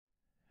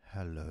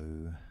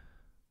Hello.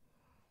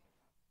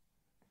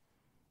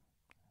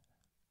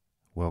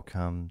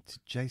 Welcome to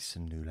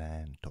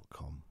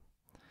jasonnewland.com.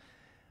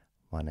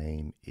 My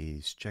name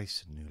is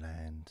Jason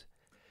Newland.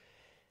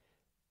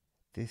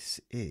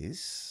 This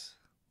is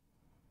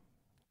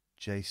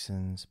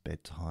Jason's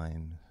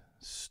bedtime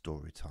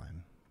story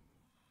time.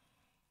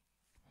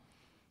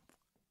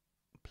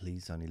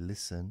 Please only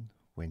listen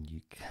when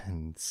you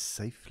can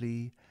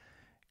safely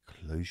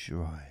close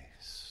your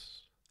eyes.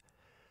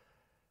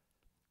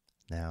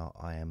 Now,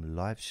 I am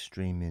live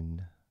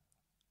streaming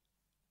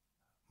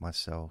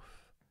myself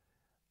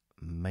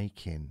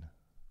making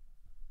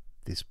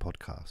this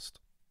podcast.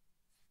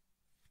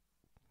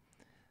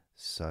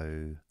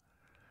 So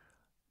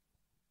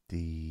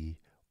the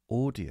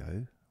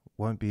audio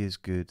won't be as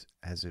good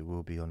as it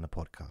will be on the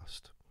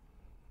podcast.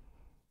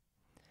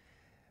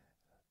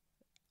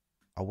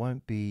 I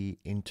won't be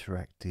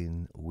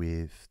interacting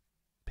with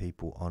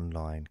people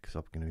online because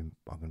I'm going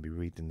to be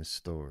reading the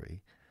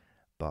story.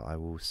 But I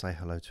will say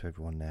hello to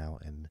everyone now,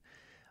 and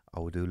I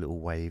will do a little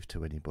wave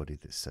to anybody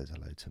that says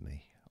hello to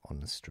me on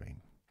the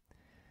stream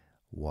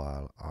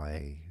while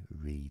I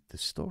read the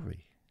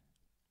story.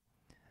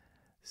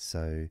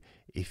 So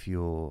if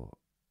you're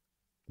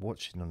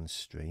watching on the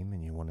stream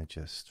and you want to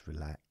just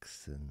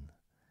relax and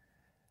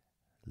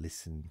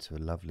listen to a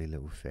lovely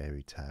little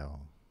fairy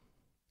tale,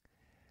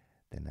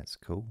 then that's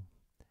cool.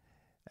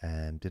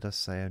 And did I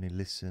say only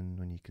listen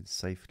when you can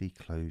safely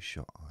close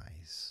your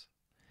eyes?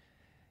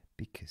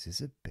 Because it's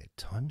a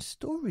bedtime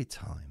story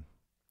time.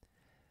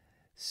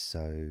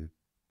 So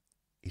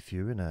if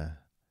you're in a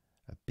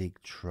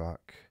big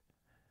truck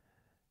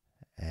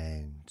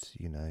and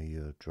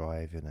you're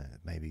driving at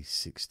maybe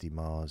 60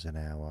 miles an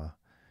hour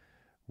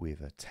with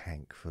a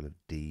tank full of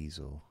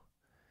diesel,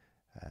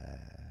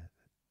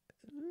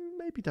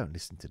 maybe don't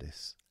listen to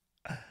this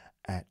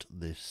at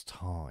this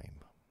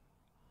time.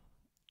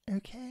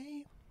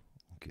 Okay?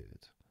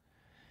 Good.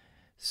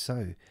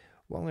 So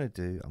what I'm going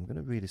to do, I'm going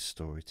to read a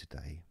story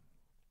today.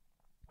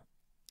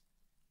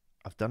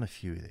 I've done a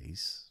few of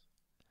these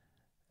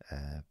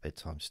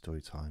bedtime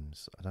story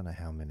times. I don't know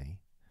how many.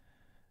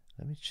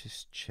 Let me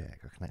just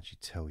check. I can actually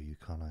tell you,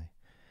 can't I?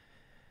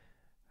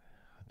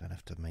 I don't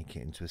have to make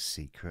it into a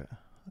secret.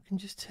 I can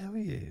just tell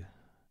you.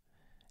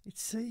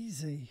 It's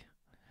easy.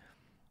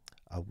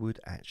 I would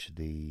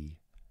actually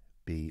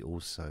be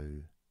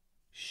also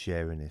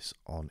sharing this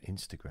on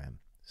Instagram,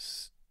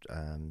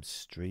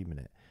 streaming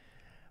it.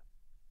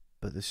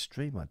 But the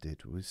stream I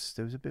did there was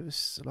a bit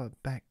of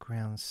like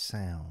background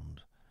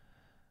sound,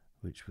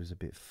 which was a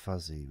bit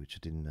fuzzy, which I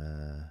didn't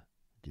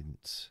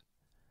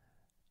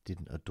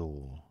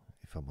adore,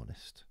 if I'm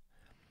honest.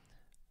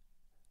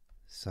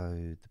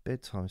 So the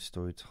bedtime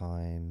story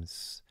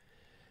times.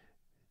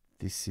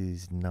 This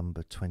is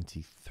number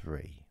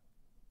 23.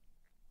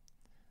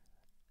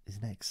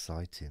 Isn't that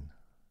exciting?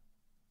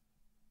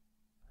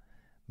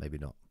 Maybe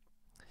not.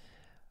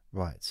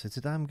 Right. So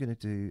today I'm going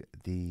to do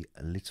The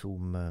Little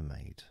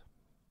Mermaid.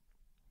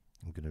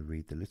 I'm going to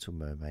read The Little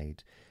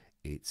Mermaid.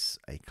 It's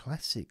a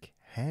classic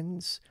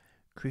Hans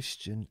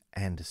Christian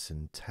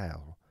Andersen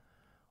tale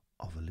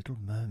of a little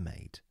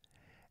mermaid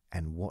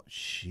and what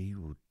she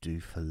will do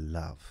for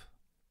love.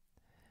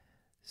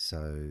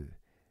 So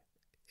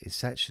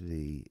it's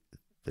actually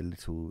the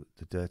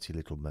dirty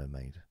little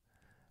mermaid.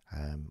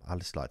 I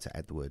just like to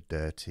add the word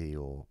dirty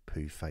or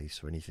poo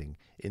face or anything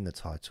in the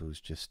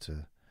titles just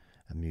to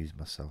amuse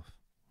myself.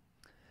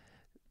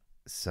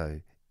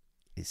 So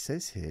it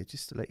says here,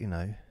 just to let you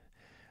know,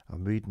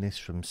 I'm reading this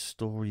from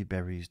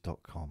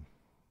storyberries.com.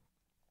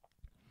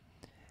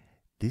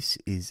 This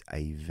is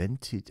a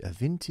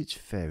vintage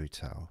fairy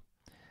tale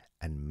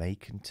and may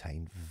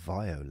contain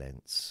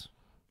violence.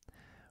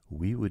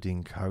 We would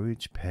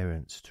encourage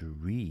parents to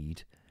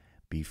read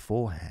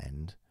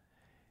beforehand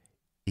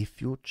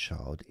if your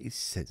child is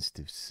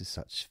sensitive to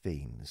such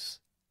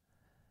themes.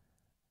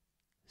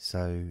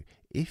 So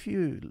if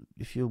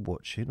you're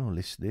watching or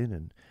listening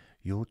and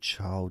your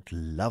child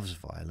loves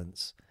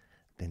violence,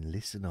 then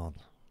listen on.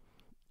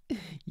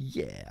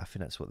 Yeah, I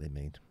think that's what they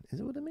mean. Is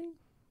it what they mean?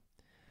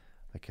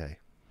 Okay.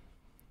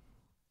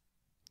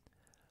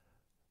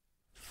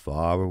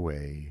 Far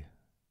away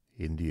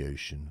in the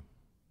ocean,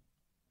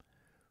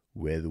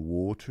 where the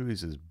water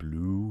is as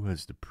blue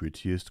as the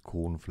prettiest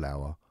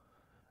cornflower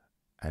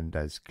and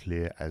as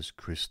clear as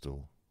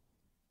crystal,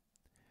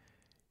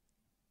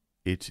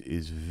 it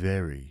is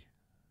very,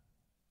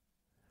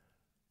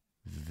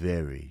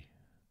 very,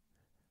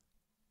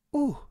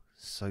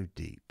 so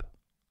deep.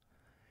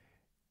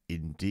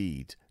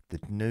 Indeed,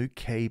 that no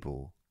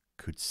cable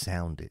could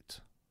sound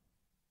it.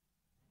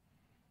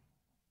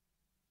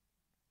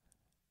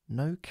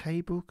 No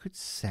cable could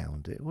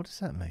sound it? What does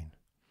that mean?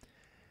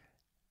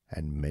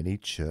 And many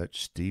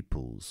church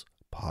steeples,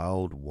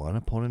 piled one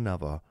upon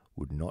another,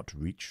 would not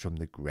reach from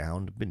the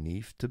ground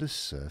beneath to the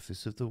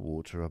surface of the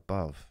water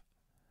above.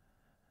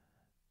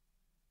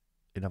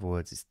 In other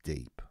words, it's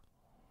deep.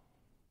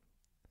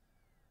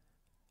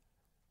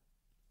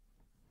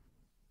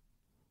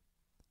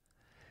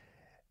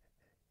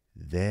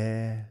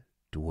 There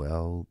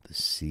dwell the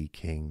sea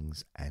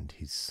kings and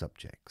his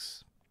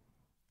subjects.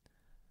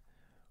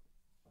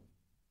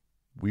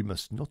 We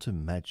must not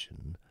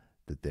imagine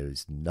that there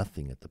is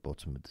nothing at the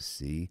bottom of the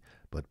sea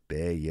but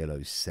bare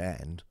yellow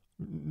sand.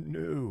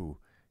 No,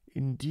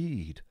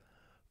 indeed,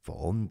 for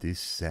on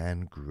this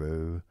sand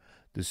grow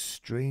the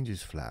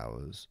strangest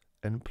flowers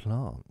and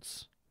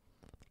plants,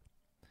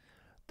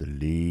 the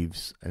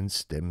leaves and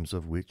stems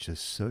of which are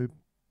so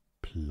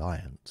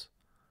pliant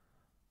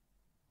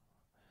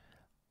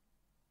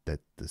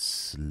that the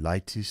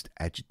slightest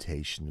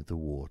agitation of the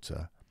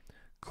water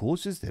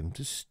causes them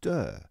to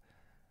stir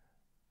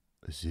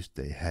as if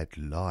they had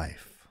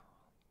life.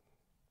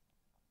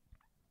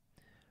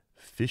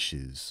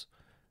 Fishes,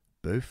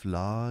 both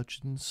large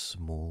and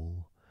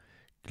small,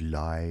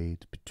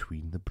 glide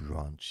between the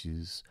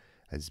branches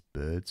as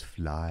birds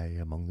fly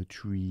among the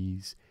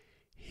trees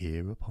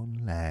here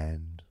upon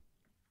land.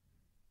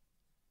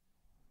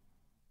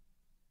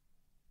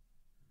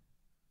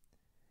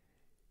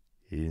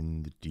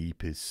 In the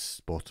deepest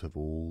spot of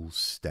all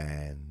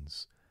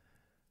stands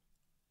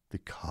the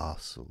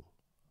castle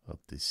of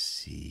the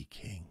Sea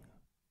King.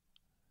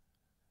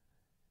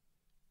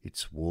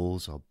 Its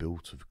walls are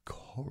built of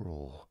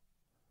coral,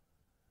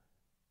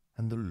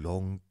 and the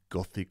long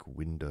Gothic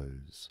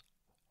windows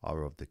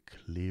are of the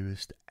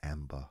clearest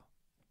amber.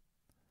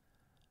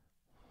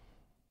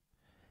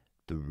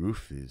 The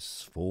roof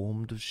is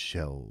formed of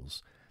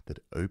shells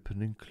that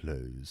open and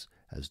close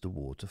as the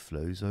water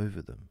flows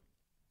over them.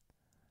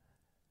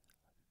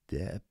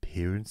 Their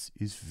appearance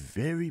is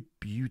very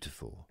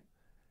beautiful,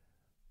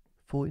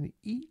 for in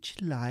each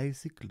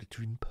lies a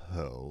glittering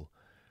pearl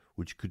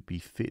which could be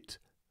fit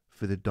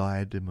for the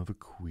diadem of a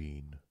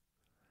queen.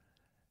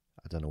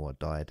 I don't know what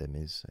diadem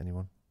is,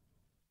 anyone?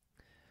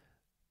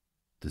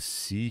 The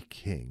Sea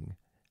King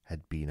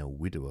had been a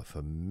widower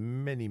for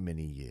many,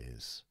 many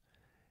years,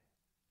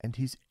 and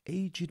his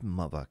aged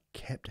mother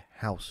kept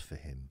house for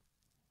him.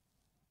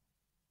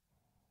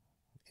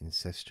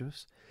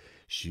 Incestuous?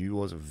 She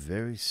was a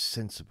very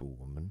sensible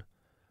woman,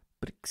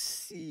 but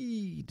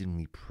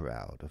exceedingly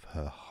proud of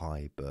her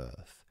high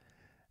birth,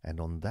 and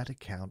on that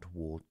account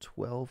wore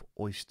 12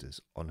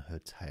 oysters on her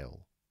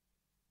tail.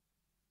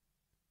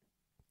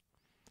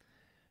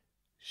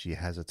 She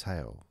has a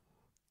tail.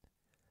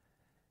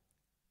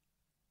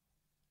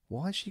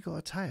 Why has she got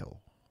a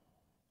tail?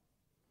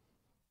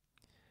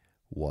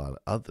 While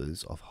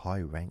others of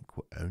high rank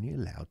were only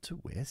allowed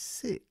to wear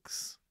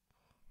 6.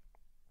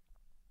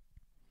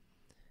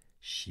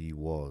 She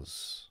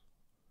was,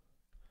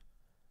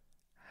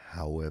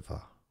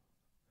 however,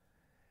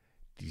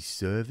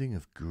 deserving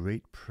of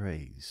great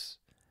praise,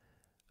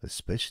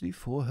 especially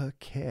for her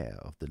care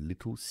of the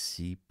little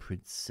sea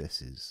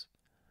princesses,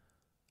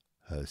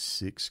 her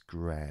 6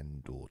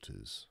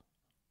 granddaughters.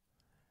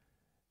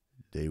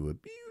 They were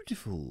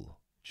beautiful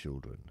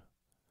children,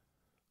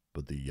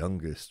 but the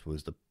youngest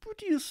was the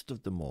prettiest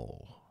of them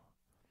all.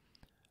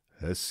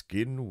 Her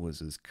skin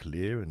was as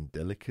clear and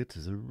delicate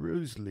as a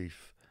rose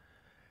leaf,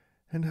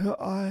 and her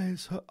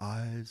eyes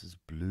as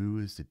blue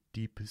as the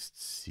deepest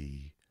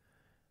sea.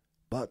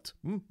 But,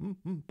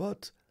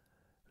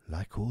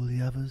 like all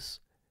the others,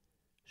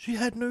 she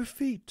had no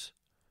feet,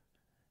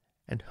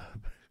 and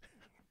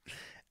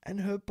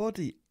her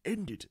body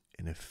ended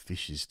in a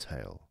fish's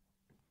tail.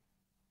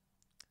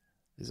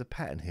 There's a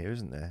pattern here,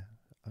 isn't there?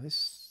 Oh,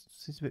 this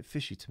seems a bit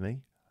fishy to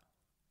me.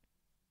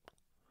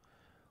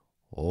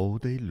 All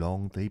day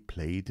long they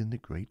played in the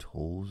great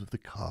halls of the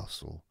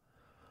castle,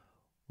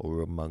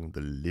 or among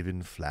the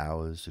living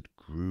flowers that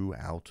grew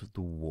out of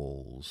the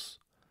walls.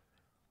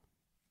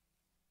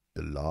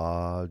 The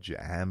large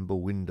amber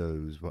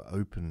windows were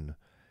open,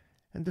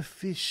 and the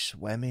fish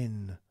swam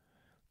in,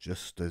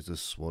 just as the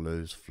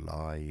swallows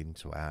fly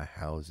into our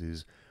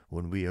houses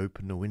when we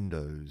open the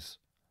windows.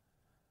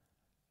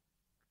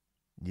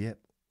 Yep,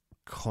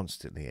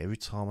 constantly, every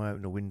time I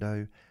open a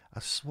window,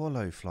 a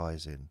swallow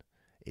flies in.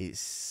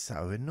 It's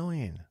so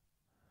annoying.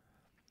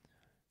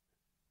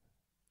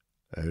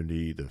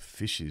 Only the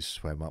fishes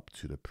swam up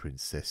to the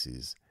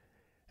princesses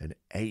and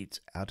ate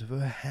out of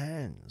her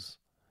hands,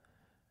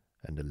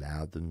 and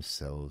allowed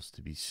themselves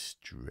to be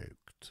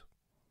stroked.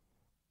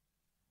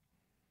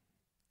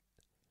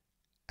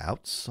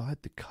 Outside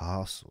the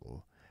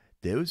castle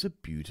there was a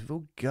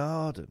beautiful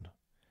garden,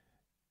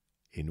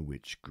 in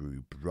which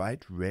grew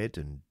bright red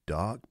and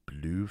dark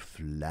blue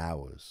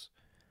flowers,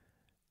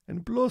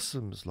 and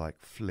blossoms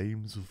like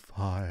flames of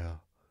fire.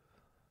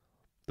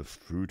 The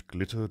fruit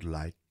glittered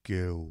like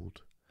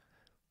gold,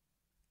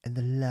 and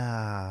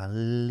the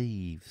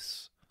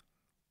leaves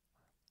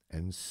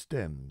and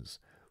stems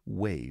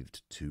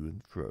waved to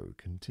and fro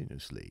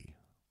continuously.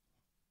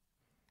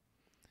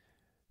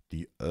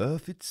 The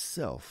earth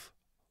itself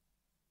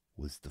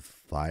was the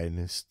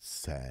finest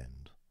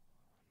sand,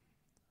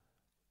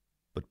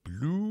 but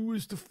blue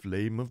as the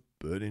flame of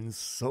burning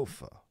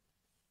sulphur.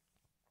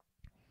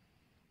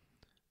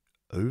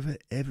 Over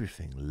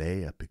everything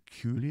lay a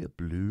peculiar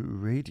blue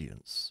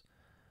radiance,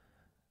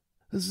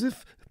 as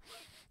if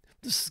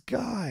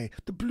the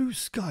blue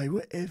sky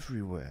were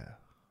everywhere.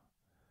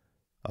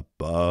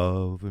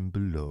 above and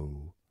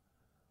below,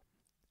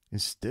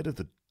 instead of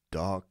the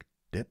dark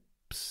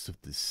depths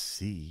of the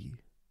sea.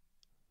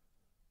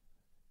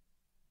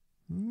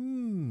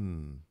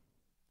 In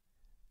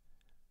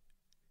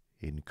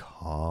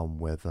calm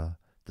weather,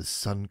 the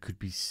sun could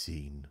be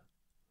seen,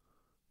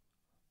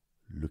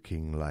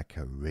 looking like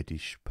a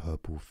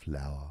reddish-purple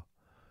flower,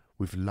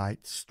 with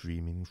light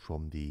streaming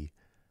from the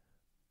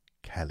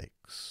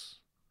calyx.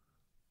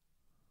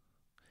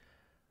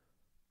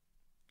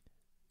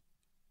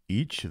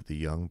 Each of the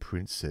young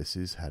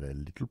princesses had a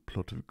little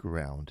plot of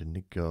ground in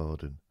the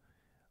garden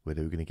where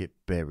they were going to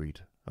get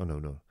buried. Oh,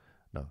 no.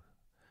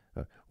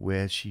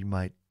 Where she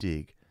might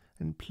dig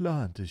and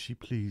plant as she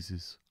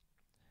pleases.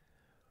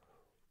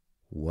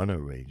 One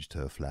arranged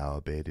her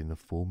flower bed in the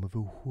form of a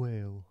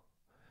whale.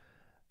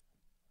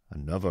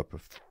 Another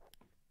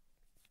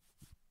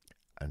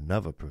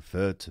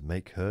preferred to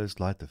make hers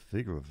like the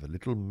figure of a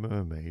little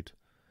mermaid,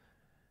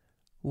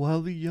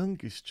 while the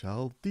youngest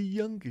child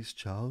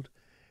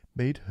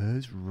made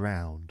hers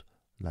round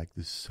like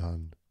the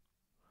sun,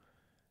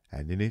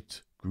 and in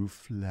it grew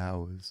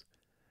flowers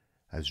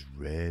as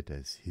red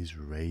as his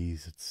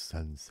rays at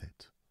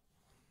sunset.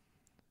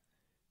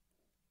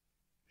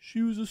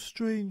 She was a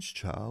strange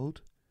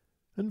child,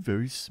 and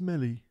very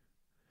smelly,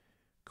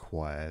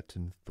 quiet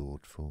and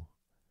thoughtful,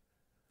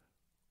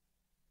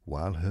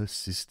 while her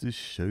sisters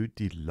showed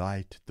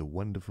delight at the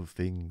wonderful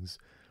things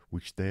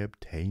which they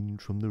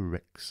obtained from the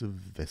wrecks of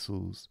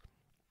vessels.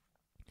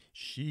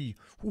 She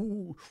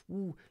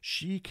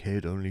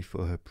cared only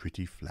for her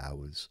pretty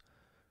flowers,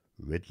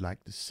 red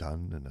like the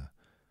sun,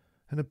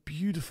 and a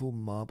beautiful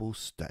marble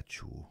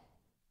statue.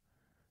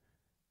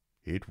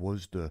 It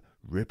was the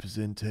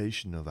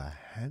representation of a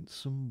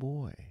handsome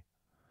boy,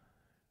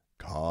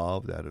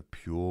 carved out of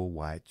pure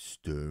white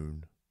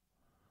stone,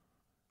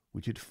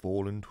 which had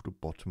fallen to the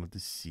bottom of the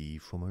sea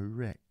from a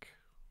wreck.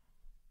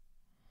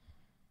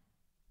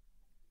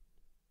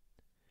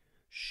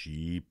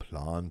 She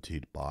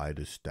planted by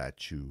the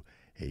statue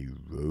a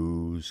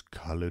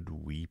rose-coloured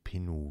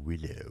weeping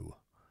willow.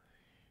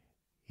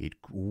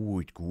 It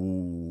grew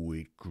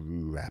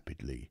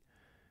rapidly,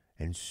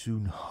 and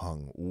soon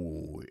hung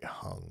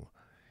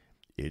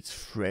its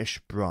fresh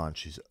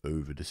branches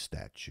over the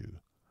statue,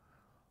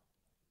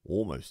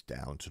 almost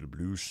down to the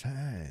blue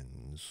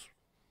sands.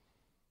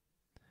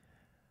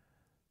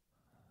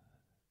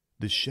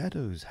 The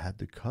shadows had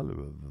the colour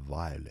of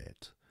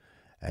violet,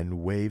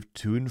 and waved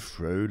to and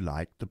fro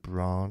like the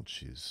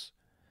branches,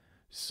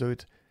 so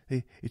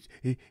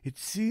it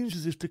seems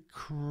as if the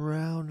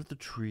crown of the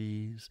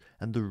trees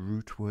and the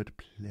root were at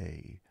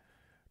play,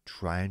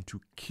 trying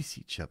to kiss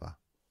each other.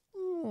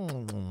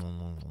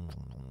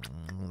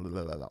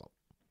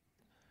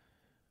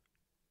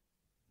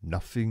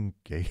 Nothing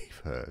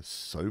gave her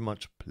so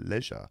much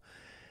pleasure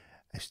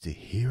as to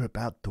hear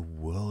about the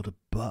world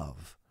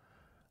above,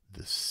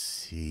 the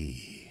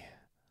sea.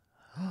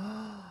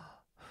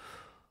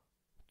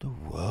 The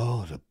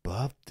world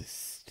above the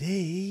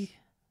sea?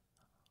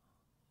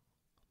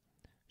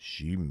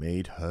 She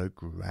made her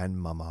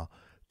grandmamma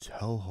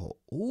tell her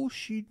all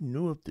she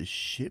knew of the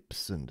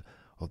ships and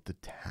of the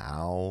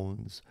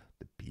towns,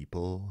 the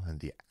people and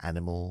the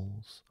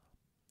animals.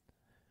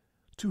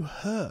 To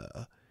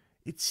her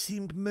it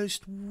seemed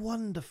most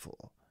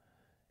wonderful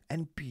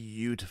and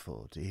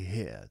beautiful to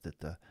hear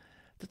that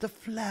the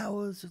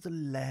flowers of the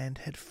land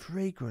had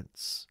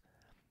fragrance,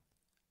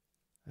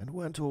 and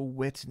weren't all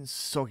wet and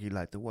soggy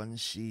like the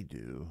ones she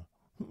do.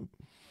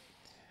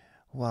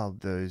 While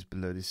those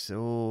below the sea,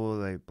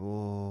 they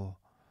bore.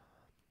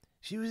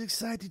 She was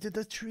excited that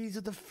the trees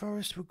of the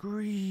forest were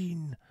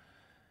green,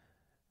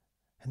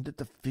 and that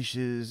the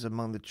fishes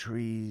among the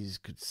trees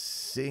could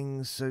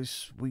sing so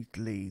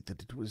sweetly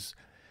that it was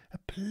a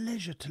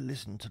pleasure to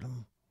listen to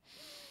them.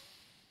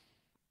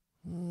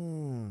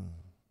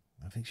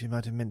 I think she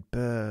might have meant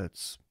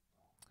birds.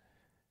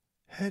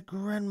 Her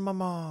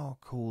grandmamma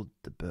called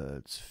the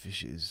birds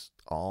fishes.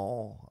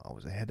 Oh, I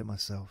was ahead of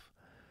myself.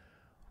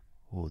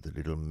 Oh, the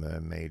little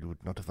mermaid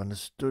would not have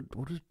understood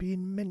what was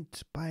being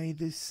meant by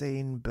this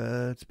saying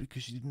birds,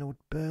 because she didn't know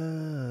what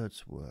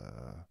birds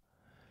were.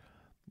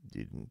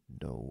 Didn't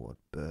know what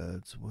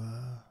birds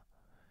were.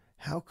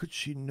 How could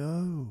she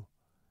know?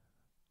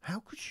 How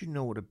could she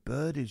know what a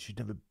bird is? She'd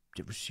never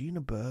seen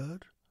a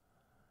bird.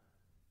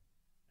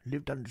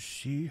 Lived under the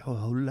sea her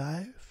whole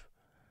life.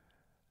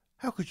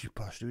 How could she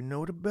possibly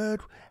know what a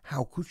bird?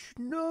 How could she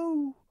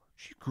know?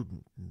 She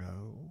couldn't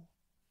know.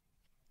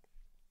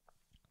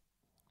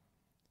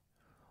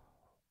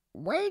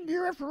 When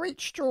you have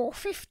reached your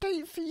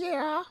 15th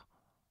year,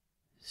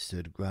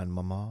 said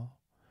Grandmamma,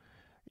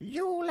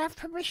 you'll have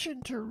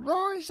permission to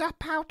rise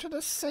up out of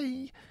the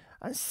sea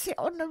and sit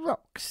on the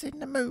rocks in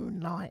the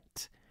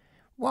moonlight,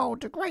 while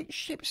the great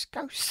ships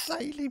go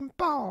sailing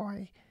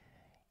by.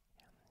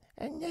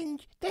 And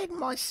then,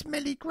 my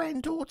smelly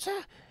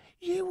granddaughter,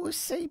 you will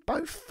see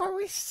both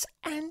forests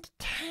and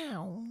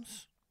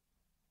towns.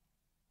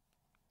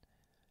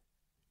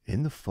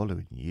 In the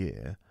following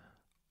year,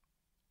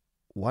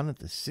 one of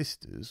the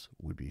sisters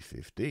would be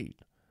 15,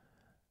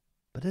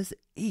 But as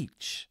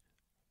each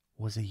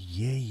was a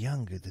year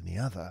younger than the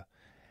other,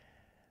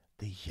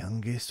 the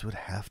youngest would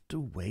have to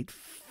wait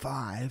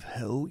 5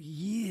 whole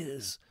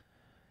years.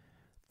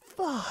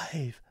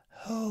 5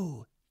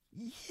 whole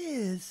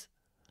years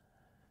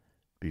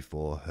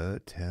before her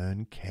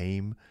turn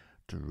came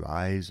to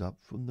rise up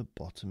from the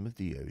bottom of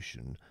the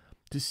ocean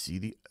to see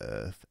the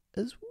earth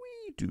as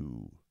we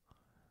do.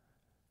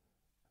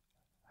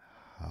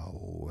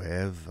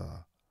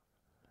 However,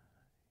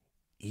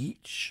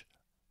 each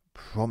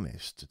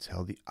promised to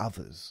tell the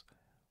others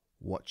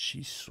what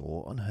she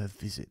saw on her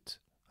visit,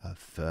 her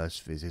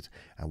first visit,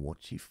 and what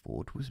she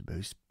thought was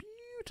most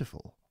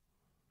beautiful.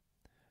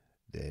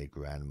 Their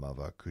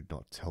grandmother could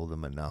not tell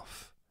them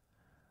enough.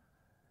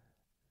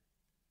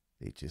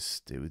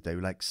 They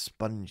were like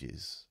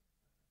sponges,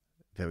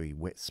 very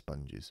wet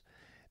sponges.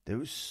 There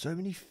were so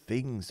many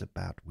things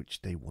about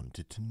which they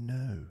wanted to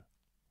know.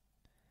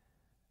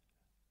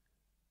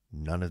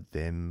 None of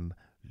them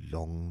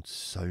longed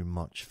so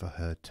much for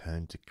her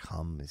turn to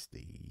come as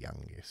the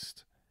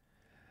youngest.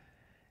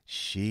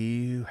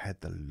 She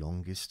had the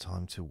longest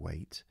time to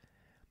wait,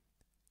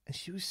 and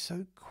she was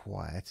so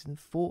quiet and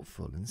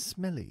thoughtful and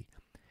smelly.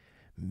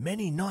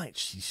 Many nights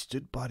she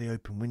stood by the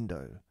open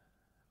window,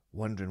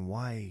 wondering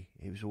why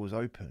it was always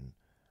open,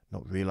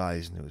 not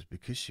realizing it was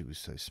because she was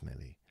so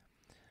smelly,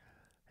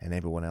 and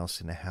everyone else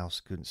in the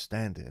house couldn't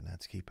stand it and had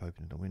to keep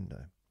opening the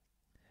window.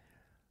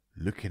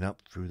 Looking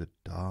up through the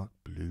dark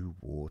blue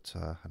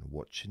water and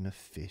watching the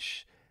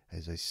fish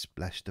as they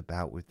splashed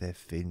about with their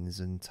fins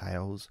and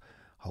tails,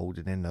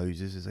 holding their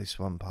noses as they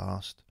swam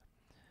past.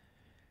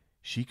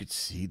 She could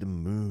see the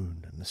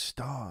moon and the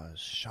stars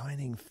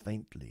shining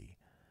faintly,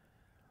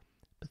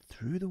 but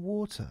through the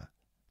water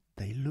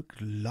they looked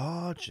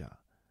larger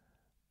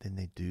than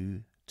they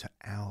do to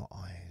our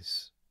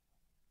eyes.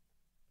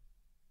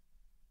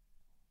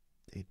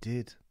 They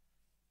did.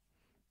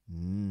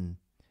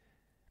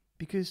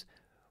 Because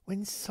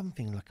when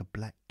something like a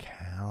black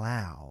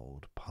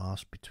cloud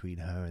passed between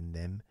her and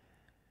them,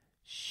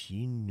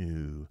 she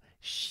knew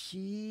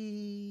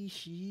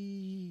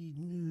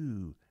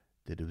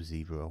that it was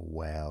either a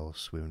whale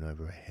swimming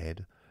over her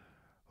head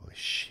or a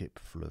ship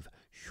full of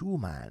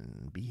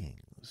human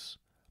beings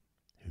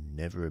who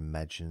never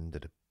imagined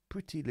that a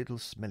pretty little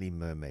smelly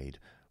mermaid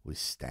was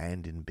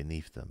standing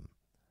beneath them,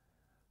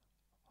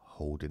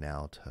 holding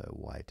out her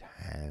white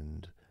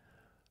hand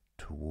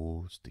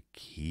towards the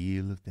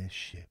keel of their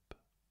ship.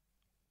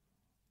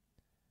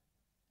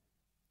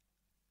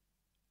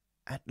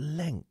 At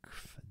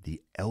length,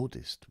 the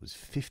eldest was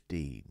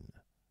 15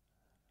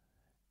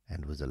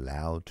 and was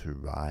allowed to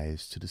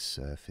rise to the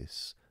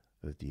surface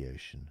of the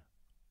ocean.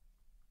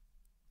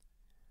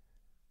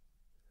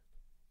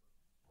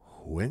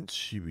 Whence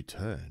she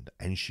returned,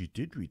 and she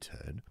did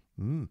return,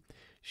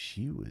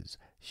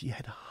 she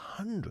had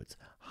hundreds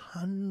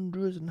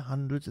and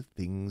hundreds of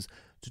things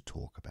to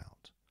talk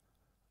about.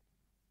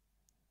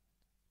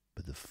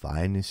 But the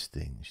finest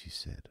thing, she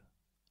said,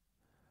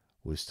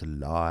 was to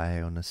lie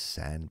on a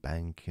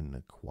sandbank in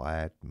the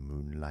quiet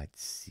moonlight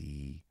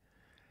sea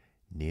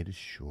near the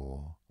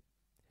shore,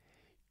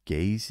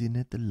 gazing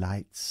at the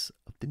lights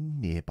of the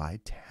nearby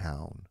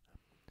town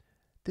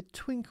that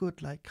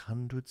twinkled like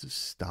hundreds of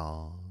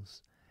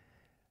stars,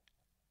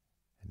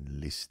 and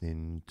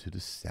listening to the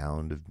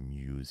sound of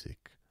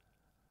music,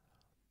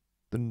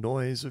 the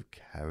noise of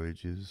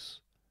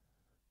carriages,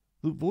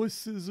 the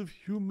voices of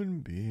human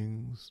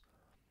beings,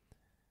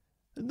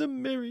 and the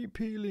merry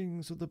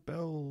pealings of the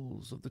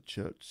bells of the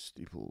church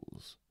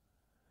steeples.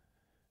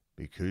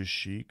 Because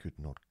she could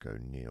not go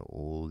near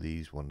all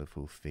these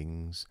wonderful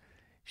things,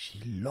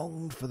 she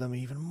longed for them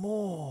even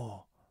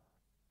more.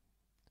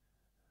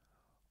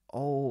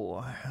 Oh,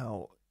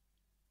 how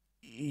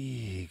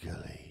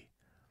eagerly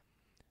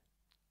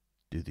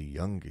did the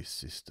youngest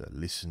sister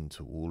listen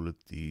to all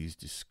of these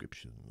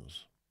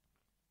descriptions.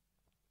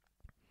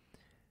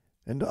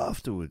 And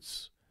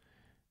afterwards,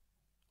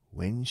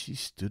 when she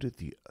stood at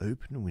the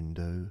open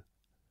window,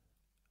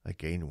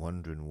 again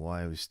wondering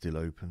why it was still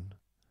open,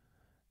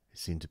 it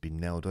seemed to be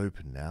nailed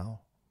open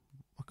now.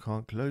 I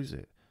can't close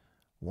it.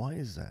 Why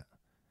is that?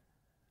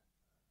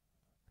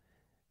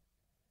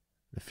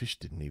 The fish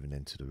didn't even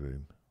enter the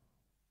room.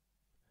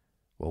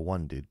 Well,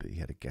 one did, but he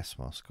had a gas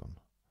mask on.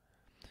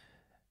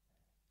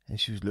 And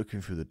she was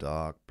looking through the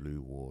dark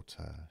blue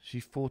water.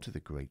 She thought of the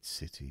great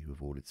city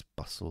with all its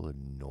bustle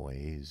and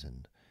noise,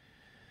 and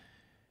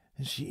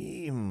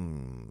she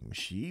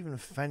even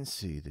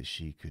fancied that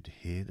she could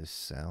hear the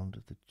sound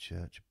of the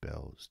church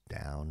bells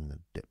down in the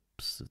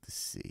depths of the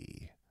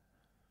sea.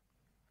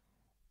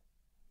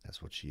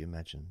 That's what she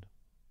imagined.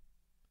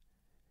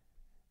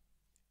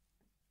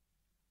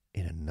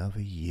 In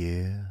another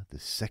year, the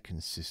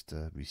second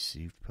sister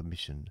received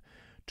permission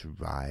to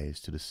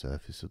rise to the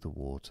surface of the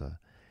water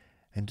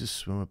and to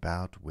swim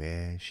about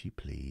where she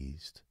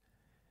pleased.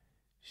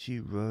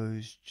 She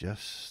rose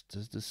just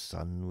as the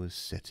sun was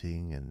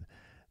setting, and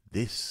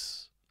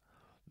this,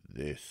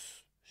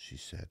 she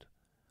said,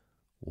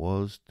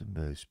 was the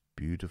most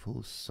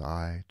beautiful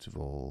sight of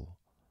all.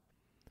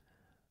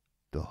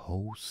 The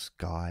whole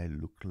sky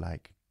looked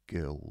like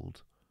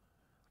gold,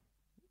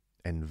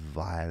 and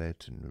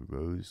violet and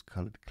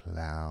rose-coloured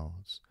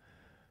clouds,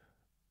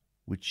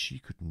 which she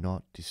could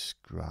not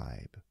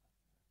describe,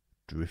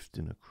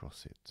 drifting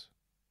across it.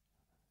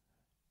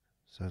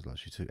 Sounds like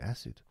she took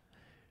acid.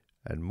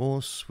 And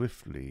more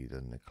swiftly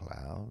than the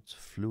clouds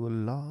flew a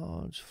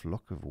large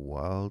flock of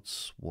wild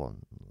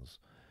swans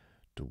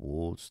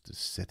towards the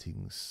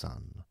setting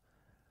sun,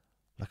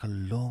 like a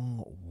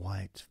long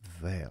white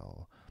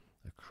veil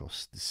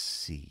across the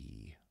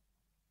sea.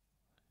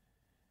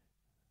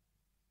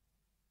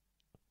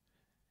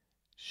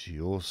 She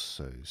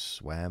also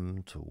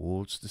swam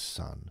towards the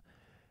sun,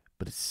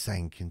 but it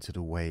sank into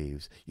the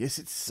waves. Yes,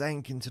 it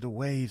sank into the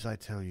waves, I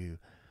tell you.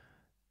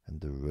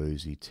 And the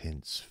rosy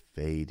tints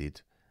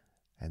faded,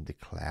 and the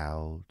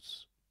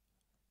clouds,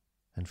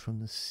 and from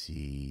the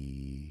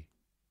sea.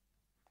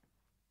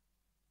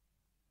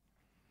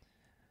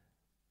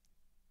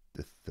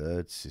 The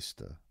third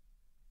sister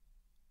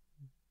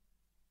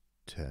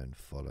turn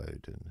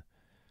followed, and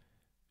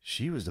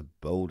she was the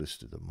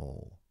boldest of them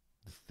all.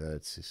 The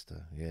third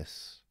sister,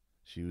 yes,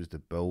 she was the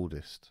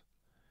boldest.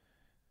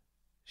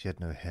 She had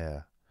no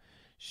hair.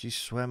 She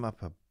swam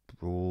up a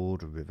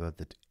broad river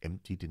that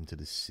emptied into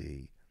the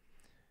sea,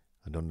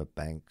 and on the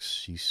banks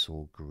she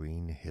saw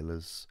green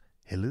hills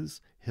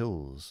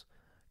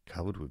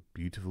covered with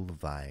beautiful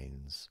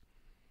vines,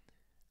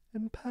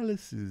 and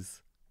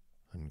palaces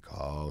and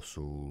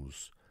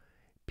castles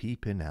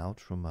peeping out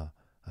from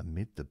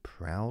amid the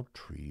proud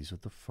trees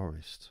of the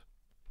forest.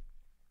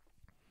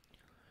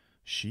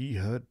 She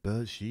heard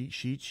birds,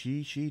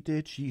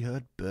 she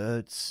heard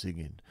birds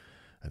singing,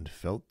 and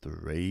felt the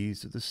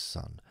rays of the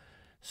sun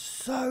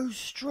so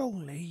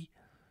strongly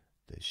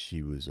that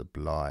she was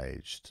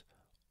obliged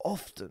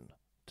often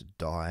to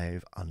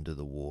dive under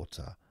the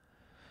water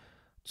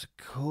to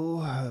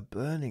cool her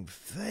burning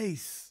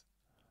face.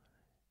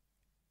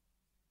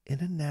 In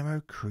a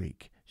narrow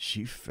creek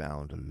she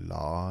found a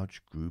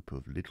large group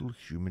of little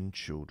human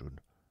children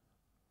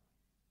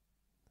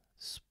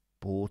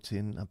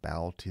sporting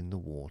about in the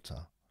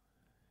water.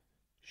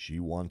 She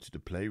wanted to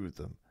play with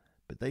them,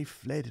 but they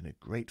fled in a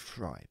great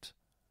fright.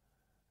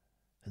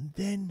 And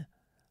then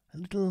a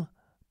little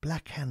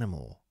black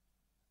animal.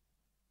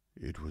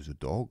 It was a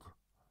dog,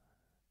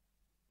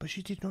 but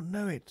she did not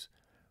know it,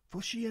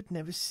 for she had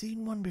never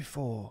seen one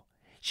before.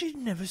 She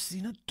had never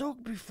seen a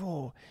dog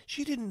before.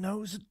 She didn't know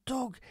it was a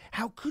dog.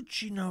 How could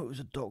she know it was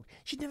a dog?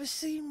 She'd never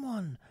seen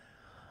one.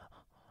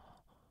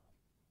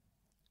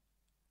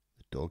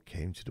 The dog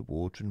came to the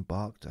water and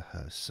barked at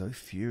her so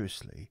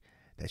furiously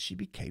that she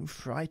became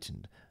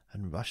frightened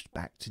and rushed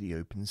back to the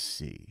open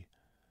sea.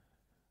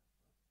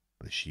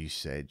 But she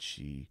said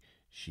she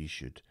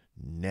should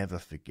never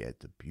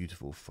forget the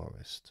beautiful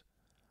forest,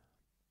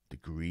 the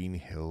green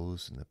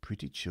hills, and the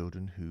pretty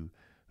children who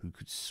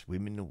could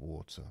swim in the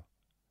water,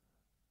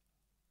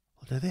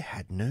 although they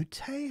had no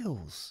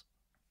tails.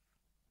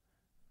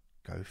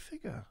 Go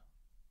figure.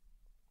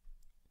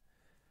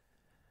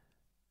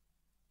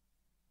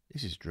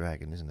 This is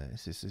dragging, isn't it?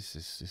 This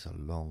is a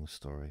long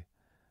story.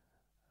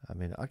 I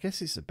mean, I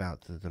guess it's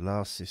about the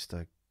last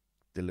sister,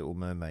 the Little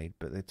Mermaid,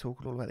 but they're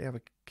talking all about the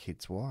other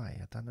kids. Why?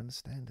 I don't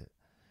understand it.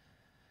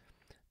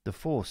 The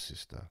fourth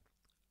sister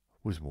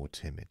was more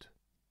timid.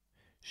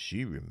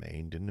 She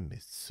remained in the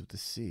midst of the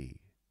sea,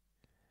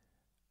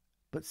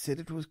 but said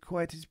it was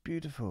quite as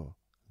beautiful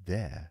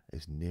there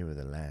as nearer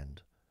the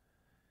land.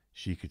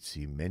 She could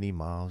see many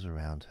miles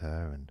around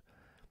her, and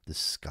the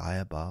sky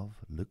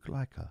above looked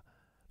like a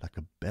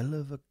bell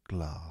of a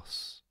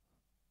glass.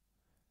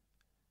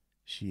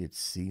 She had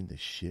seen the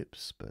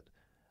ships, but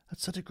at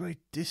such a great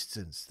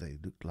distance they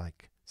looked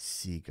like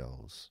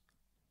seagulls.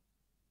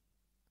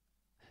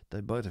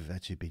 They might have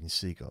actually been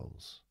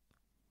seagulls.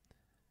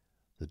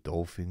 The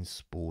dolphins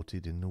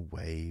sported in the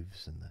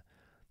waves, and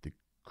the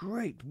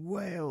great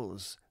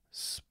whales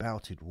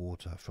spouted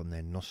water from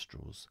their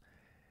nostrils,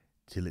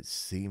 till it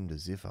seemed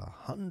as if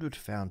 100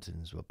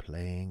 fountains were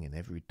playing in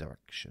every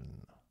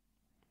direction.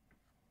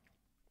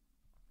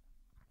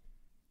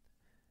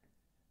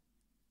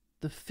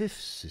 The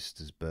fifth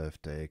sister's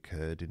birthday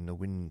occurred in the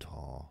winter.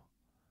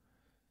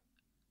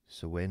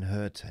 So when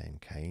her turn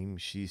came,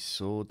 she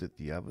saw that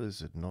the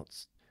others had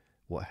not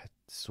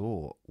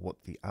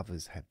what the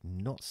others had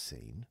not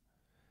seen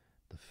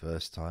the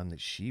first time that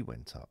she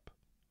went up.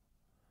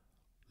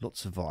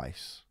 Lots of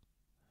ice.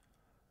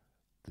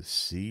 The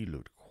sea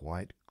looked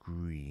quite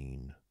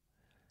green,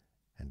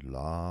 and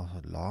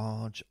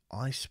large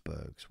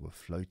icebergs were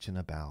floating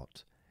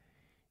about,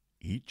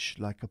 each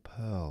like a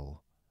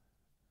pearl,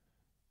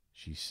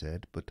 she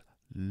said, but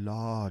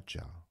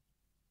larger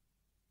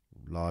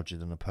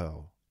than a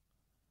pearl.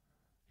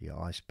 Yeah,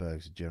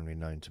 icebergs are generally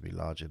known to be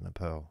larger than a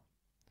pearl,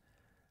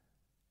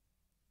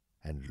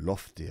 and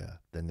loftier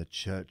than the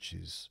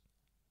churches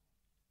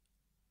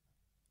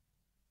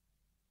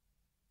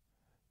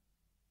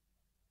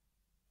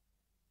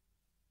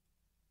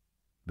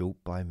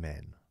built by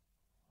men.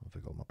 I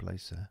forgot my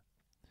place there.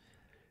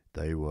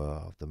 They were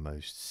of the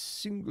most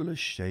singular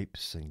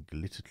shapes and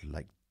glittered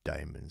like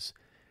diamonds.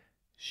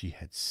 she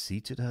had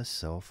seated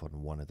herself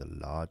on one of the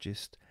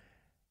largest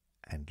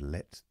and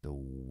let the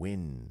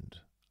wind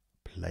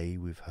play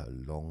with her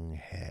long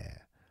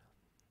hair.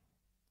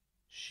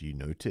 She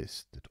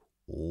noticed that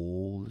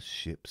all the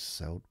ships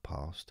sailed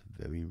past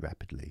very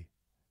rapidly,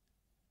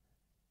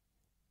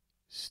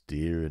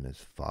 steering as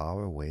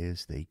far away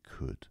as they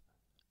could,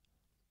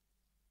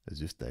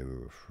 as if they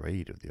were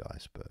afraid of the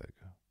iceberg.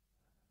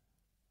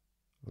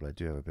 Well, they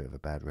do have a bit of a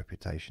bad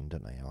reputation,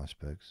 don't they,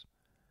 icebergs?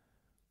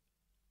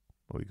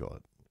 Well, we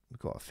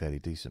got a fairly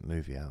decent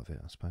movie out of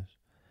it, I suppose.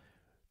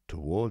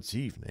 Towards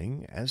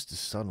evening, as the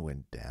sun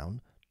went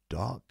down,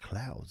 dark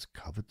clouds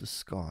covered the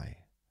sky.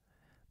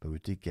 But we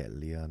did get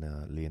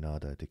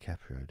Leonardo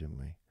DiCaprio, didn't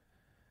we?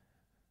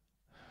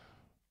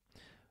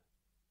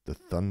 The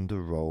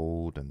thunder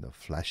rolled and the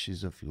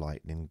flashes of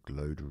lightning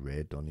glowed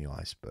red on the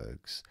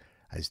icebergs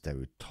as they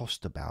were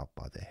tossed about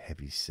by the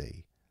heavy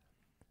sea.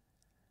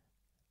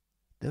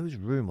 There was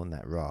room on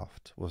that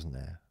raft, wasn't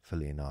there, for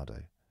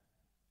Leonardo?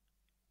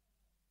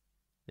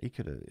 They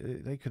could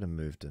have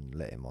moved and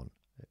let him on.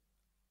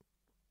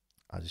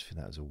 I just think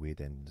that was a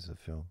weird end to the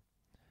film.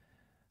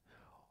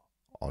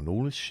 On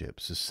all the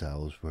ships, the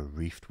sails were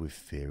reefed with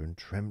fear and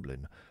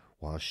trembling,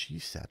 while she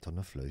sat on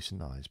a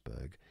floating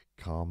iceberg,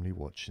 calmly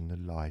watching the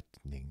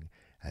lightning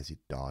as it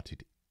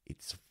darted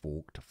its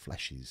forked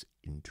flashes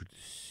into the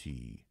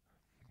sea.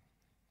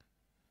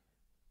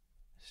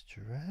 It's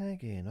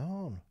dragging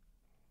on.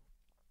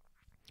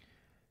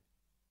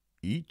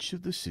 Each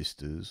of the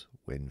sisters,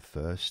 when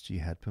first she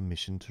had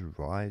permission to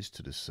rise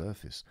to the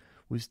surface,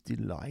 was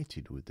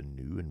delighted with the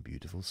new and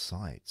beautiful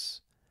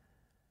sights.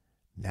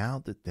 Now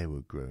that they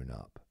were grown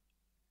up,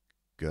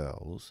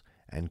 girls,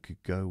 and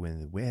could go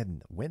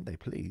when they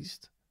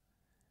pleased,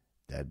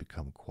 they had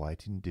become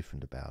quite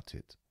indifferent about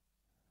it.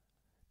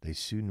 They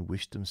soon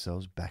wished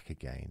themselves back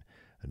again,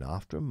 and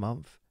after a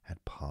month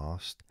had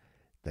passed,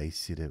 they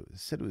said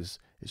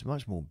it's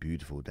much more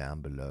beautiful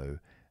down below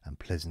and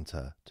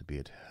pleasanter to be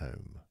at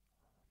home.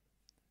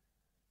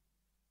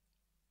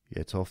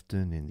 Yet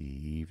often in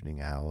the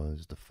evening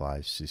hours the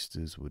five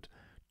sisters would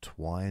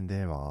twine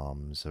their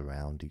arms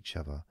around each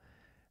other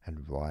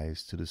and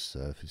rise to the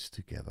surface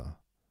together.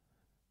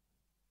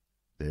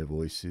 Their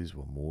voices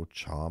were more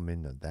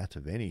charming than that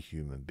of any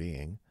human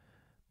being,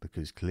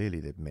 because clearly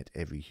they'd met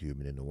every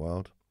human in the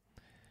world.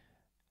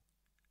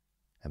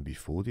 And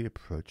before the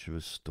approach of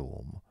a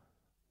storm,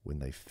 when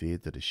they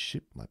feared that a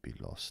ship might be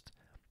lost,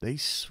 they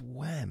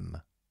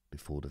swam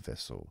before the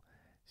vessel,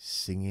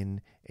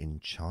 singing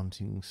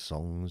enchanting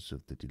songs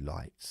of the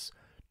delights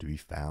to be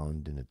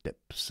found in the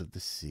depths of the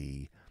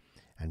sea,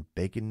 and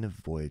begging the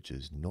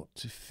voyagers not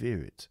to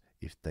fear it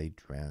if they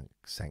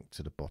sank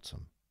to the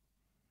bottom.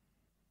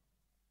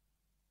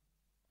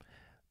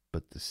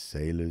 But the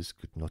sailors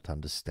could not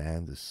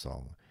understand the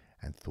song,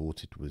 and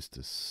thought it was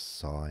the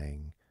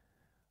sighing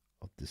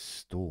of the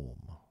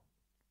storm.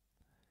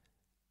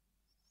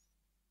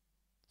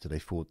 So they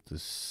thought the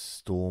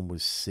storm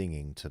was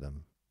singing to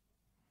them.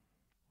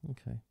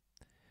 Okay.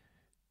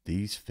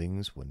 These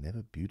things were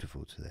never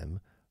beautiful to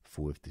them,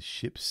 for if the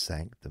ship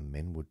sank, the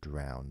men were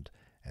drowned,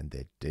 and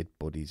their dead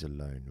bodies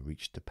alone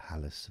reached the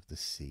palace of the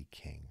Sea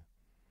King.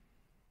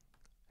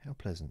 How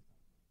pleasant.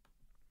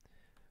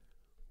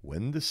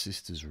 When the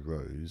sisters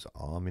rose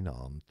arm in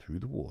arm through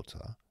the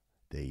water,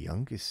 their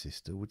youngest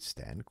sister would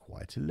stand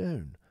quite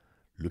alone,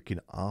 looking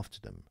after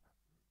them,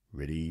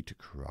 ready to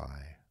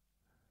cry.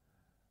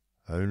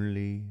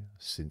 Only,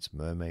 since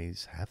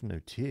mermaids have no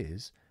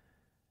tears,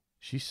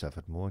 she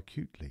suffered more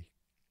acutely.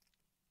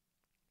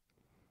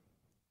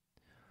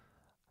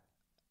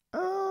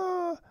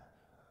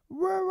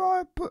 Were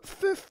I but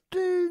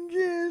 15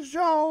 years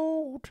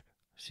old,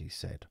 she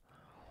said,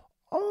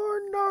 I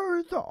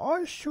know that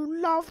I shall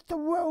love the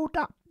world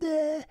up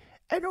there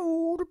and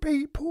all the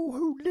people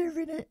who live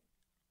in it.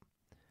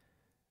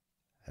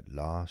 At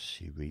last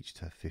she reached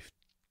her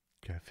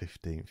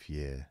 15th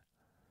year.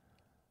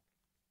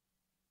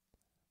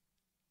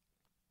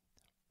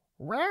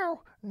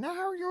 Well,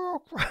 now you're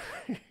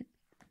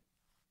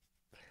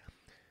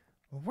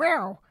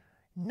Well,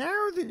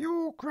 now that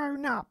you're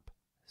grown up,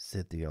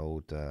 said the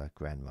old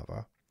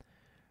grandmother,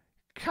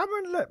 come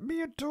and let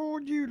me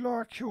adorn you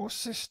like your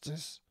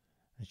sisters.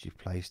 And she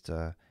placed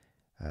her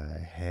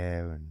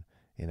hair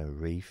in a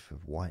wreath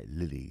of white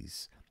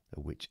lilies,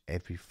 of which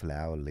every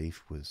flower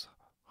leaf was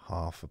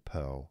half a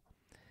pearl.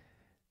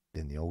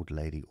 Then the old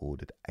lady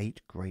ordered 8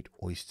 great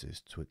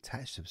oysters to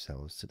attach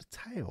themselves to the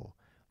tail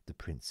of the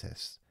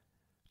princess,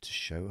 to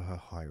show her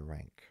high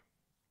rank.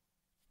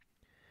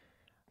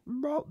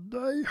 But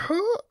they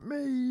hurt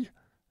me,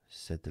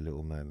 said the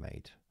little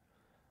mermaid.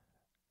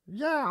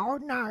 Yeah, I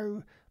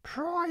know.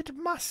 Pride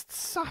must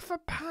suffer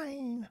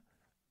pain,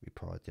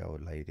 replied the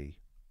old lady.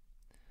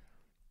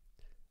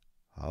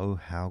 Oh,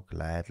 how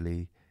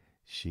gladly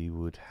she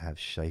would have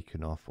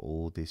shaken off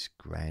all this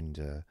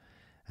grandeur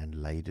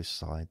and laid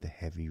aside the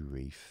heavy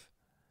wreath.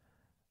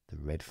 The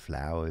red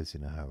flowers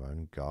in her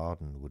own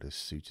garden would have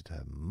suited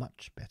her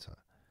much better.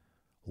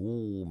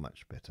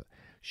 Much better.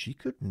 She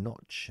could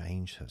not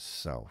change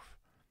herself.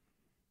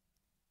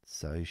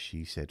 So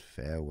she said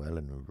farewell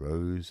and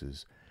rose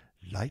as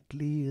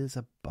lightly as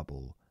a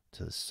bubble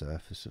to the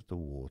surface of the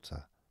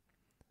water.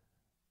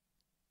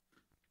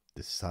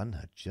 The sun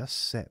had just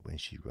set when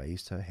she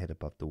raised her head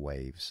above the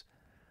waves.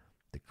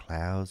 The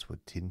clouds were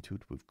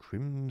tinted with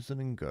crimson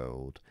and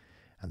gold,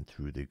 and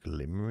through the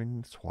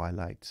glimmering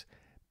twilight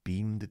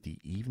beamed the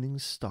evening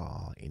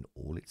star in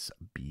all its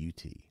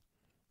beauty.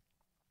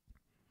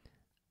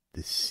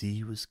 The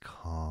sea was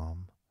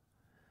calm,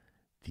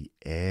 the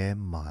air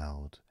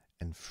mild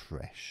and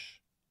fresh.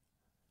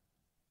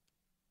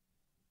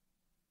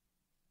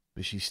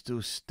 But she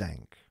still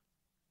stank.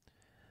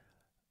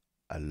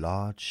 A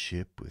large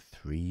ship with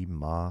 3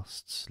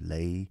 masts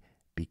lay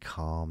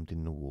becalmed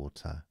in the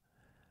water.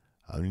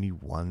 Only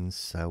one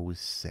sail was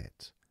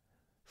set,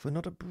 for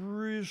not a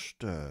breeze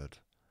stirred,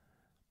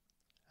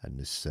 and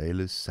the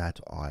sailors sat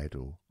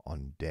idle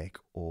on deck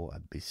or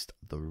amidst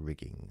the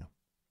rigging.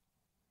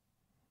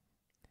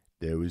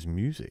 There was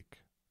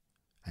music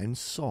and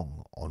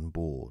song on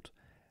board,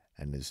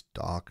 and as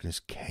darkness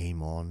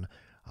came on,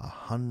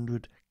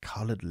 100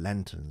 coloured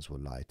lanterns were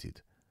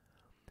lighted,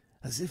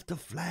 as if the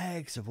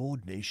flags of all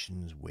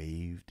nations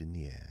waved in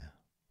the air.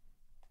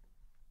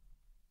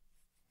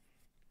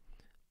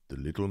 The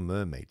little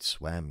mermaid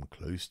swam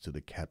close to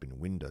the cabin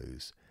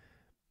windows,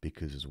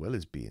 because as well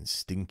as being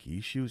Stinky,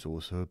 she was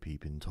also a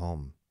peeping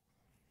Tom.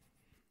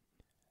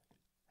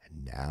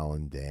 And now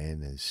and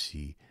then,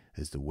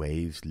 as the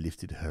waves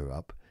lifted her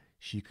up,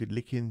 she could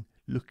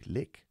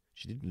lick.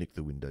 She didn't lick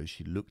the windows,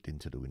 she looked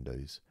into the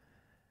windows.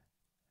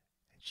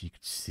 And she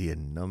could see a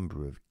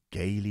number of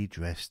gaily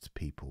dressed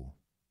people.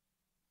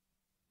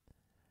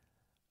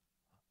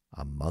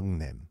 Among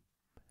them,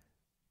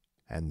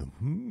 and the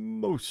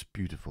most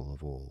beautiful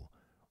of all,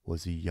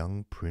 was a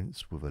young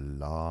prince with a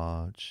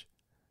large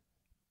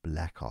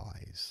black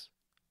eyes.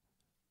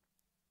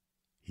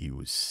 He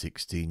was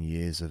 16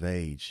 years of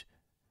age,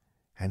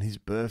 and his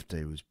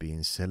birthday was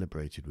being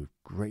celebrated with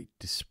great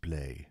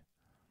display.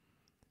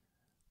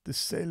 The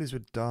sailors were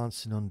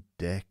dancing on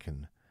deck,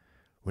 and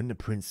when the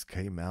prince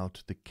came out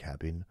of the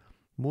cabin,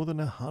 more than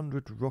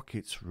 100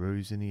 rockets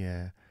rose in the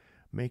air,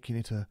 making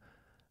it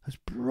as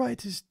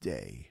bright as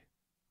day.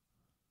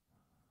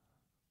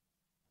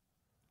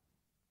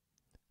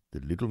 The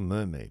little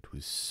mermaid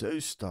was so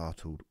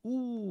startled,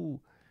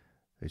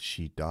 that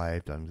she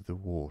dived under the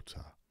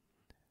water,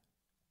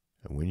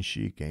 and when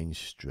she again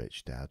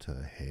stretched out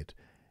her head,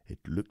 it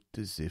looked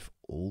as if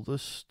all the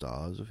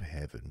stars of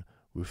heaven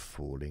were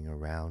falling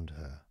around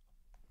her.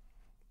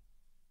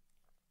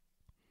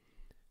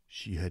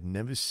 She had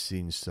never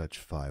seen such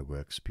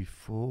fireworks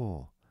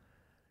before.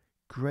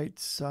 Great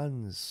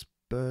suns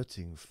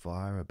spurting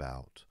fire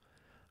about,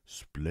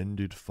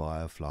 splendid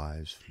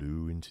fireflies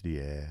flew into the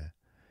air,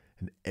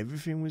 and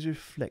everything was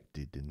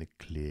reflected in the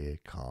clear,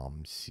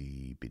 calm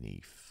sea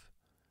beneath.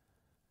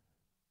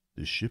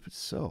 The ship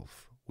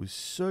itself was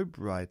so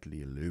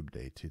brightly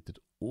illuminated that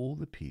all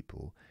the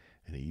people,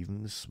 and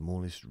even the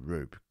smallest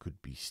rope, could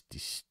be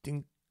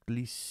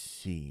distinctly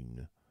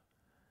seen.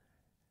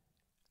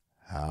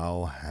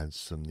 How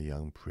handsome the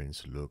young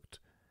prince looked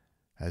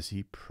as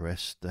he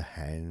pressed the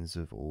hands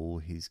of all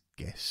his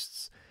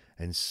guests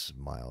and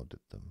smiled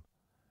at them,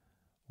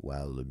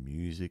 while the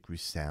music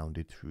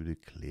resounded through the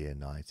clear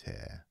night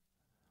air.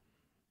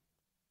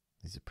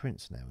 He's a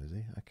prince now, is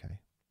he? Okay.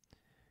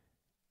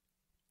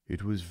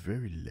 It was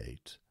very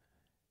late,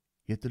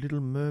 yet the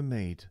little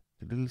mermaid,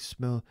 the little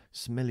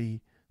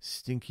smelly,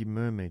 stinky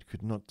mermaid,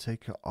 could not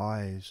take her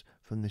eyes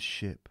from the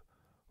ship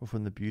or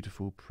from the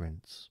beautiful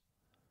prince.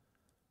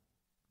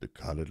 The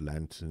coloured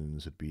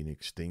lanterns had been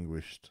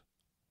extinguished.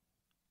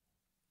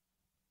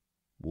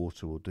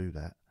 Water will do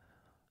that.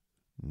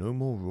 No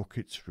more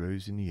rockets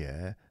rose in the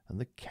air,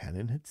 and the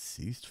cannon had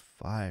ceased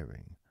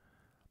firing.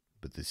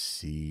 But the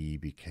sea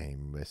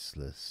became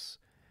restless,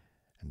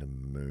 and a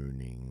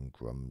moaning,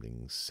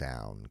 grumbling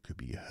sound could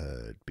be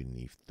heard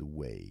beneath the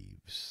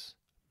waves.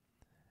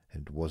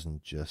 And it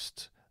wasn't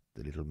just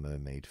the little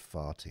mermaid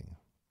farting.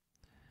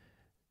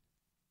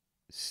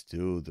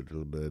 Still the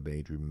little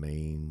mermaid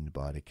remained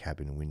by the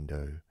cabin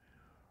window,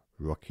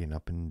 rocking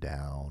up and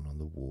down on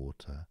the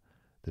water,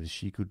 that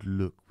she could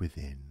look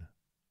within.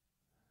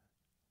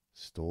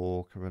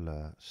 Stalker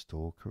alert,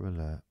 stalker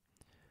alert.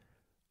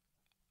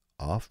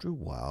 After a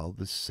while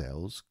the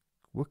sails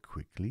were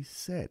quickly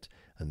set,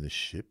 and the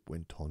ship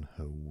went on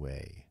her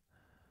way.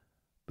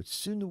 But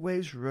soon the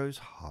waves rose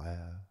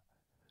higher,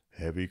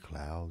 heavy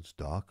clouds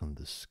darkened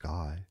the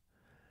sky,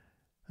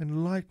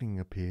 and lightning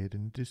appeared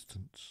in the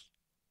distance.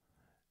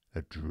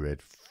 A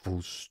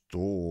dreadful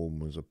storm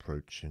was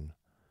approaching.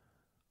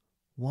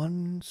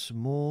 Once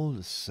more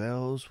the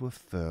sails were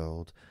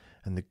furled,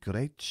 and the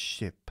great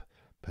ship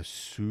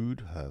pursued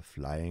her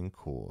flying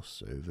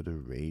course over the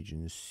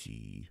raging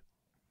sea.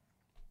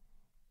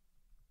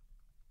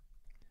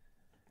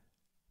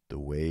 The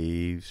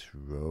waves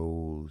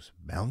rose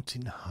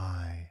mountain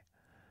high,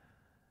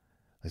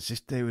 as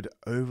if they would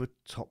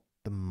overtop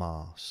the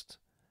mast,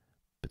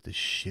 but the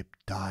ship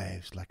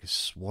dived like a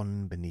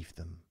swan beneath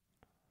them,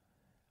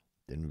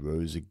 then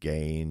rose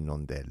again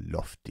on their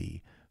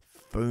lofty,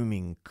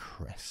 foaming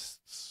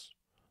crests.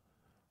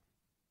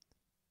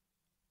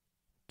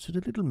 To the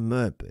little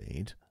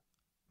mermaid,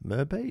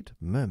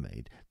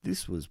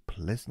 this was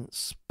pleasant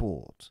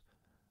sport,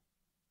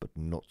 but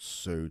not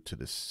so to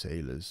the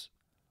sailors.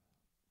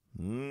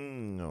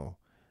 No.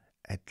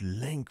 At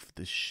length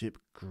the ship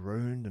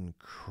groaned and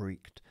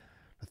creaked.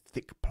 The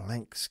thick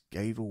planks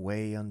gave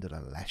way under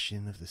the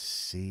lashing of the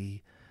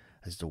sea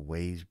as the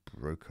waves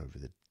broke over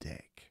the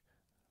deck.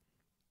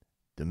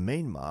 The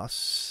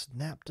mainmast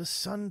snapped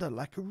asunder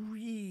like a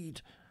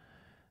reed,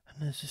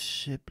 and as the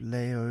ship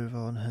lay over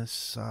on her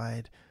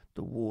side,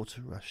 the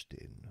water rushed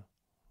in.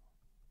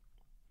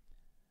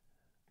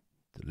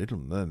 The little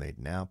mermaid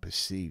now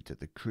perceived that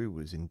the crew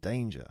was in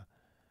danger,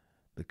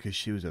 because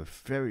she was a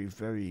very,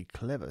 very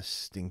clever,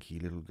 stinky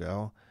little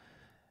girl.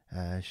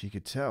 She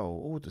could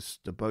tell,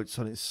 the boat's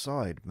on its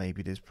side,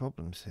 maybe there's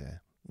problems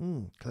here.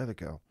 Clever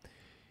girl.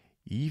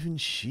 Even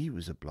she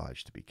was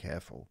obliged to be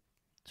careful,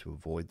 to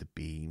avoid the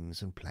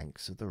beams and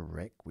planks of the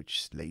wreck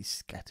which lay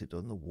scattered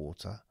on the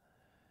water.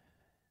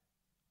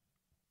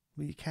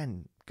 Well, you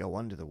can go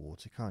under the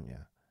water, can't you?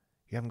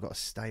 You haven't got to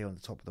stay on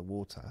the top of the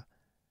water.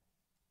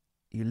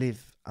 You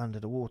live under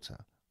the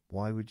water.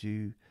 Why would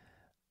you?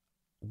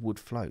 Wood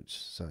floats,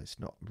 so it's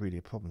not really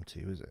a problem to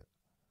you, is it?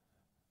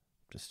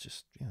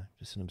 Just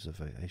an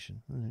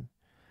observation.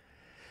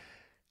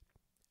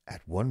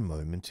 At one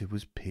moment it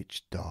was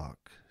pitch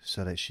dark,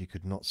 so that she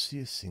could not see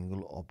a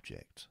single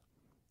object.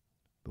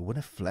 But when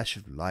a flash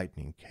of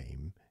lightning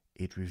came,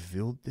 it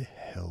revealed the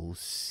hell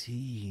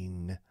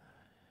scene.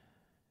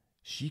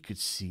 She could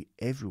see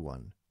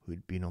everyone who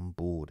had been on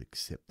board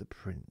except the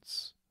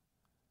prince.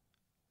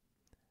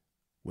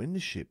 When the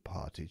ship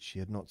parted, she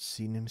had not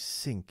seen him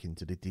sink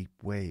into the deep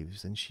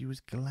waves, and she was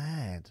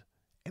glad,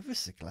 ever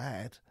so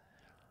glad,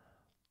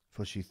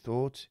 for she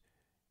thought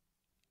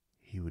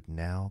he would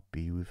now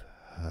be with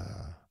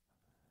her.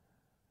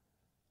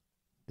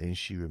 Then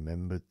she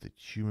remembered that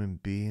human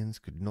beings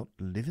could not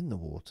live in the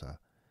water,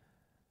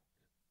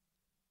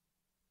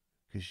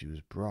 because she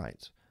was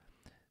bright.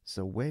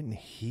 So when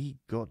he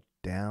got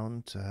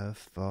down to her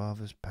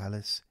father's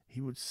palace,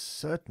 he would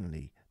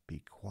certainly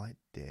be quite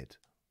dead.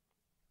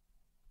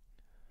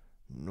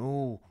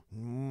 No,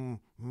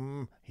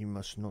 he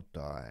must not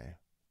die,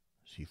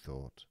 she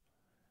thought.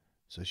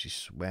 So she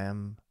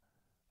swam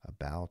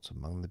about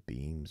among the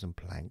beams and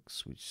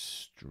planks which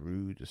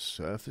strewed the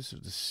surface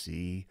of the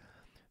sea,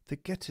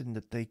 forgetting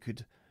that they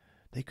could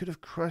have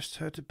crushed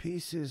her to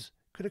pieces,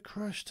 could have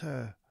crushed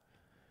her.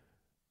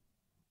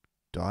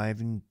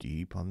 Diving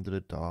deep under the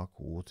dark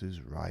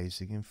waters,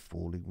 rising and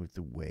falling with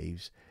the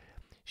waves,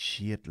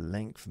 she at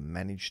length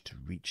managed to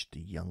reach the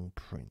young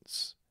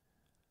prince,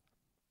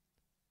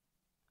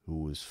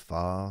 who was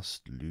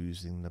fast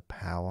losing the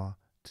power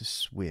to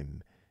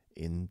swim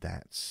in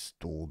that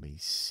stormy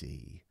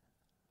sea.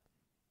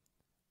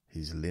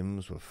 His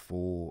limbs were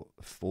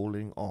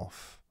falling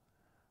off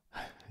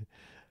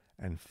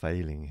and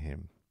failing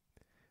him.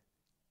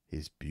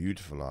 His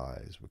beautiful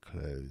eyes were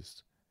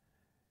closed,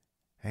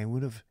 and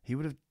he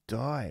would have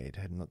died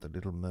had not the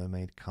little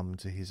mermaid come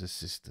to his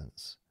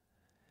assistance.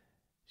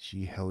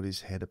 She held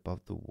his head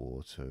above the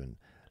water and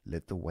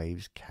let the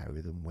waves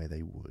carry them where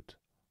they would.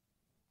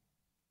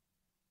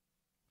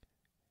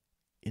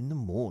 In the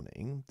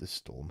morning the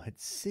storm had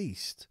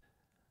ceased,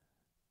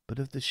 but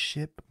of the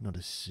ship not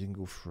a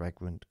single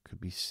fragment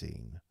could be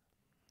seen,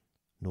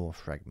 nor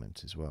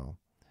fragment as well.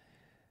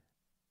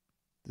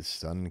 The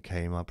sun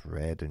came up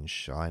red and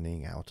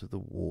shining out of the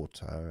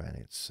water, and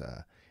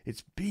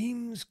its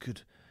beams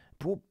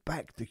brought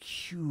back the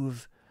hue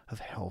of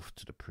health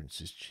to the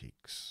prince's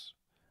cheeks.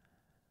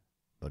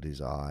 But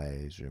his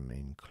eyes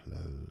remained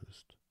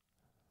closed.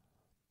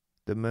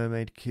 The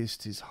mermaid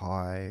kissed his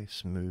high,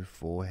 smooth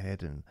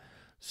forehead and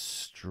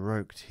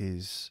stroked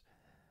his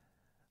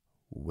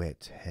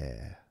wet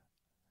hair.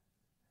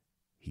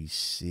 He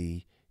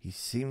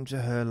seemed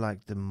to her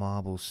like the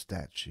marble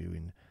statue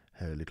in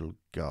her little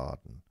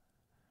garden.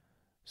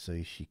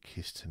 So she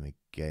kissed him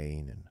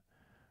again and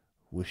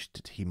wished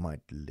that he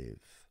might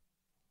live.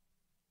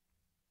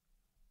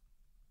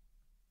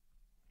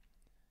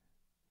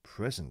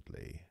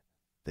 Presently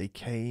they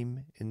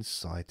came in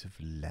sight of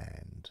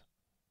land,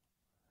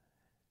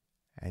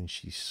 and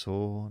she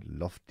saw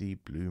lofty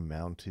blue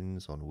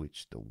mountains on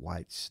which the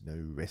white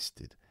snow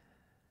rested,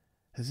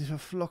 as if a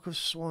flock of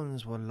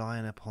swans were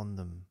lying upon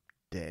them,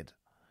 dead.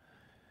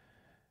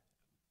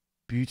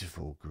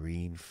 Beautiful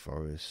green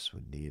forests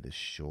were near the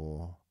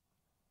shore,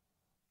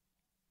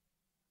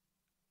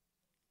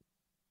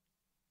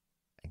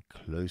 and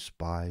close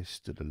by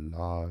stood a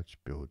large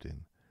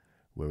building,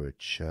 where a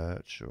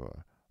church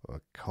or a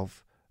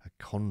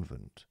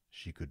convent,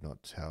 she could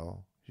not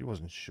tell. She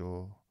wasn't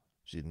sure.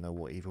 She didn't know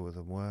what either of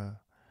them were.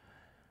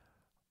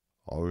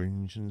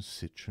 Orange and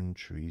citron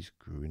trees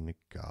grew in the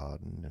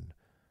garden, and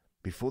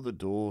before the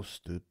door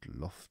stood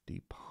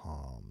lofty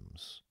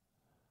palms.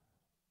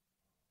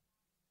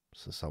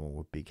 So someone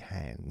with big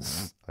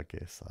hands, I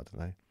guess, I don't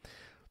know.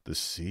 The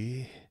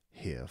sea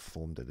here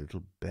formed a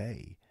little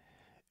bay,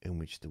 in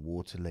which the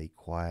water lay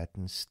quiet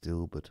and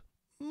still, but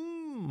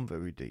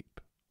very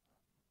deep.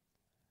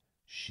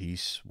 She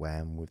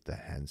swam with the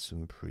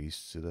handsome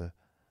priest to the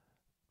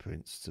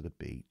prince to the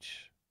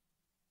beach.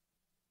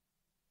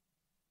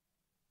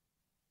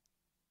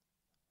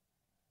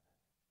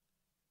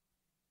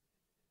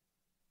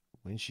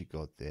 When she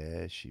got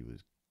there, she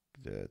was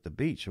the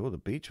beach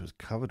was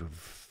covered with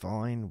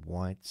fine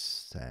white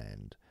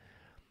sand,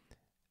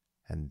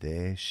 and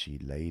there she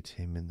laid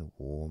him in the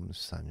warm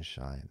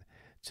sunshine,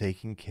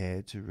 taking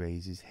care to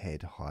raise his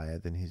head higher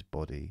than his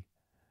body.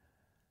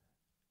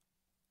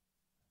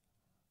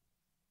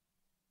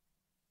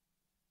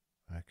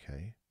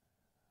 Okay.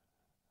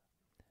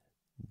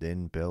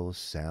 Then bells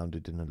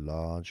sounded in a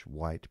large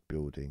white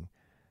building,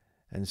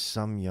 and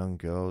some young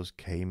girls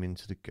came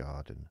into the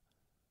garden.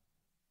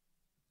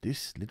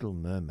 This little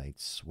mermaid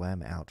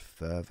swam out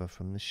further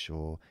from the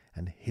shore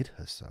and hid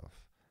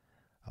herself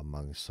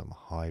among some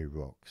high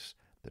rocks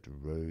that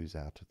rose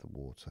out of the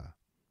water.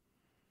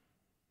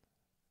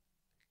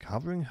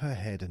 Covering her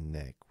head and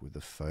neck with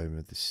the foam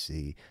of the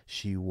sea,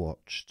 she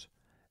watched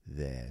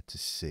there to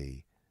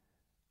see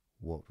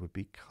what would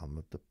become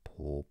of the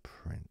poor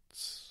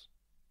prince.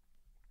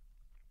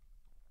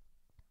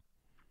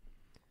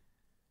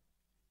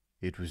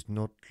 It was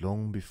not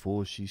long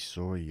before she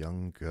saw a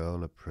young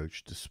girl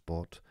approach the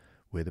spot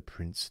where the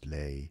prince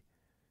lay.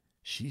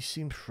 She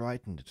seemed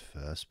frightened at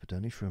first, but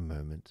only for a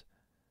moment.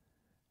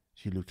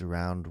 She looked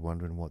around,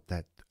 wondering what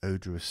that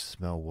odorous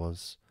smell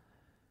was,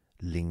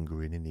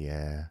 lingering in the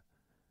air.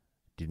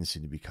 It didn't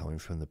seem to be coming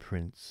from the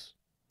prince.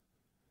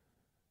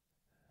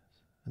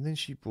 And then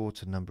she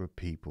brought a number of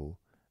people,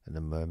 and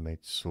the mermaid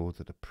saw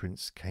that the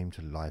prince came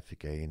to life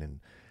again and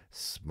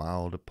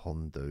smiled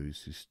upon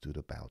those who stood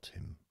about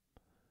him.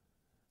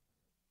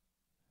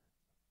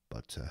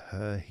 But to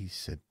her he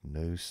said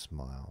no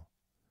smile.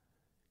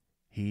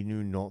 He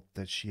knew not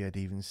that she had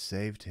even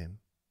saved him.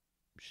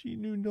 She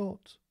knew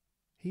not.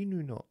 He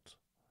knew not.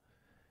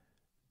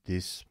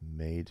 This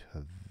made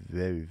her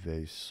very,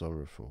 very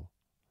sorrowful.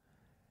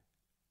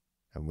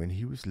 And when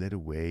he was led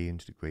away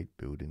into the great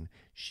building,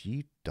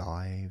 she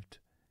dived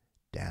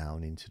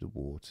down into the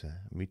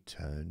water and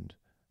returned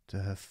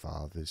to her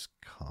father's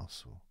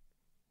castle.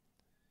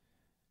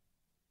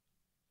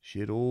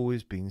 She had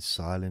always been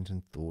silent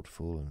and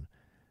thoughtful, and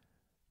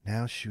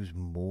now she was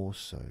more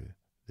so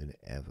than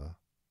ever.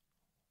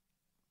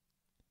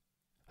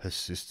 Her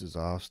sisters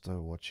asked her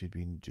what she had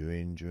been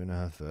doing during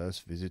her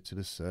first visit to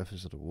the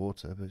surface of the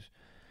water, but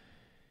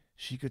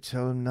she could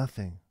tell them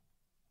nothing.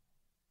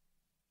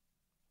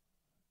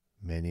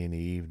 Many an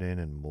evening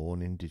and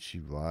morning did she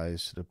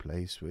rise to the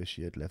place where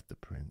she had left the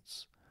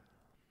prince.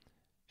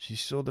 She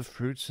saw the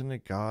fruits in the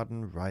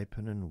garden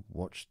ripen and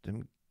watched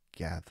them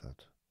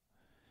gathered.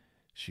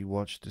 She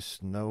watched the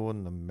snow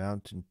on the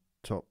mountain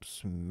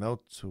tops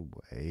melt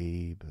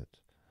away, but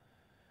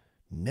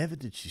never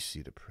did she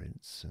see the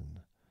prince,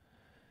 and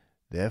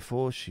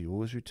therefore she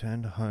always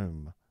returned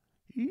home,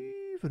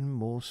 even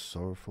more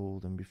sorrowful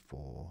than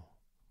before.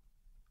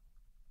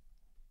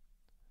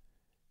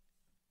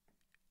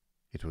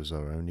 It was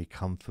her only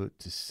comfort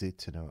to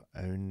sit in her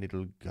own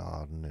little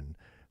garden and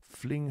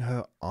fling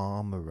her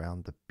arm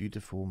around the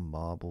beautiful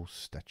marble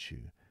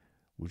statue,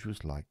 which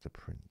was like the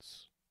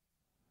prince.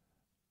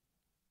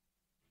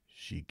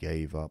 She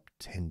gave up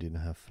tending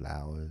her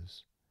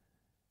flowers,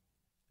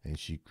 and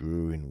she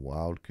grew in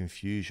wild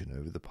confusion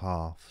over the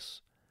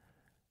paths,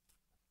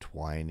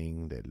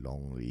 twining their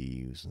long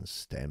leaves and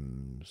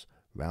stems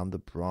round the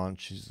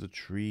branches of the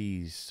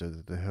trees so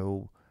that the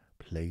whole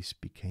place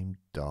became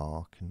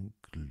dark and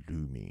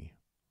gloomy.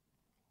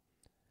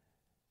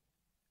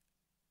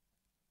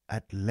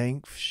 At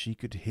length she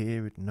could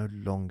hear it no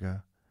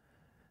longer,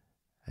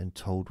 and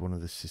told one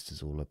of the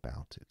sisters all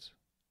about it.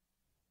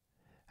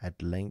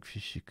 At length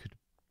she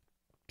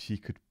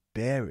could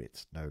bear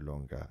it no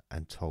longer,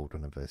 and told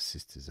one of her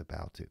sisters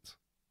about it.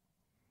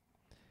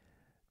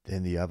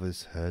 Then the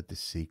others heard the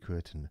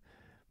secret, and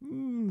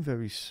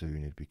very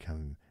soon it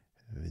became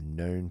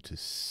known to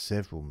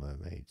several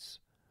mermaids,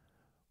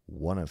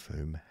 one of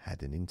whom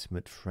had an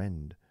intimate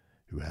friend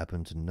who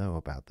happened to know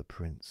about the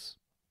prince.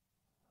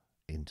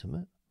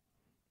 Intimate?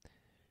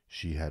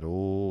 She had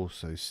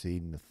also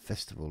seen the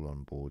festival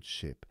on board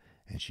ship,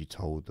 and she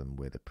told them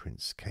where the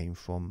prince came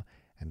from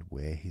and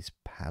where his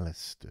palace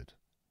stood.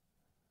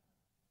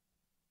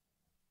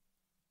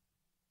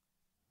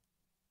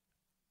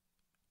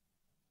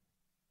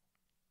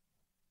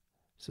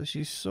 So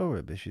she saw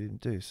it, but she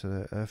didn't do.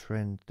 So her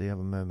friend, the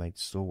other mermaid,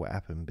 saw what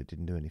happened, but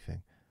didn't do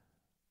anything.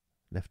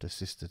 Left her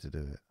sister to do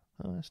it.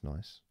 Oh, that's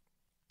nice.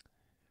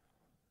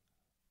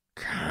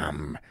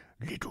 "Come,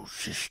 little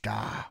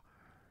sister,"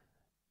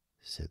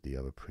 said the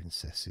other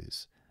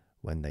princesses,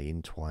 when they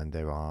entwined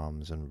their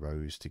arms and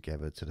rose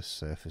together to the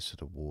surface of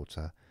the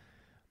water,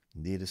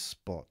 near the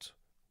spot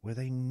where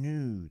they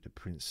knew the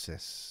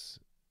prince's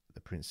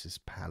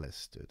palace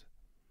stood.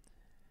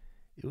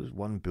 It was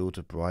one built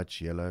of bright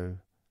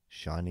yellow,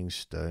 shining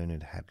stone,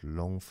 and had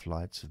long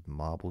flights of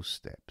marble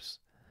steps.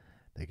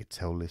 They could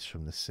tell this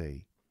from the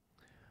sea,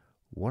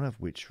 one of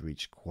which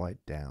reached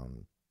quite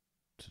down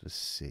to the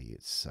sea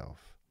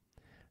itself.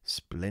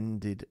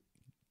 Splendid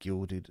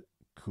gilded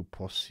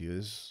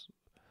cupossiers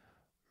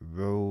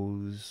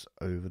rose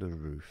over the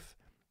roof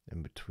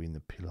and between the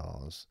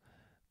pillars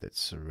that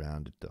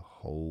surrounded the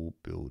whole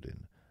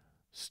building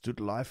stood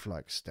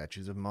lifelike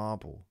statues of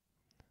marble.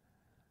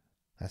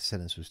 That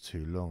sentence was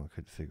too long. I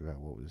couldn't figure out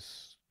what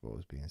was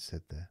being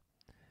said there.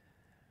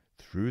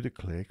 Through the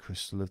clear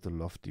crystal of the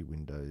lofty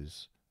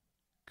windows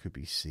could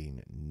be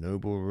seen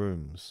noble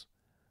rooms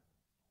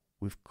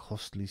with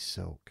costly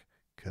silk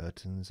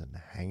curtains and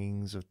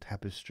hangings of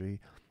tapestry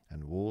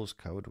and walls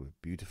covered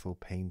with beautiful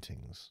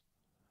paintings.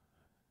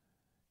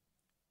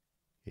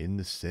 In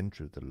the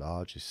centre of the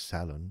largest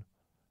salon,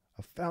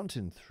 a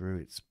fountain threw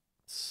its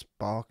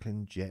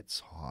sparkling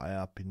jets high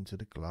up into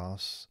the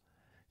glass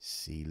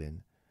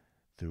ceiling,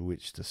 through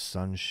which the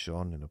sun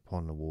shone in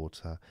upon the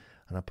water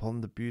and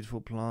upon the beautiful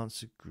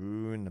plants that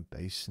grew in the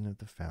basin of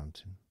the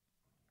fountain.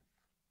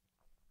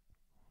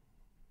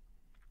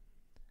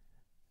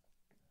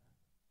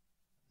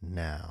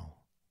 Now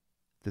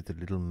that the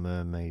little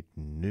mermaid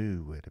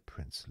knew where the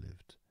prince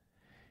lived,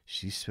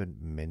 she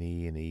spent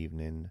many an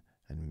evening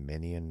and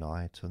many a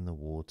night on the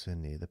water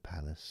near the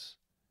palace.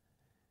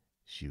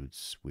 She would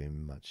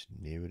swim much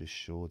nearer the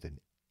shore than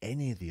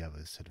any of the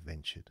others had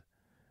ventured,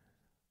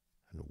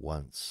 and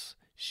once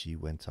she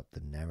went up the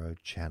narrow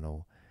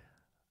channel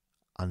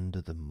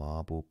under the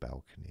marble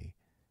balcony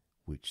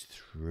which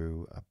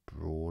threw a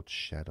broad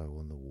shadow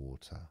on the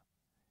water.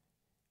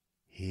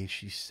 Here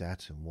she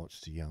sat and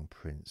watched the young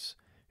prince,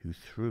 who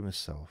thought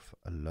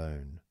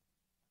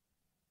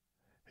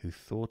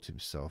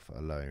himself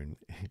alone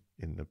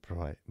in the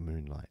bright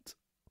moonlight.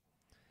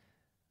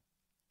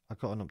 I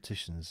got an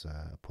optician's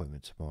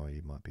appointment tomorrow.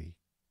 You might be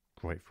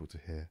grateful to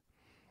hear.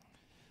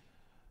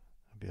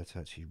 I'll be able to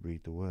actually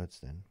read the words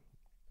then.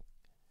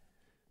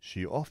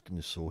 She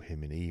often saw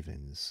him in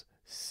evenings,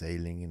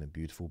 sailing in a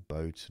beautiful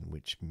boat in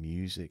which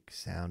music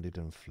sounded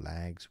and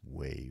flags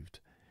waved.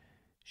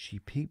 She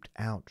peeped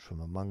out from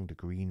among the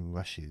green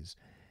rushes,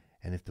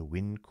 and if the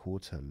wind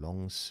caught her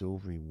long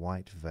silvery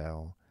white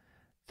veil,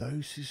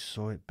 those who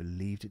saw it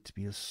believed it to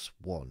be a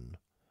swan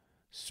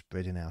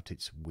spreading out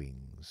its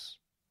wings.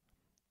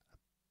 A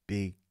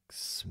big,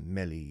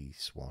 smelly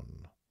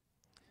swan.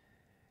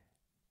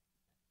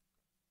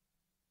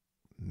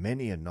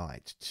 Many a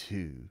night,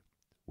 too,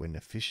 when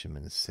the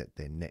fishermen set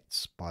their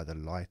nets by the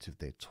light of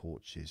their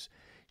torches,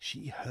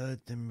 she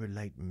heard them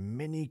relate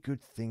many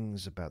good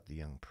things about the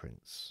young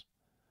prince,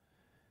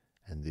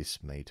 and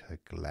this made her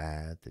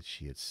glad that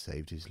she had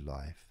saved his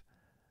life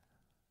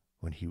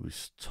when he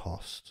was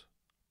tossed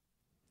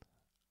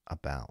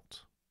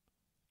about,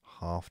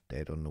 half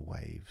dead on the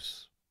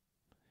waves.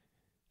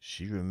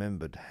 She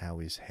remembered how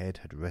his head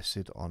had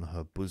rested on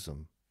her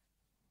bosom,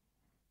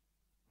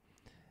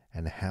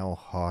 and how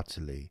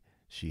heartily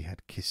she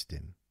had kissed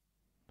him.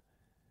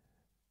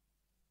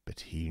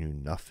 But he knew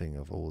nothing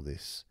of all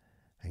this,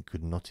 and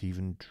could not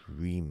even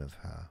dream of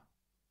her.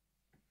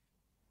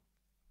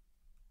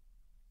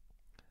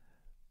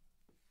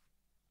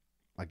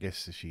 I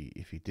guess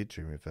if he did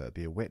dream of her, it'd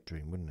be a wet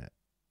dream, wouldn't it?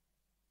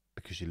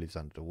 Because she lives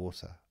under the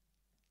water.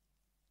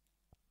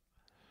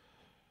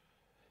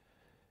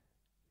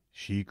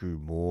 She grew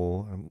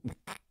more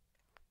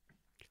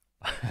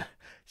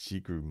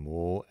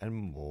and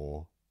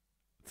more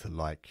to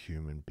like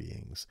human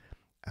beings,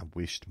 and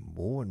wished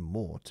more and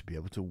more to be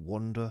able to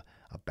wander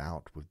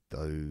about with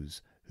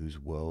those whose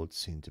world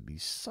seemed to be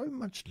so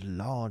much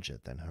larger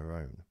than her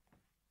own.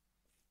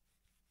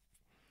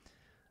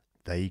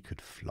 They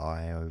could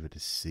fly over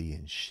the sea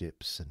in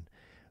ships and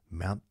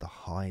mount the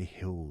high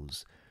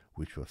hills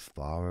which were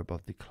far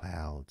above the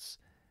clouds,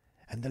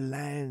 and the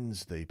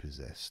lands they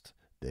possessed,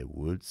 their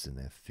woods and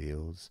their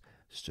fields,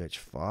 stretched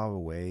far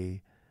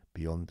away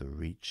beyond the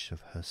reach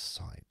of her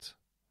sight.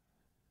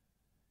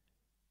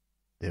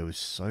 There was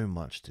so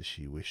much that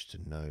she wished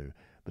to know,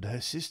 but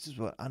her sisters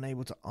were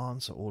unable to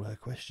answer all her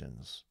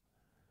questions.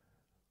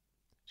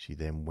 She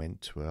then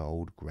went to her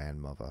old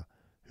grandmother,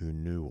 who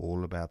knew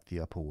all about the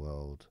upper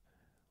world,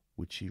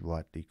 which she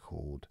rightly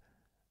called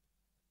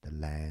the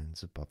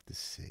lands above the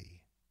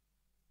sea.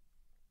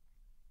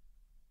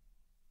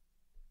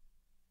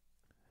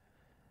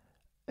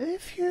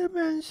 If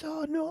humans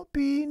are not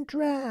being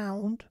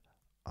drowned,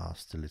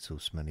 asked the little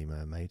smelly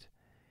mermaid,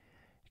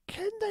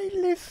 can they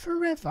live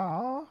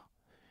forever?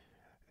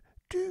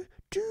 Do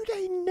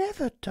they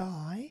never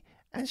die,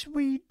 as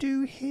we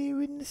do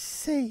here in the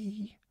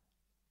sea?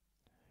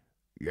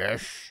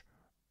 Yes,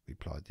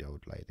 replied the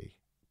old lady.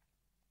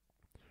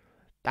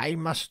 They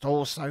must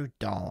also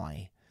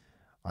die,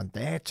 and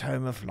their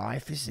term of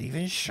life is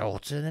even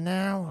shorter than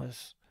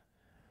ours.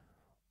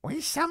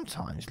 We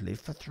sometimes live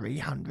for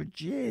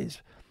 300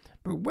 years,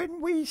 but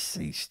when we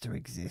cease to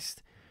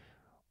exist,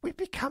 we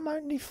become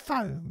only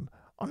foam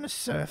on the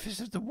surface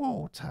of the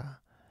water.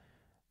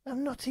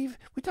 And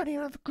we don't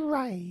even have a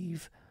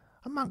grave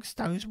amongst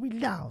those we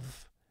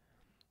love.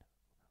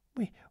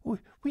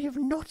 We have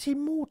not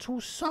immortal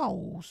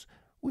souls.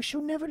 We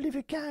shall never live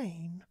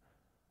again.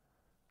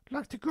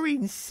 Like the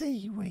green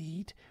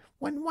seaweed,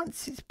 when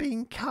once it's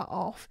been cut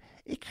off,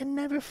 it can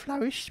never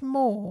flourish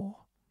more.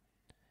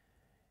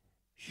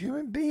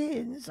 Human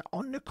beings,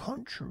 on the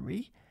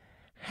contrary,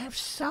 have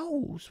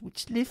souls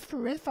which live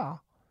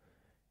forever.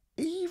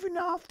 Even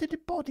after the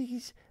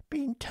body's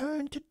been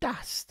turned to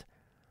dust,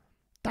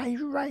 they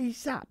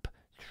raise up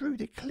through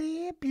the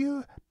clear,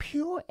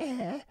 pure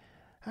air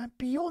and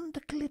beyond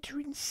the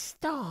glittering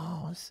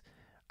stars.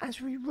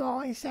 As we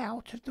rise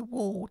out of the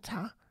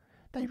water,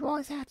 they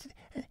rise out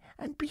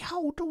and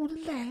behold all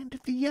the land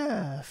of the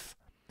earth.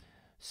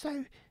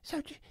 So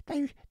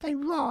they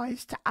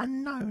rise to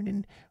unknown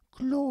and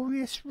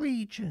glorious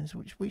regions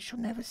which we shall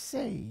never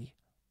see.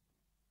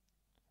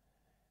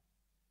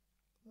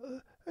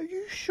 Are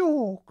you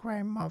sure,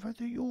 grandmother,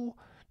 that you're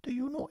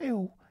not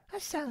ill?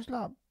 That sounds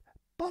like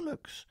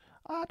bollocks.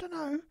 I don't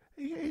know.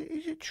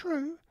 Is it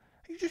true?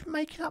 Are you just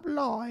making up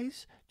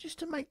lies just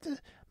to make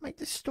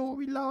the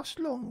story last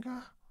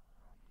longer?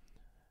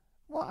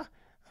 What?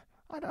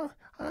 I don't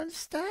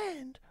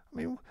understand. I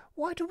mean,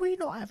 why do we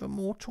not have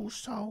immortal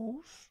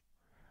souls?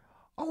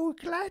 I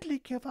would gladly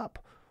give up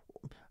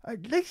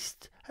at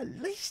least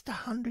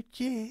 100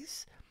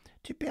 years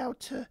to be able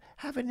to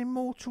have an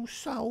immortal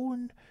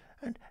soul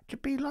and to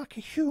be like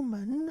a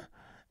human,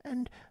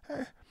 and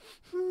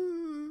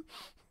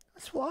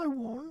that's what I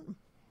want.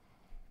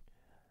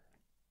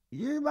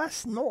 You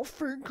must not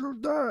think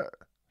of that,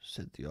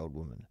 said the old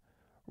woman.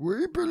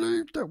 We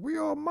believe that we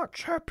are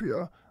much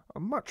happier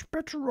and much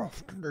better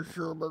off than the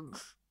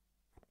humans.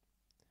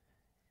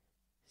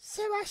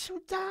 So I shall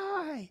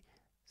die.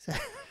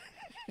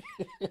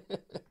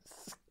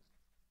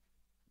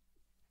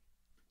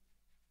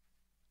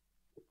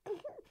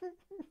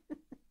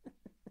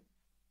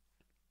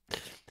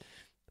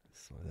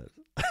 Sorry,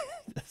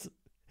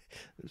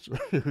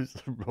 it was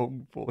the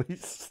wrong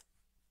voice.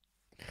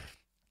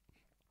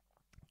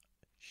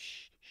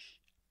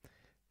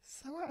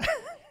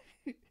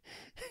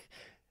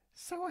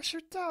 So I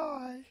should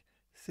die,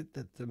 said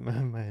the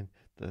mermaid,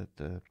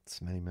 the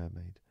smelly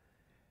mermaid.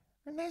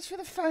 And as for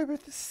the foam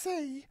of the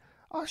sea,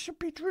 I shall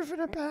be driven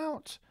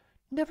about,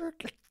 never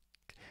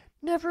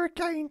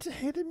again to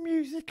hear the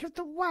music of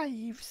the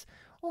waves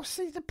or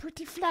see the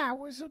pretty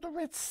flowers or the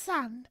red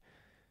sun.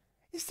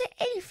 Is there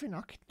anything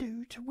I can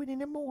do to win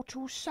an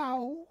immortal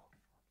soul?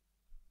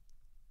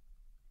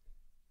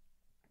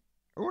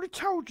 I already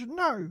told you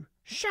no.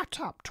 Shut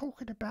up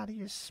talking about it,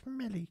 you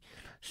smelly,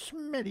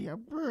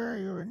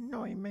 you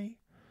annoy me.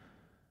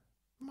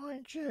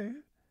 Mind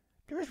you,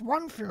 there is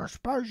one thing I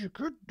suppose you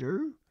could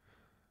do.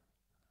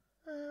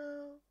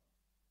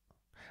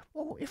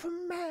 Well, if a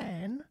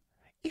man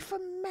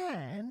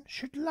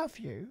should love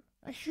you,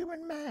 a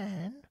human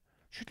man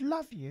should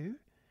love you,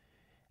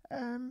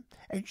 and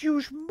you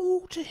was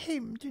more to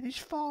him than his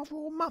father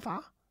or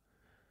mother,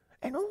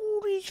 and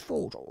all his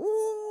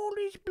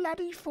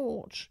bloody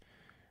thoughts,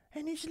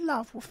 and his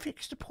love were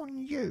fixed upon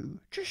you,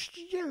 just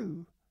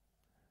you,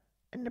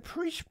 and the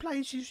priest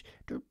places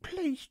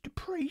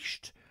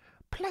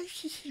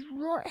his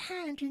right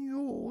hand in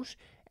yours,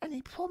 and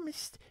he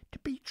promised to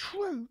be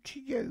true to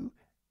you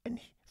and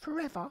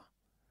forever,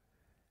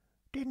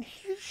 then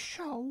his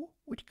soul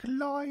would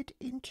glide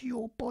into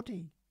your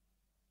body.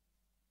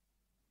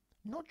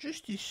 Not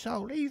just his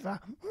soul either.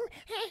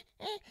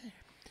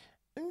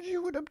 And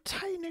you would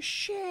obtain a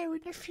share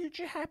in the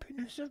future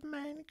happiness of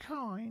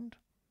mankind.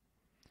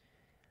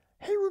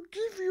 He would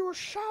give you a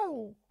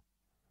soul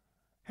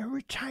and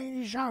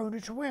retain his own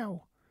as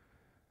well.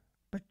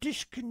 But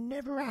this can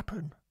never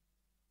happen.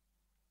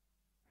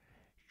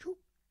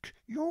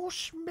 Your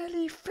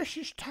smelly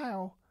fish's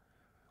tail,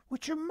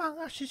 which among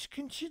us is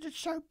considered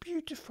so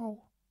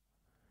beautiful,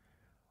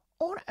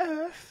 on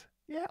earth,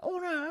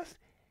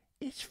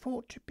 is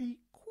thought to be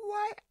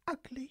quite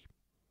ugly.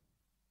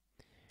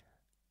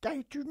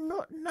 They do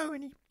not know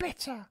any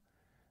better,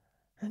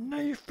 and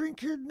they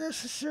think it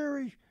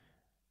necessary.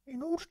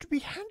 In order to be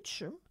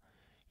handsome,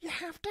 you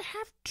have to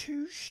have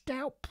 2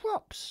 stout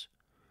props,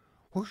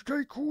 which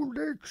they call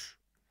legs.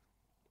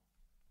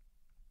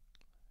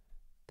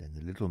 Then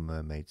the little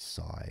mermaid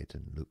sighed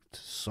and looked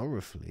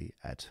sorrowfully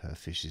at her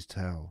fish's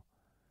tail.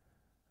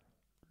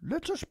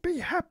 Let us be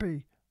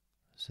happy,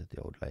 said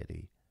the old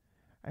lady,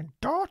 and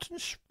dart and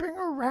spring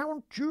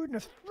around during the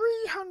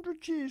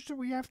 300 years that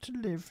we have to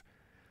live,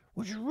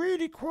 which is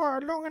really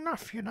quite long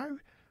enough, you know,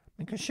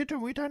 and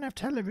considering we don't have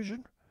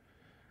television.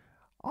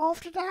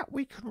 After that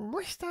we can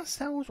rest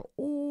ourselves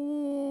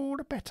all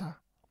the better.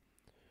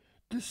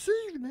 This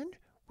evening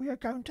we are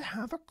going to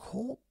have a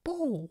court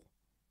ball.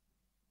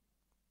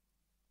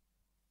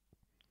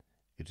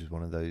 It was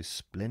one of those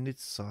splendid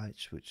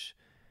sights which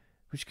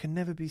can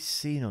never be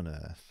seen on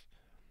earth.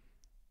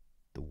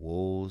 The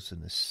walls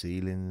and the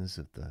ceilings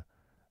of the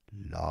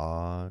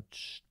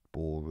large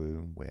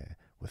ballroom were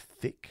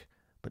thick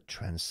but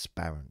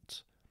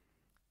transparent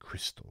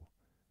crystal.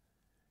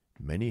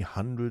 Many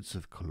hundreds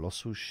of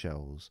colossal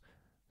shells,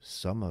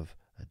 some of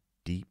a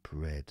deep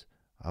red,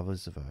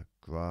 others of a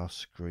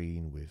grass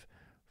green with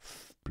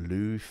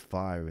blue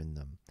fire in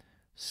them,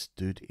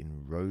 stood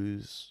in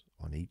rows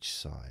on each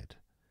side.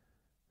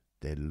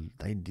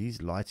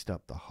 These lighted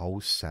up the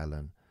whole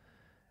salon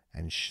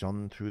and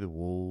shone through the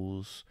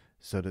walls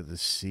so that the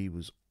sea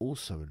was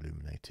also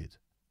illuminated.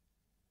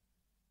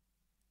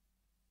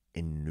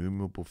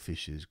 Innumerable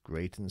fishes,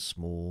 great and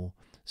small,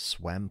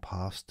 swam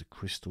past the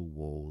crystal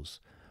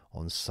walls.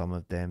 On some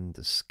of them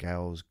the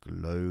scales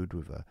glowed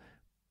with a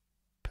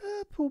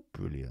purple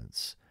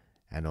brilliance,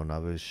 and on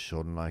others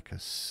shone like a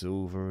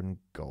silver and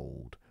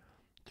gold.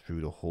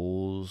 Through the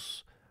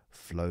halls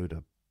flowed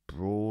a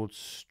broad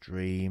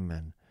stream,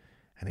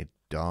 and it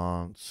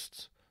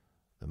danced,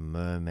 the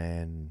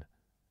mermen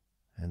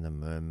and the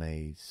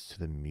mermaids, to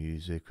the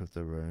music of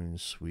their own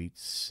sweet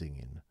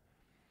singing.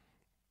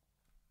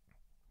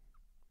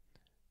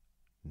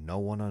 No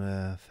one on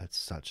earth had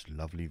such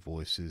lovely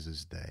voices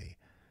as they,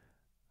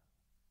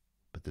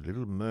 but the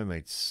little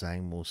mermaid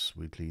sang more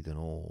sweetly than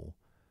all.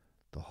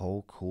 The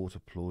whole court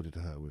applauded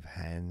her with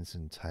hands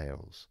and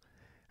tails,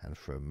 and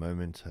for a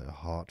moment her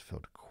heart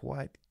felt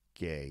quite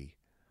gay,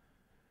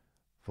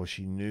 for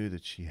she knew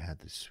that she had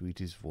the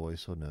sweetest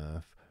voice on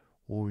earth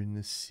or in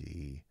the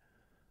sea.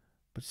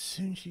 But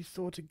soon she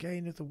thought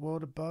again of the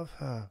world above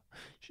her.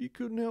 She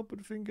couldn't help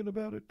but thinking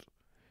about it.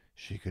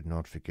 She could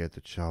not forget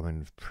the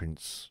charming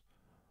prince,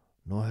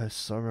 nor her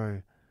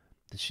sorrow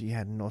that she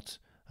had not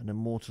an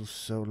immortal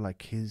soul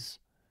like his.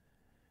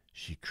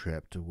 She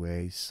crept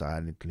away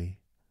silently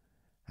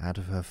out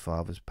of her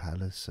father's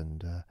palace,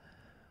 and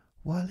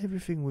while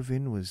everything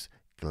within was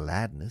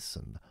gladness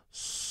and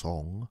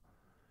song,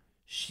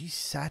 she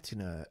sat in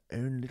her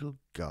own little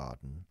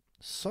garden,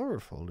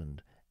 sorrowful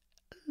and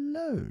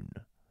alone.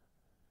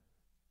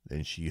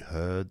 Then she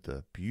heard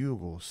the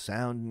bugle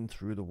sounding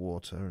through the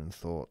water and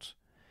thought,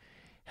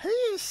 "He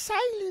is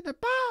sailing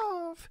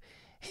above.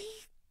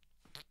 He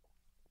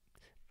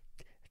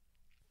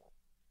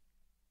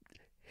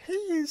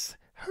is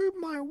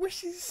whom my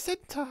wishes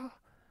centre,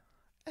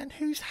 and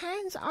whose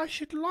hands I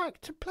should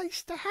like to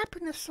place the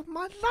happiness of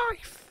my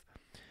life.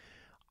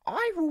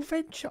 I will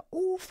venture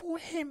all for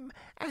him,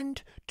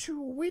 and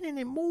to win an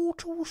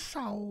immortal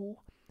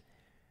soul.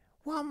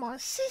 While my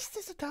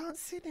sisters are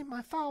dancing in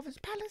my father's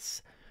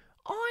palace,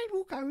 I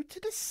will go to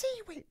the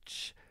sea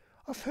witch,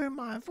 of whom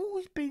I have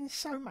always been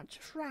so much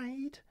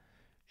afraid.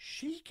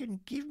 She can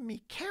give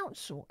me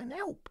counsel and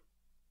help."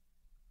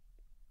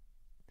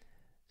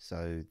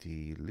 So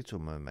the little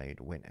mermaid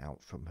went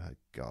out from her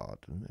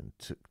garden and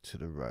took to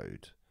the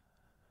road,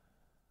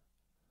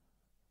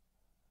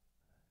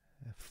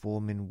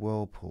 forming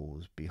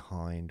whirlpools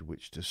behind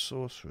which the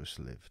sorceress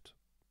lived.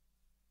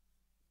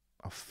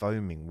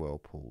 Foaming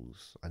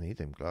whirlpools. I need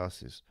them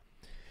glasses.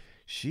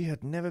 She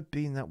had never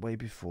been that way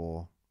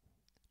before.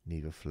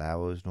 Neither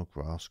flowers nor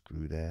grass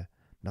grew there.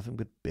 Nothing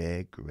but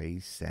bare, grey,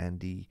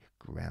 sandy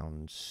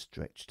ground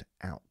stretched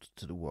out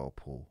to the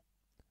whirlpool.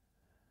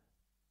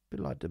 A bit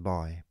like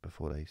Dubai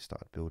before they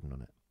started building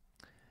on it.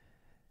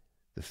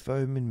 The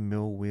foaming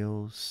mill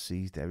wheels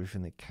seized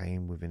everything that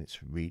came within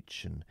its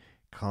reach and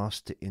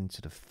cast it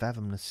into the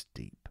fathomless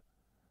deep.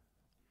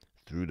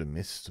 Through the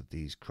midst of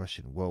these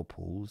crushing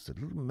whirlpools, the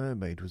little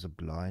mermaid was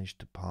obliged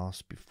to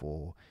pass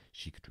before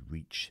she could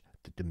reach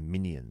the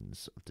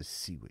dominions of the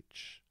sea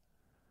witch.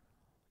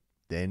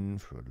 Then,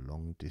 for a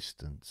long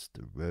distance,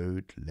 the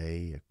road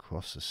lay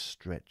across a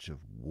stretch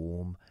of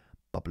warm,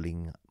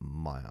 bubbling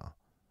mire,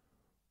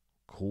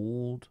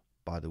 called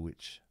by the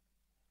witch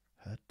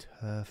her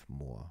turf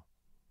moor.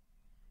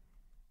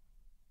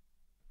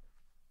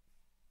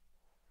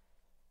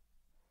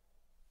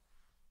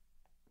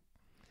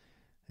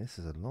 This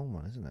is a long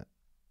one, isn't it?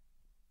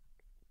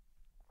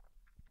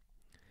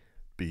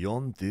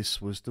 Beyond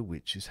this was the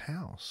witch's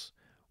house,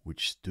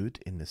 which stood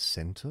in the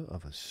centre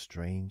of a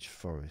strange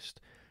forest,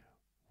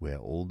 where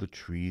all the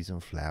trees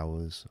and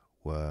flowers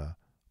were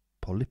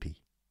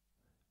polypi,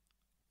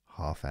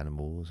 half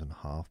animals and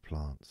half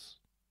plants.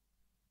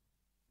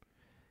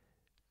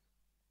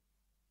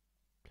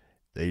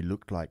 They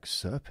looked like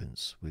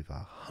serpents with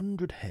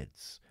 100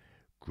 heads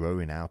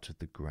growing out of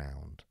the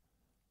ground.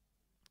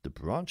 The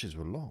branches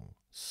were long,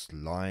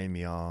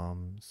 slimy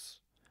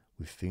arms,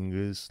 with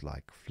fingers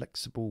like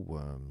flexible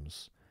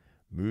worms,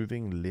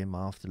 moving limb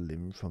after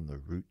limb from the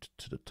root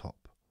to the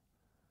top.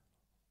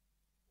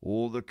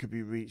 All that could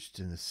be reached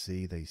in the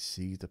sea they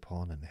seized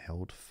upon and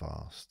held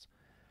fast,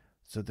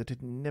 so that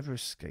it never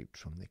escaped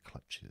from their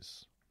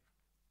clutches.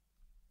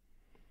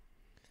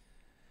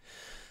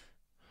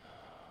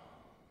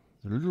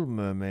 The little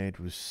mermaid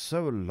was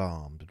so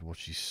alarmed at what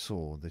she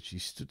saw that she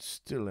stood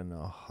still, and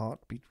her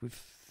heart beat with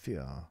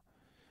fear.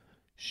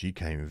 She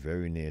came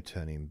very near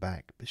turning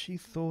back, but she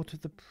thought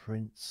of the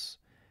prince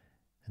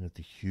and of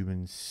the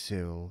human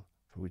seal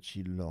for which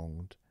she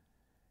longed,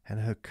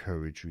 and her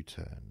courage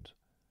returned.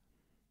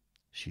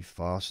 She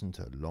fastened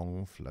her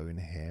long flowing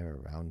hair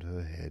around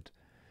her head,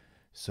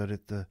 so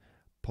that the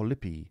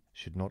polypi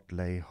should not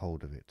lay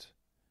hold of it.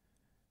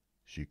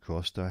 She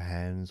crossed her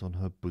hands on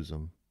her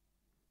bosom,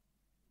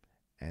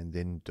 and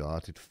then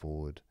darted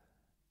forward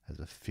as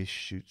a fish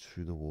shoots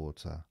through the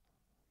water.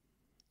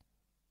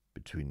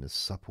 Between the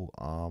supple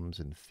arms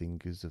and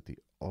fingers of the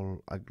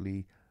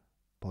ugly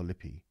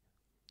polypi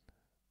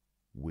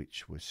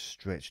which were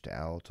stretched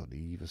out on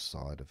either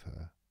side of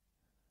her.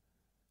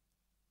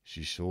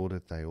 She saw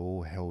that they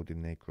all held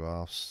in their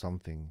grasp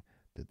something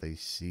that they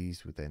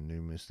seized with their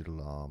numerous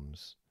little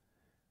arms,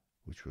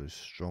 which were as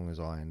strong as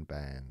iron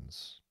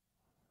bands.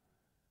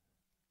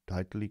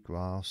 Tightly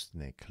grasped in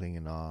their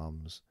clinging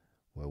arms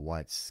were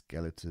white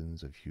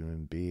skeletons of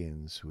human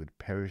beings who had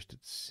perished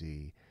at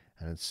sea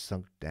and had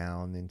sunk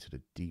down into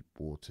the deep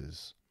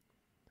waters.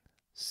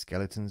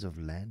 Skeletons of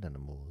land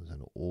animals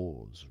and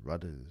oars,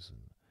 rudders,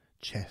 and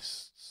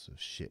chests of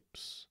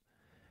ships.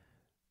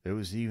 There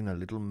was even a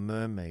little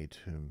mermaid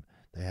whom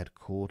they had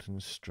caught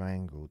and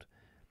strangled,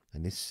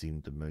 and this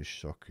seemed the most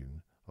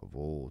shocking of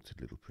all to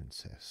the little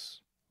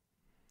princess.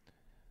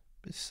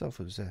 A bit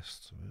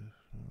self-obsessed.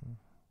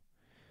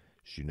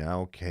 She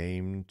now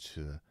came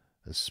to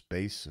a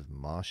space of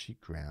marshy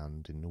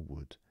ground in the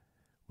wood,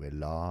 where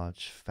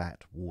large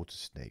fat water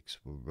snakes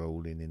were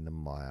rolling in the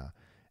mire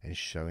and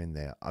showing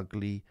their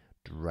ugly,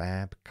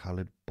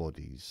 drab-coloured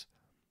bodies.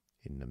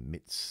 In the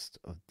midst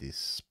of this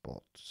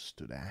spot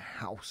stood a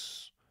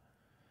house,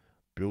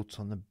 built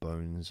on the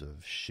bones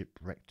of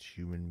shipwrecked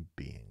human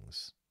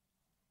beings.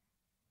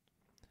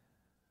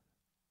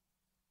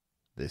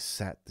 There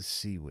sat the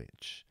sea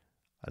witch,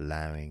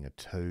 allowing a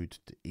toad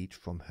to eat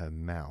from her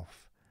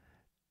mouth,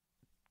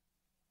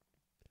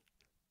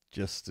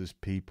 just as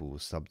people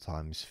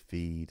sometimes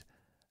feed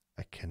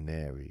a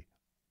canary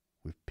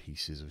with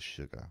pieces of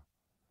sugar.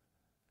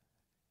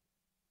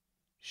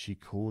 She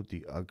called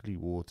the ugly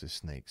water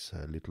snakes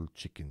her little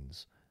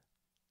chickens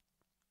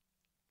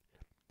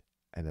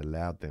and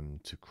allowed them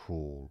to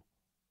crawl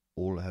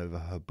all over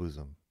her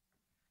bosom.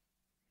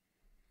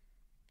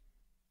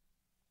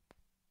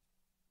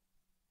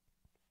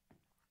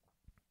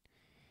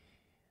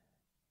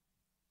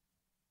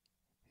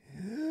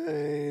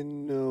 I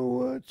know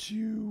what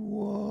you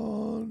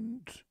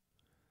want,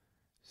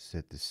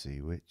 said the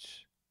sea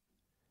witch.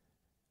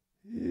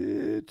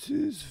 It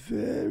is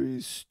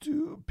very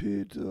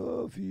stupid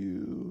of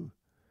you,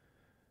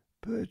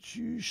 but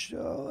you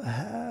shall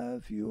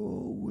have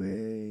your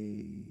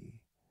way,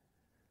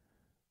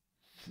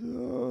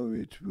 though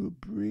it will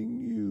bring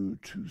you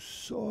to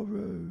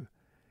sorrow,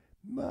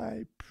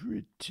 my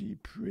pretty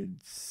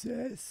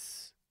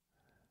princess.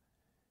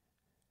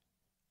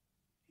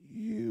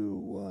 You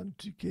want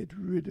to get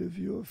rid of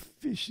your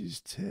fish's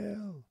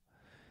tail,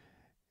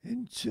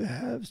 and to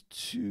have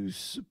two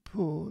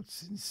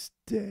supports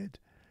instead,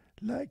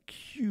 like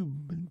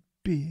human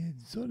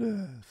beings on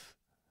earth,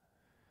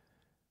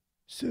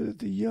 so that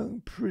the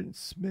young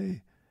prince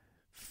may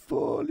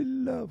fall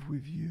in love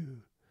with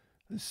you,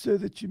 and so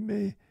that you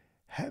may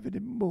have an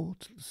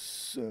immortal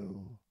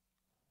soul.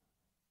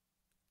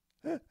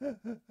 And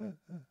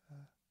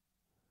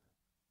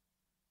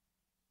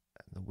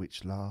the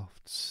witch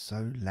laughed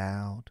so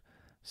loud,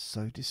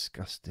 so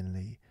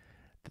disgustingly,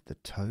 that the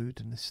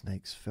toad and the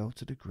snakes fell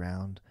to the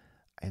ground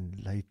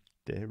and lay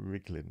there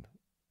wriggling.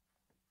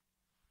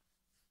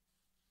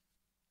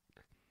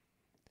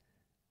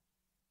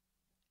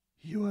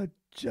 You are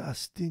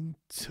just in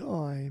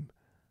time,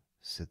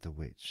 said the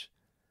witch,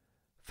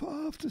 for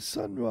after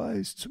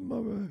sunrise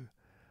tomorrow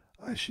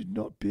I should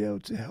not be able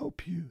to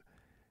help you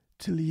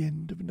till the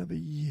end of another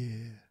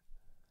year.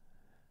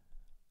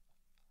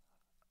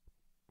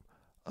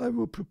 I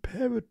will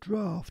prepare a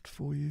draught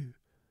for you,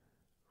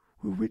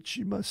 with which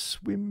you must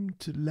swim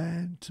to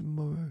land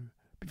tomorrow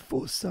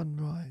before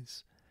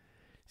sunrise.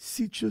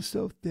 Seat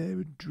yourself there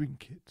and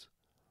drink it.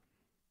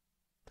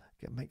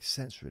 It makes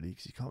sense, really,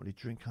 because you can't really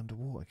drink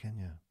underwater, can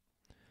you?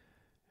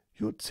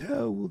 Your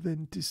tail will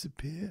then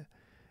disappear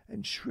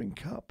and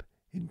shrink up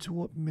into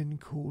what men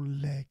call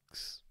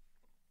legs.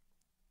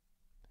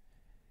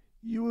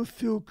 You will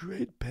feel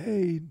great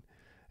pain,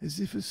 as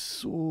if a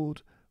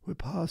sword were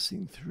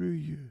passing through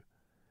you,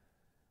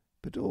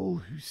 but all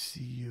who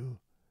see you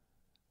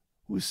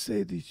will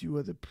say that you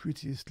are the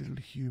prettiest little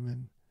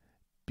human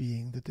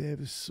being that they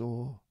ever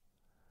saw.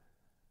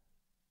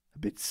 A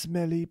bit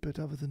smelly, but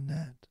other than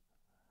that,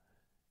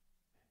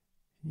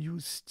 you will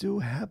still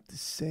have the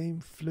same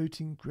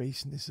floating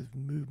graceness of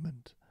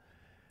movement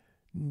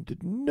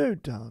that no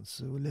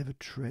dancer will ever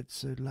tread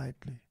so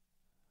lightly.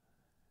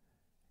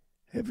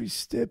 Every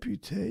step you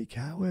take,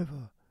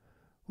 however,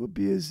 will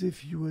be as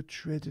if you were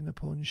treading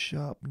upon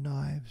sharp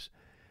knives,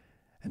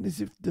 and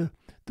as if the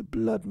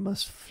blood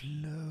must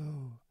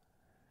flow.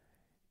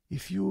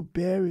 If you will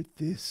bear it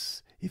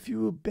this, if you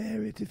will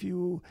bear it, if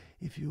you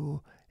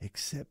will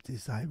accept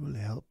this, I will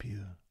help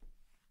you.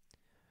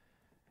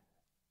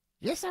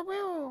 Yes, I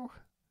will,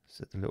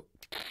 Said the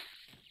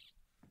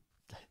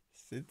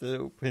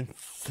little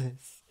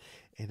princess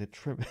in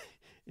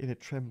a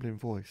trembling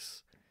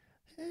voice.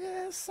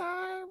 Yes,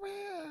 I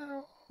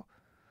will.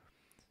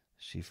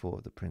 She thought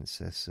of the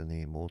princess and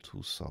the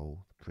immortal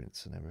soul, the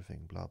prince and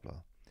everything, blah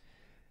blah.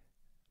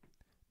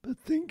 But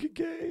think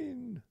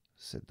again,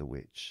 said the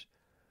witch,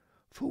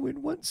 for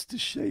when once the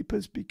shape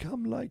has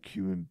become like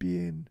human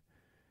being,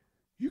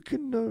 you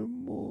can no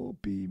more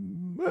be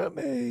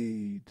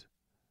mermaid.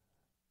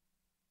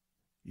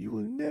 You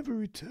will never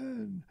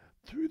return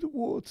through the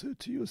water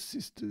to your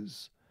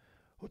sisters,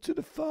 or to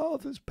the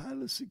father's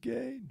palace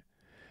again.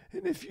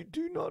 And if you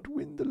do not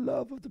win the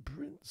love of the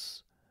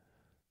prince,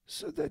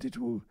 so that he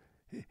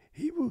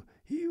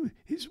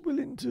is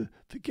willing to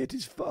forget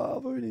his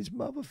father and his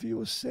mother for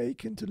your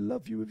sake, and to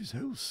love you with his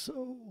whole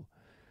soul,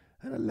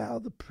 and allow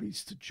the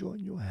priest to join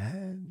your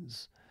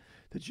hands,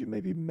 that you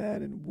may be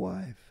man and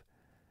wife,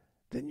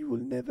 then you will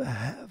never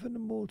have an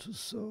immortal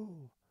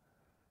soul.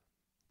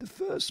 The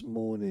first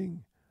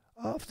morning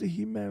after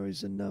he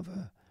marries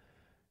another,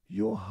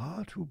 your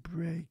heart will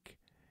break,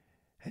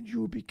 and you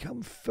will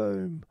become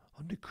foam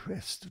on the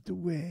crest of the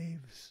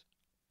waves.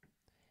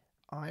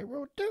 I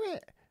will do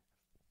it,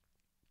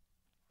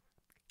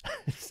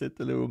 said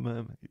the little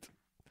mermaid.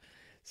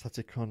 Such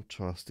a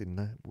contrast in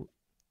the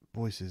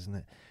voice, isn't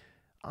it?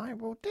 I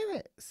will do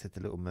it, said the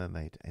little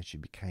mermaid, and she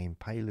became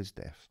pale as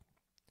death.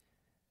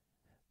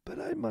 But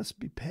I must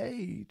be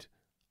paid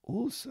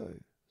also,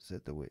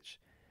 said the witch,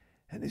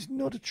 and it's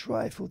not a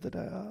trifle that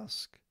I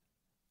ask.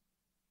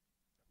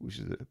 Which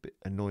is a bit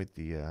annoyed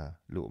the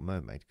little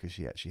mermaid, because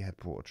she actually had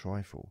brought a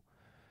trifle.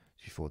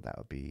 She thought that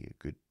would be a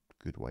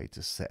good way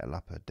to settle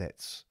up her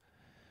debts,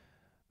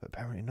 but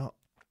apparently not.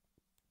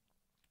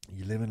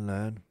 You live and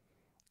learn.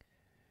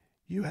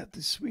 You have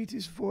the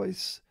sweetest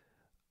voice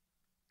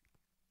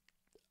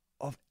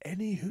of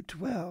any who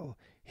dwell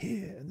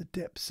here in the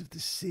depths of the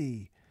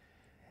sea,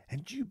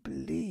 and you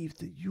believe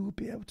that you will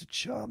be able to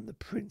charm the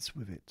prince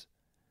with it.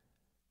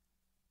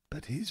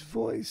 But his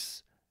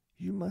voice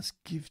you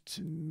must give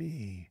to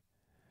me.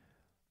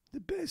 The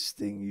best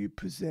thing you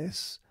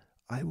possess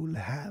I will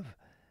have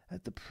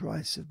at the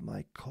price of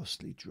my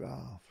costly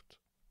draught,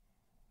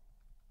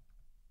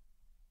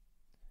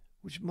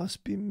 which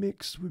must be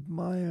mixed with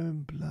my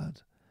own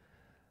blood,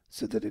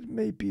 so that it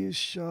may be as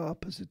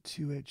sharp as a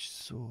two-edged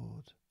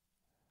sword.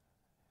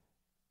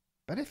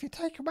 But if you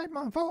take away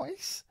my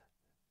voice,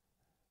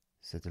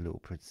 said the little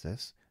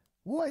princess,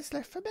 what is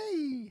left for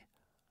me?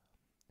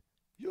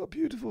 Your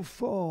beautiful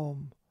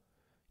form,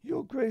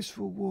 your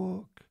graceful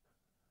walk,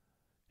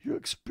 your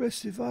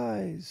expressive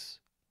eyes,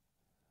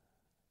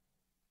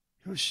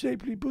 your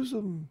shapely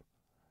bosom,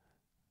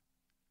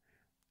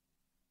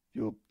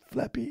 your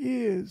flappy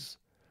ears.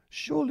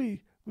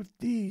 Surely with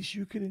these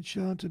you can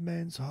enchant a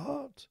man's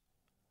heart.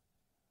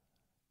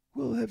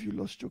 Well, have you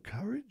lost your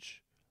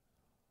courage?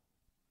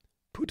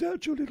 Put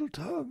out your little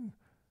tongue,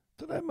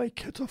 that I may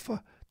cut off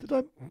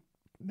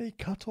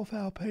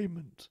our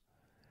payment.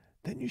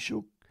 Then you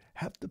shall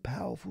have the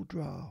powerful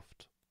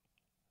draught.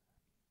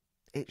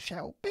 It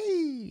shall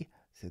be,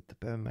 said the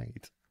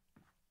mermaid.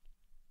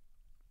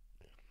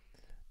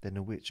 Then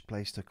the witch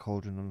placed a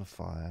cauldron on the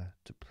fire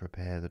to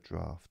prepare the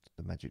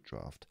magic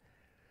draught.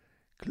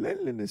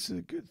 Cleanliness is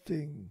a good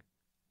thing,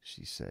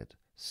 she said,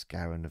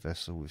 scouring the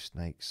vessel with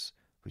snakes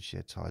which she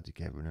had tied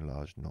together in a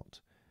large knot.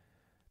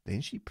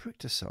 Then she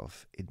pricked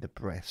herself in the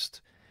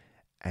breast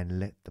and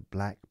let the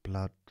black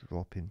blood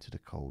drop into the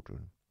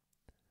cauldron.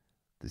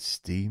 The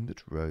steam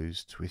that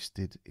rose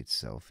twisted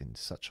itself in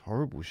such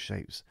horrible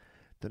shapes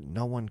that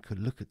no one could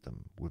look at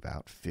them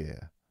without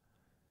fear.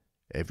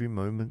 Every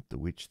moment the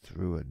witch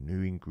threw a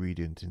new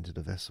ingredient into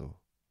the vessel,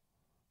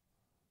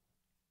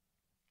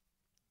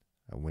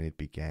 and when it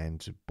began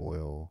to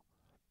boil,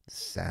 the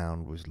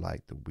sound was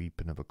like the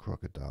weeping of a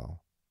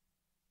crocodile.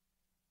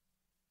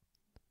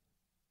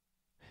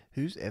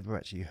 Who's ever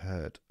actually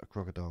heard a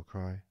crocodile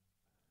cry?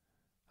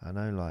 I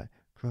know, like,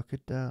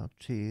 crocodile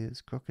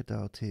tears,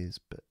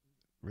 but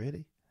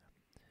really?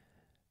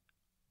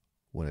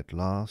 When at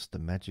last the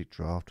magic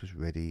draught was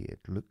ready, it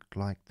looked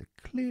like the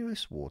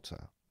clearest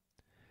water.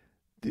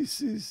 There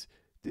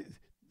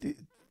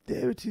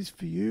it is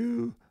for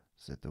you,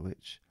 said the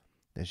witch.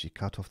 Then she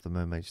cut off the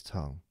mermaid's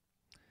tongue,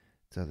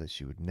 so that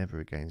she would never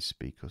again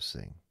speak or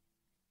sing.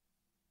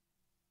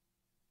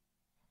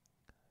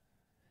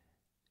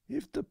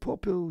 If the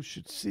popple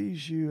should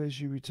seize you as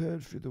you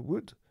return through the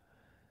wood,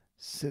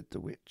 said the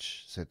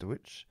witch,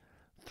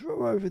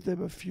 throw over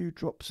them a few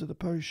drops of the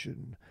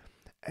potion,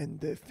 and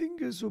their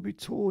fingers will be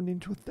torn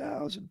into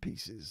 1,000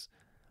 pieces.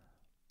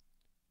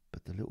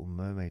 But the little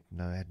mermaid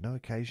had no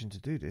occasion to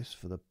do this,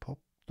 for the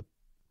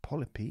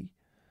polypi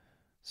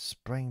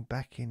sprang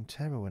back in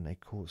terror when they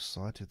caught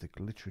sight of the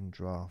glittering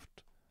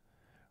draught,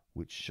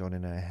 which shone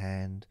in her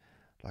hand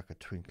like a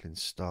twinkling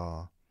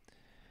star,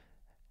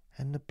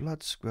 and the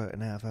blood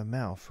squirting out of her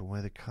mouth from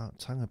where the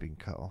tongue had been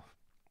cut off.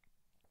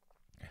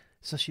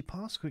 So she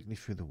passed quickly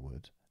through the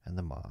wood and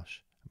the marsh,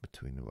 and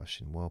between the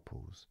rushing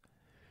whirlpools.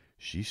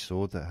 She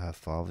saw that her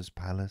father's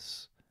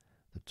palace,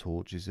 the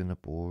torches in the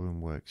ballroom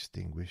were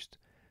extinguished,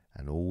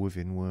 and all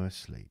within were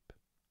asleep.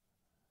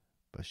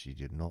 But she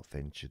did not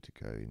venture to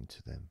go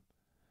into them.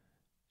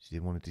 She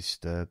didn't want to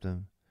disturb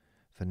them,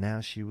 for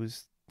now she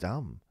was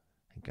dumb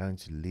and going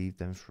to leave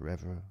them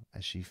forever,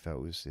 as she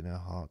felt was in her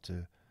heart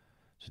to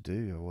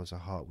do, or as her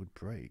heart would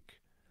break.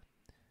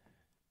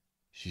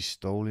 She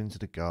stole into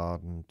the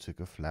garden, took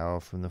a flower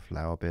from the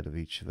flower bed of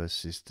each of her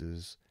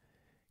sisters,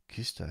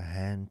 kissed her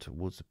hand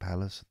towards the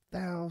palace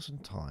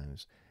 1,000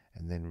 times,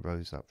 and then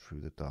rose up through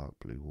the dark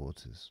blue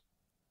waters.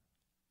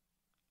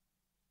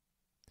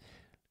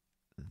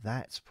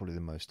 That's probably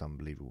the most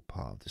unbelievable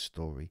part of the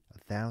story.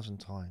 1,000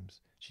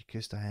 times. She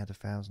kissed her hand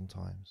 1,000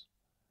 times.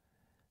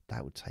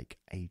 That would take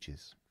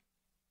ages.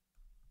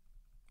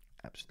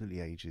 Absolutely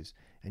ages.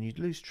 And you'd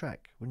lose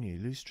track, wouldn't you?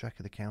 You'd lose track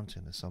of the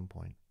counting at some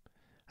point.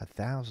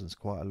 1,000's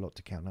quite a lot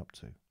to count up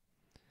to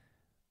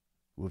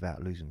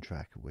without losing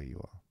track of where you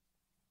are.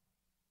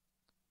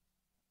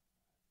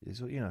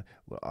 It's,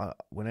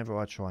 whenever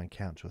I try and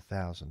count to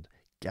 1,000,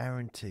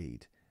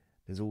 guaranteed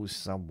there's always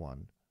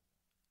someone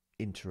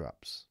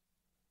interrupts.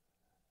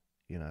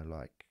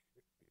 Like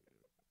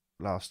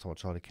last time I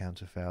tried to count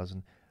to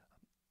 1,000.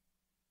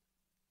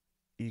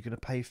 Are you going to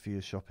pay for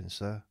your shopping,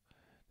 sir?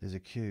 There's a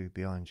queue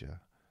behind you.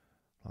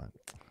 Like,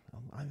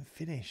 I'm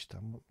finished.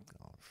 I'm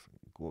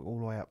all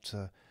the way up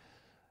to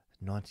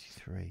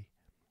 93.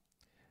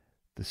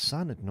 The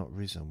sun had not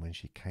risen when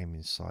she came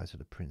in sight of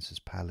the prince's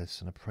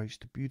palace and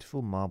approached the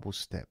beautiful marble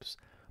steps,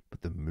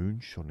 but the moon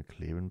shone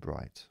clear and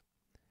bright.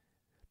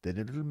 Then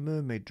the little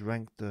mermaid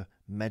drank the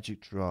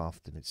magic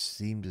draught, and it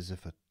seemed as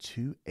if a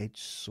two-edged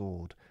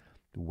sword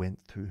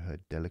went through her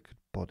delicate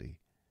body.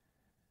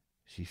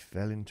 She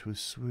fell into a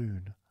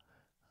swoon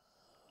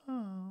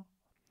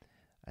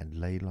and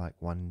lay like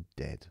one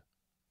dead.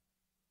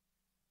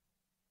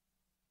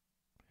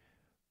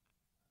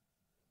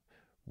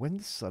 When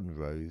the sun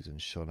rose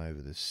and shone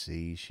over the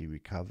sea, she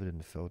recovered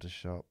and felt a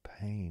sharp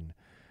pain.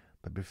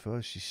 But before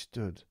her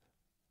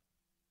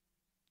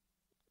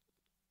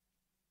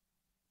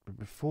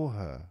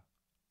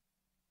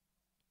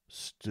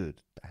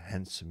stood the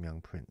handsome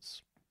young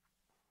prince.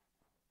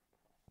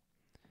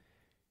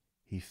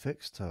 He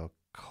fixed her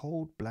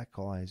cold black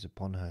eyes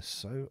upon her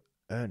so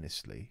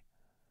earnestly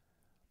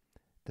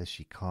that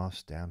she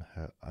cast down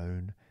her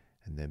own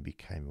and then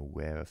became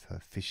aware of her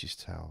fish's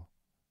tail.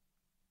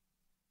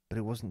 But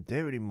it wasn't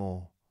there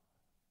anymore.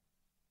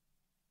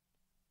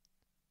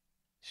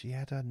 She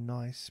had a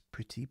nice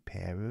pretty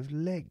pair of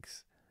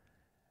legs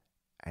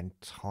and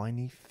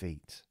tiny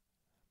feet,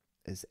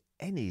 as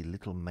any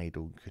little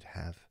maiden could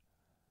have.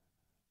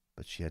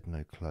 But she had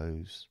no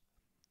clothes.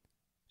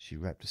 She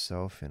wrapped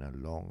herself in her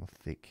long,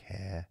 thick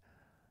hair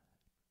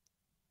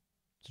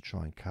to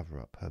try and cover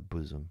up her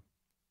bosom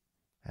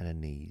and her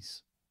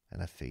knees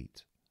and her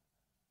feet.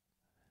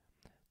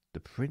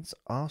 The prince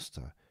asked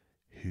her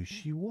who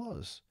she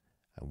was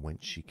and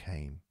whence she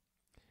came.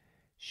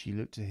 She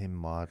looked at him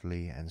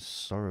mildly and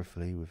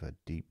sorrowfully with her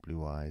deep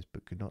blue eyes,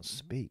 but could not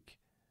speak.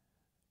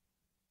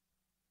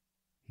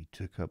 He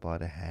took her by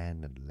the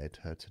hand and led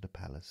her to the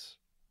palace.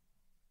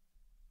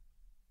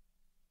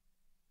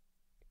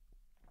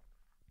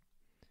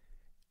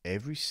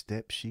 Every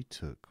step she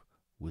took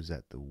was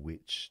at the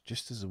witch,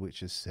 just as the witch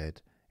had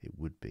said it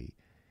would be.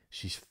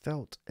 She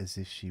felt as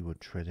if she were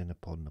treading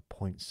upon the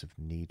points of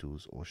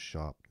needles or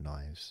sharp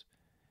knives.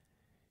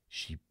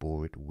 She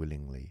bore it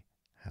willingly,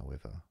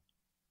 however,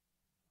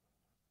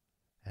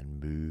 and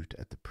moved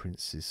at the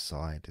prince's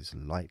side as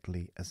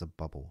lightly as a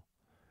bubble,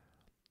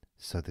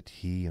 so that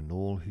he and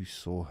all who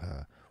saw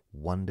her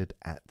wondered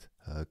at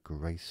her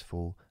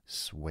graceful,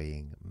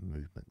 swaying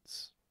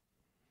movements.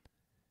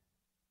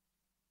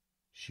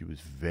 She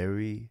was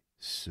very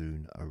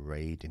soon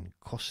arrayed in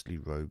costly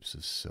robes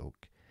of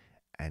silk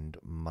and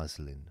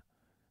muslin,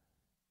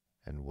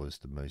 and was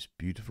the most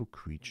beautiful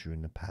creature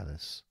in the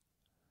palace.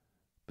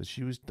 But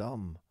she was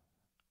dumb,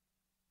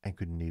 and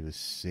could neither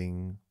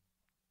sing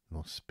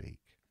nor speak.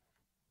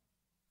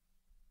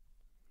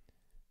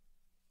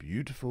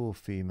 Beautiful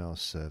female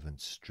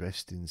servants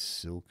dressed in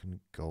silk and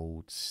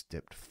gold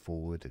stepped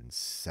forward and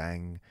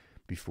sang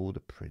before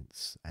the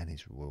prince and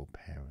his royal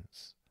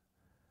parents.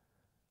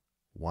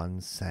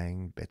 One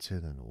sang better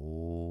than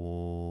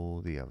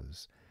all the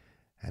others,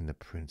 and the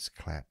prince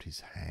clapped his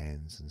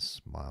hands and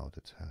smiled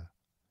at her.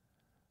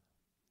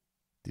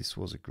 This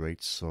was a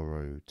great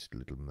sorrow to the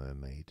little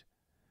mermaid,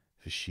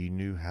 for she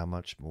knew how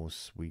much more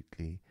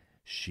sweetly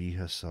she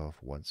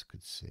herself once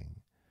could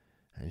sing,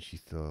 and she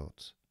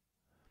thought,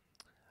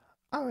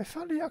 "Oh, if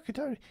only I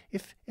could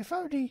if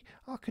only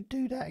I could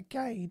do that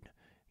again,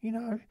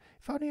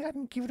 if only I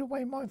hadn't given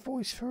away my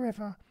voice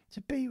forever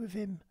to be with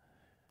him.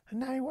 And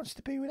now he wants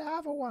to be with the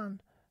other one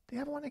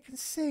that can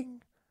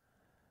sing.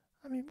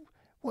 I mean,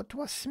 what,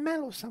 do I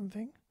smell or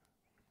something?"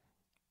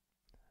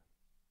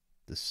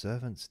 The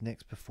servants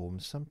next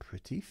performed some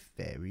pretty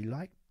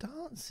fairy-like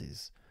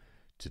dances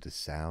to the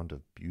sound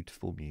of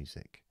beautiful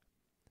music.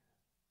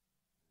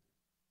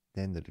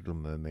 Then the little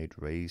mermaid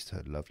raised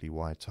her lovely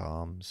white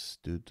arms,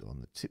 stood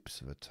on the tips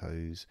of her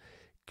toes,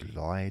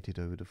 glided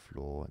over the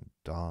floor, and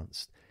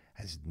danced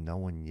as no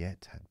one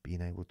yet had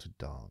been able to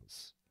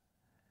dance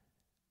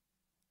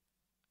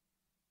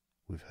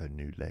with her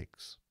new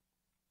legs.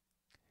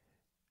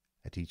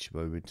 At each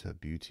moment her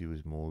beauty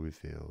was more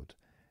revealed,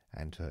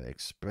 and her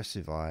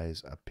expressive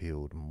eyes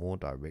appealed more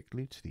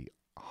directly to the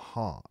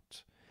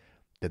heart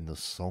than the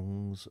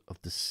songs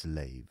of the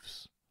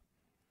slaves.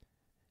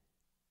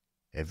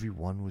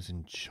 Everyone was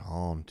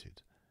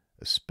enchanted,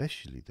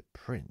 especially the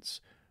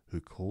prince,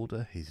 who called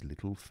her his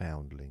little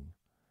foundling.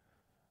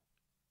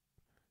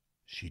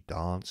 She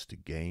danced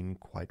again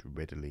quite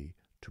readily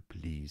to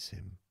please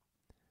him,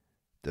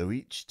 though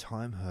each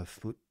time her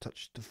foot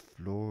touched the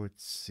floor it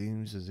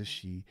seems as if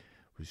she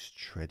was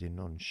treading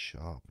on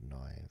sharp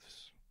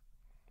knives.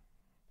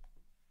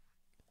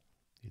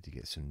 Need to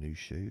get some new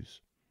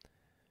shoes.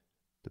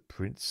 The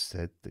prince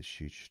said that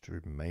she should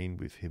remain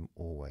with him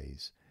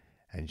always,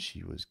 and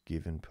she was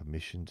given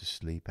permission to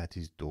sleep at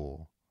his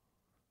door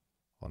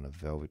on a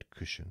velvet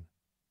cushion.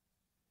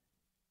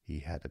 He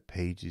had a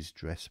page's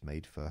dress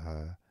made for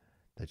her,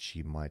 that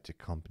she might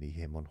accompany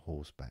him on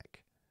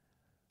horseback.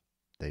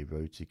 They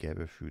rode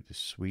together through the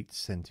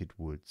sweet-scented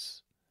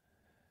woods.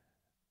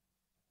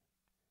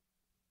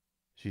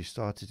 She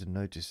started to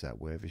notice that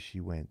wherever she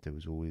went there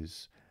was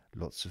always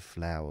lots of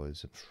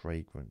flowers and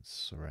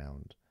fragrance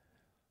around.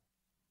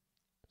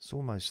 It's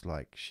almost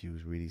like she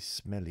was really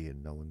smelly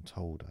and no one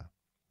told her.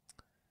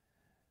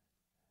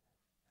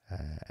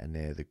 And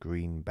there the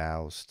green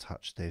boughs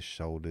touched their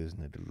shoulders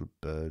and the little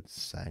birds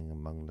sang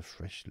among the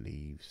fresh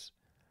leaves.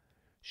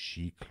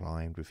 She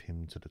climbed with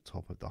him to the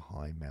top of the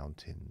high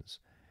mountains,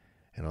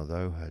 and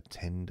although her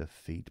tender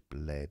feet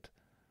bled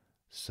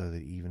so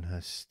that even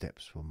her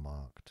steps were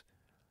marked,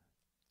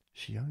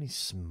 she only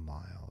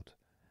smiled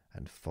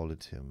and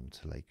followed him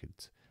till they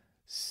could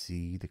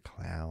see the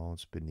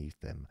clouds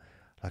beneath them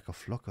like a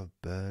flock of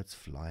birds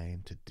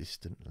flying to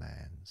distant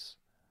lands.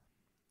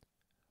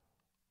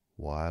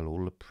 While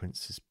all the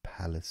prince's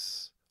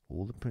palace,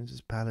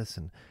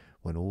 and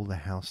when all the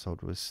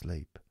household were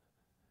asleep,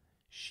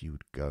 she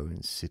would go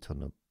and sit on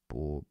the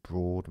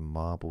broad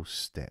marble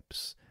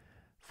steps,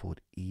 for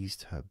it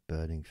eased her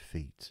burning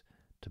feet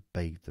to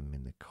bathe them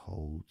in the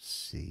cold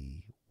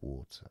sea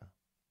water.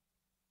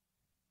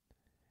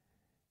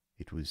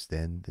 It was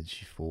then that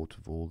she thought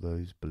of all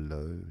those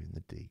below in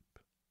the deep.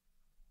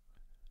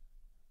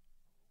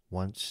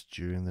 Once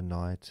during the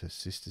night her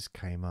sisters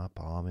came up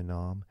arm in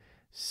arm,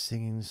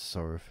 singing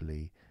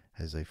sorrowfully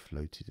as they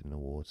floated in the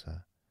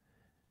water.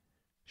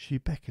 She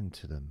beckoned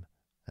to them,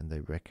 and they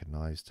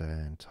recognized her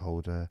and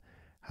told her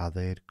how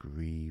they had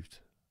grieved.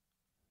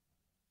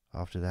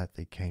 After that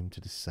they came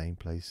to the same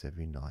place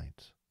every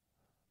night.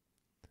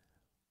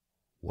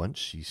 Once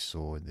she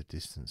saw in the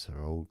distance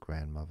her old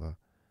grandmother,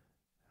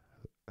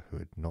 who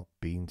had not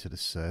been to the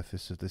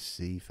surface of the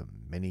sea for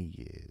many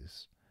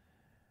years,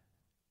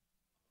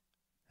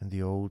 and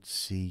the old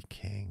sea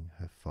king,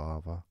 her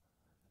father,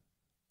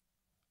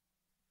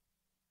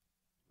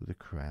 with a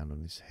crown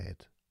on his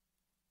head.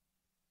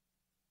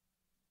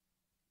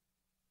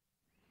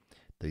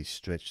 They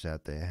stretched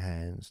out their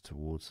hands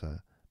towards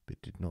her,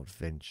 but did not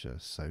venture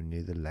so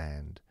near the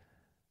land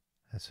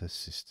as her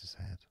sisters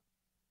had.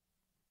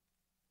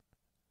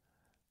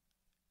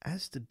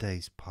 As the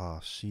days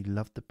passed, she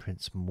loved the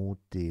prince more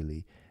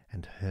dearly,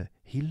 and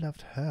he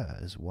loved her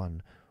as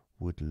one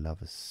would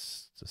love a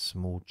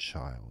small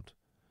child.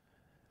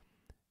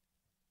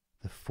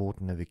 The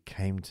thought never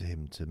came to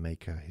him to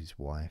make her his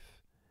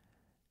wife.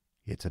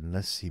 Yet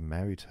unless he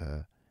married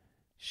her,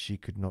 she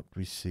could not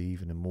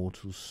receive an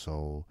immortal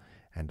soul,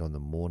 and on the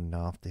morning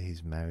after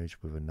his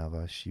marriage with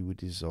another she would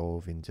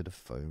dissolve into the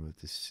foam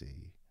of the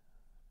sea.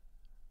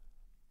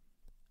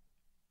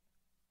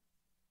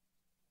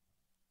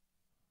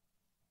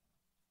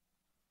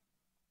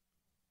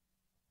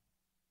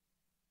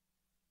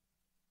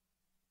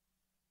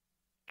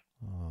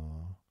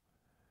 Oh.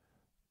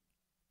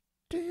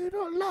 Do you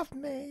not love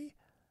me?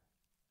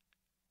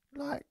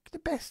 Like the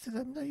best of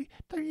them,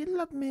 don't you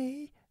love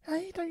me?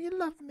 Hey, don't you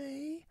love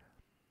me?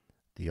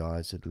 The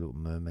eyes of the little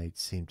mermaid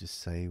seemed to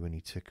say when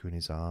he took her in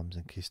his arms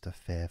and kissed her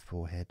fair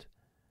forehead.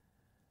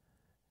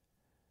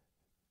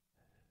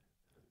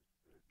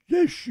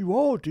 Yes, you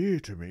are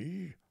dear to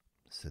me,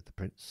 said the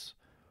prince,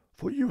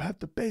 for you have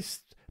the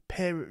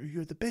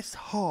best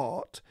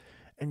heart,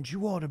 and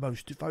you are the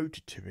most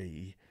devoted to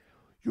me.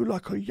 You're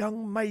like a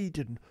young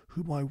maiden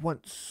whom I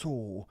once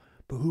saw,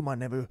 but whom I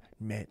never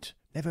met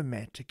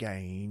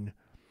again.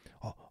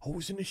 I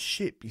was in a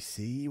ship, you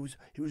see. It was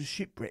a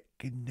shipwreck,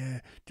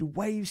 and the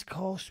waves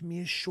cast me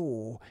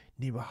ashore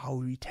near a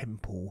holy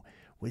temple,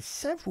 where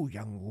several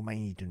young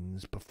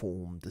maidens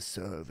performed the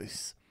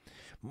service.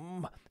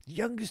 The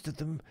youngest of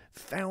them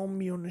found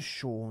me on the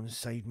shore and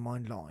saved my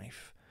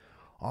life.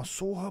 I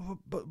saw her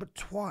but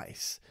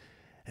twice,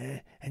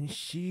 and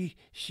she's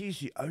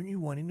the only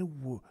one in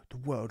the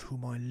world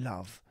whom I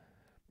love.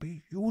 But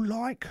you're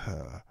like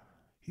her.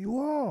 You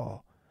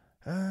are.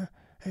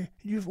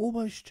 You've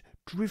almost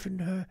driven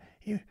her,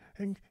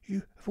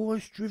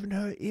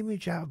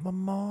 image out of my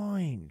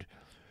mind.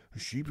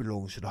 She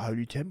belongs to the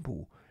holy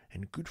temple,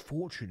 and good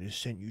fortune has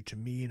sent you to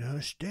me in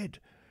her stead.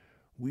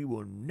 We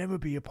will never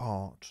be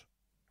apart.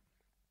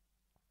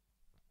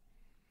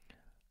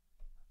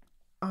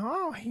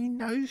 Ah, he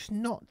knows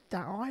not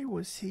that I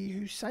was he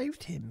who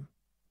saved him,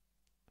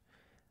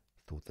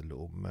 thought the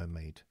little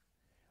mermaid.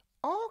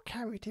 I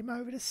carried him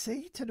over the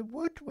sea to the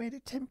wood where the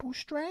temple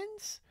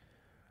stands.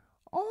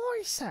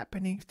 I sat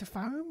beneath the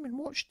foam and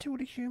watched till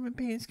the human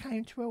beings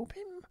came to help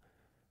him.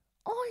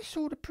 I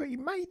saw the pretty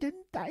maiden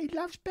that he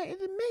loves better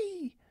than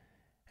me,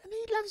 and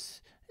he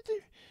loves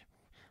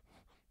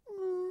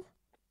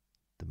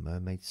The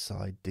mermaid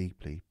sighed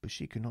deeply, but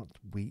she could not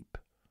weep.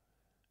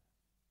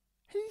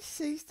 He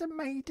says the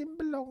maiden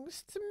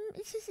belongs to...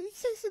 He says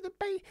that the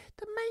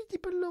maiden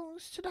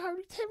belongs to the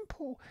Holy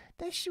Temple,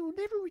 that she will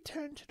never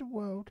return to the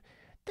world.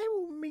 They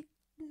will meet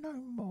no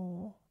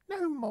more.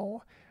 No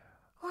more.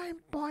 I am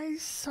by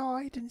his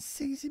side and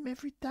sees him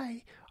every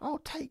day. I'll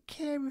take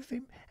care of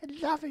him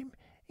and love him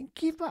and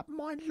give up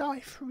my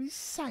life for his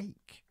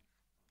sake.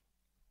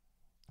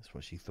 That's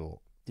what she thought.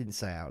 Didn't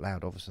say it out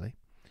loud, obviously.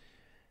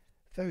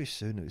 Very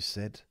soon it was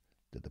said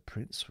that the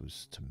prince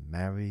was to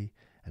marry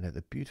and that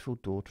the beautiful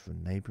daughter of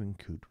a neighbouring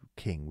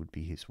king would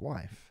be his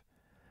wife,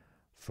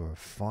 for a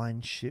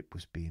fine ship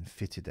was being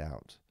fitted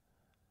out.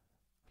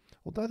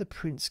 Although the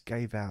prince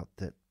gave out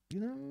that,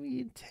 he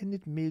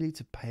intended merely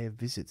to pay a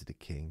visit to the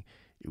king,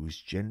 it was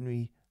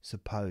generally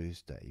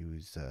supposed that he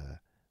was,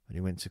 when he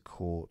went to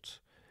court,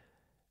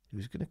 he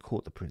was going to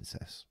court the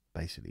princess.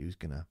 Basically, he was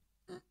going to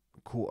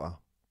court her.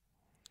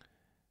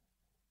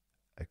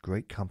 A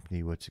great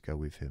company were to go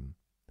with him.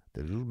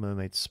 The little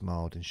mermaid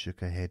smiled and shook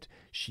her head.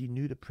 She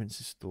knew the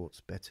prince's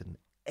thoughts better than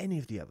any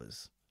of the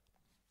others.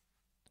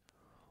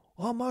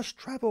 I must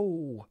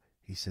travel,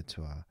 he said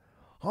to her.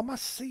 I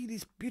must see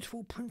this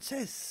beautiful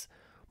princess.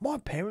 My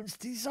parents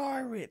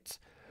desire it,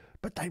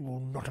 but they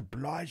will not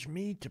oblige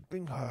me to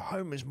bring her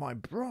home as my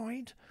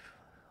bride.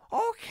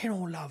 I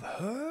cannot love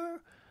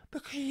her,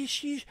 because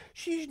she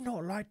is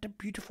not like the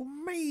beautiful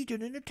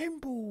maiden in the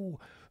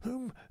temple,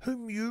 whom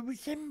you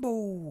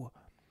resemble.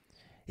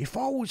 If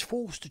I was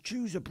forced to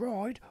choose a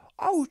bride,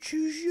 I would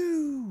choose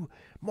you,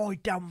 my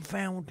dumb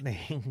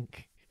foundling,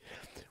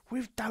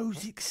 with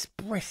those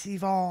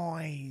expressive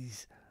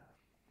eyes.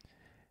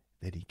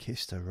 Then he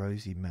kissed her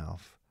rosy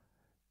mouth,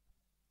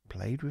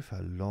 played with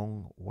her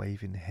long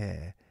waving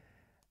hair,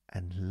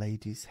 and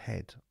laid his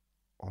head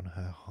on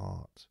her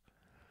heart,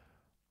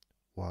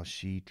 while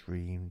she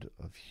dreamed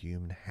of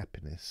human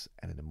happiness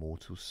and an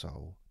immortal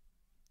soul.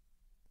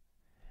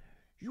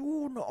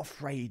 You're not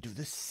afraid of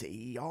the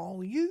sea,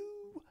 are you?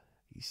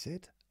 He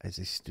said, as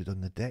they stood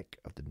on the deck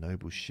of the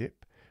noble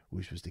ship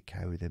which was to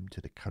carry them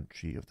to the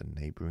country of the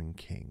neighbouring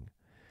king.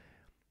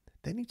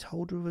 Then he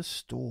told her of a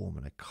storm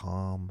and a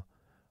calm,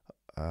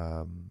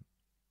 of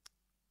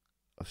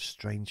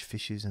strange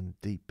fishes and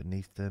deep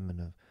beneath them, and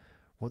of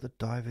what the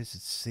divers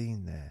had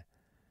seen there.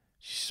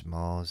 She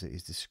smiles at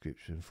his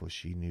description, for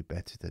she knew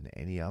better than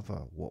any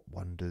other what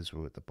wonders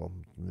were at the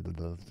bottom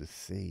of the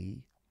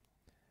sea.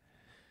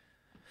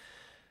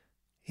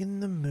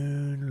 In the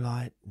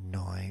moonlight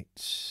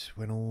night,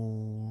 when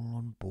all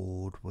on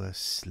board were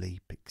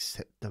asleep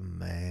except the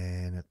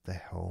man at the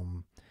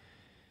helm,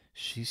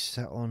 she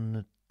sat on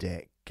the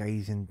deck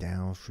gazing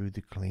down through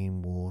the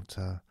clean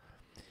water.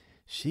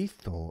 She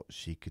thought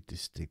she could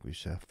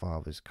distinguish her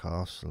father's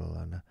castle,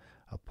 and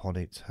upon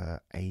it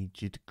her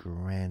aged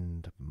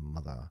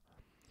grandmother,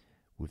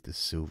 with the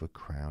silver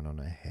crown on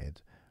her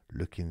head,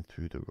 looking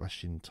through the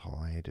rushing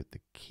tide at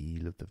the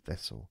keel of the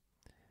vessel.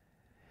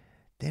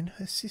 Then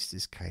her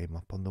sisters came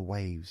up on the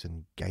waves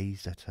and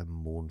gazed at her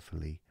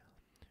mournfully,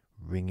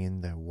 wringing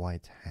their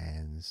white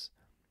hands.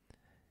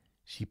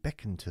 She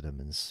beckoned to them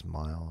and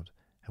smiled,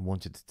 and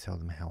wanted to tell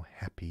them how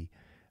happy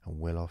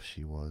and well off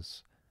she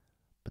was.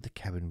 But the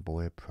cabin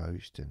boy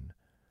approached, and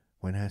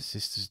when her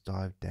sisters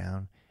dived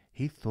down,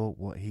 he thought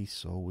what he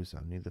saw was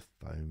only the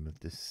foam of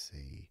the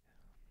sea.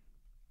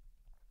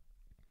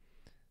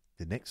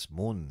 The next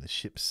morning the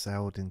ship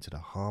sailed into the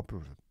harbour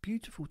of a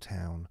beautiful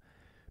town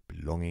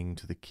belonging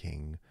to the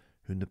king,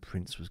 whom the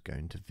prince was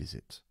going to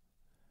visit.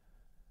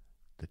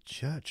 The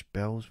church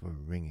bells were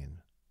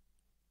ringing,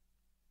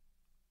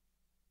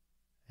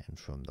 and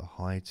from the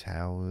high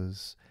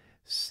towers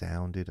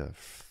sounded a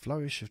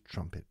flourish of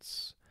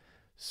trumpets.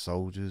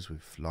 Soldiers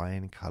with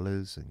flying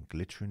colours and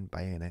glittering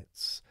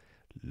bayonets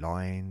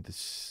lined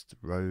the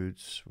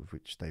roads with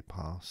which they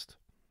passed.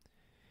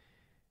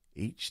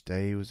 Each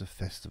day was a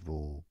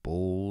festival.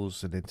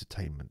 Balls and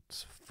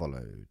entertainments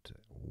followed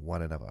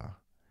one another.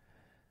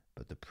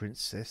 But the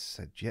princess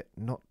had yet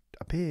not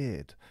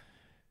appeared.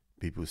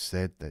 People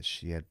said that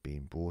she had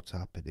been brought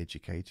up and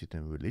educated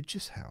in a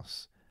religious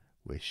house,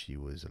 where she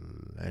was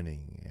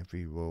learning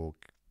every royal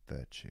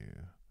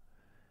virtue.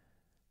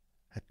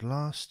 At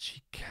last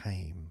she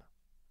came.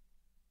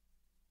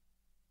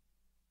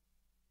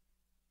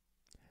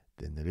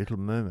 Then the little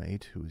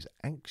mermaid, who was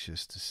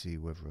anxious to see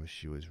whether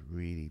she was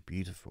really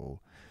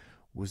beautiful,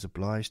 was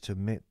obliged to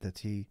admit that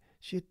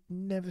she had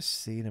never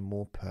seen a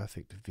more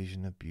perfect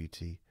vision of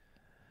beauty.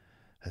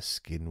 Her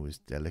skin was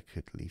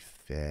delicately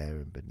fair,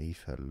 and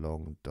beneath her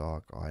long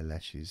dark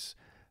eyelashes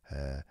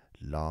her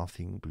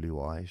laughing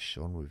blue eyes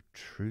shone with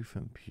truth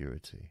and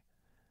purity.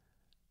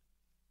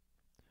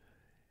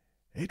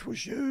 "It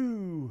was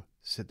you,"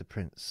 said the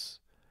prince,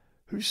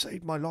 "who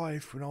saved my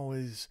life when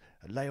I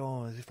lay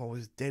on as if I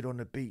was dead on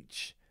the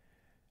beach."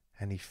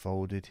 And he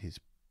folded his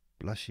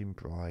blushing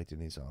bride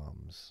in his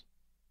arms.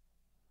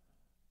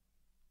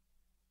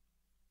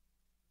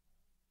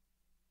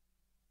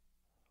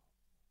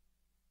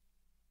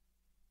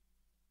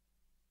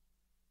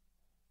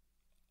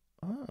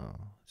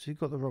 Oh, so you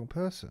got the wrong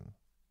person.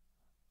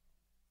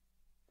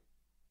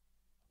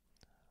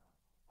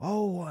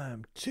 "Oh, I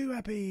am too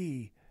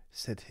happy,"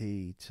 said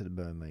he to the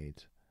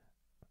mermaid.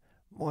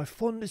 "My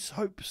fondest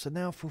hopes are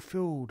now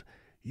fulfilled.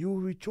 You will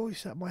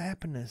rejoice at my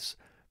happiness,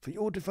 for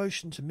your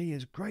devotion to me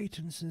is great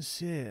and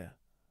sincere."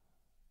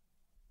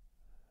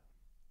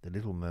 The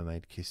little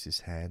mermaid kissed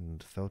his hand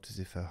and felt as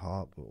if her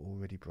heart were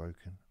already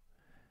broken.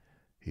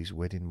 His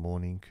wedding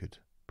morning could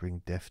bring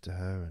death to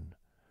her, and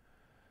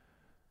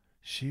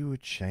she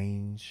would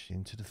change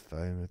into the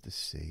foam of the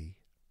sea.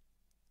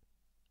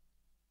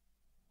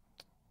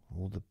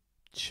 All the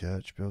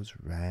church bells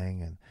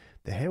rang, and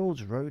the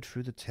heralds rode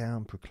through the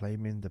town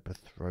proclaiming the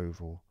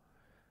betrothal.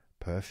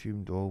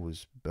 Perfumed oil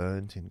was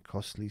burnt in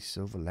costly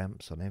silver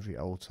lamps on every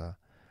altar,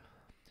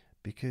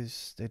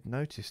 because they'd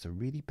noticed a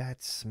really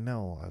bad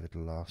smell over the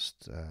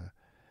last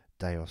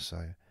day or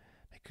so.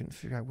 They couldn't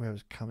figure out where it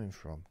was coming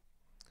from.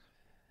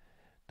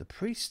 The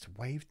priest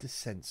waved the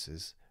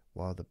censers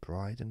while the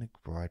bride and the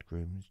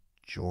bridegroom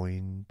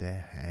joined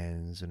their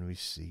hands and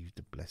received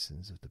the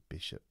blessings of the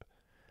bishop.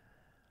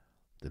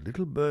 The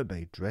little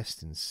mermaid,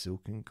 dressed in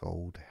silk and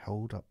gold,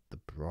 held up the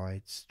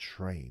bride's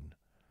train.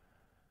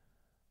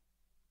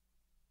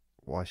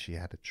 Why she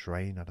had a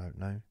train, I don't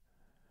know.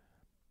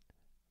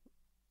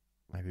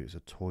 Maybe it was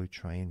a toy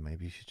train.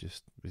 Maybe she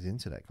just was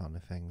into that kind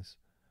of things.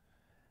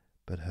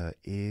 But her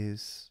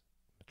ears,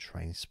 a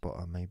train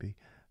spotter maybe,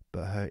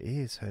 but her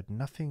ears heard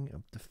nothing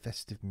of the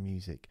festive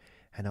music,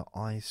 and her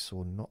eyes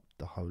saw not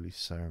the holy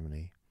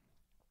ceremony.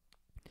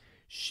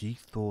 She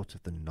thought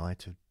of the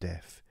night of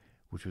death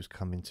which was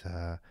coming to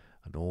her,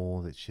 and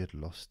all that she had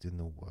lost in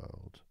the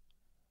world.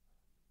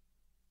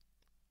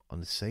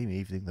 On the same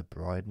evening, the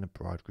bride and the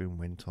bridegroom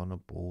went on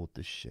aboard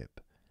the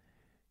ship.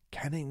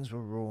 Cannons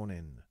were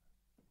roaring,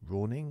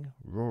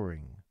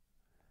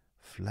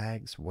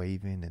 flags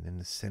waving, and in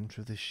the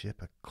centre of the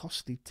ship a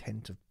costly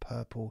tent of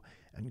purple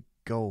and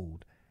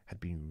gold had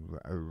been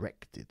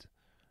erected.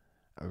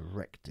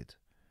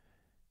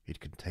 It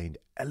contained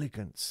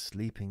elegant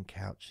sleeping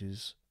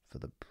couches for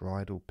the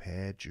bridal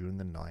pair during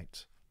the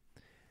night.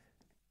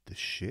 The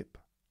ship,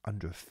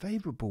 under a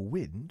favourable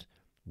wind,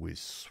 with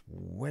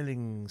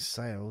swelling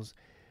sails,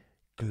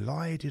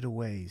 glided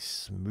away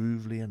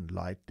smoothly and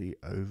lightly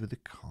over the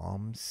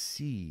calm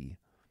sea.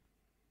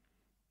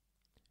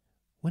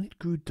 When it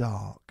grew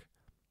dark,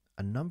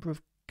 a number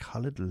of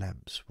coloured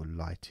lamps were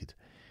lighted,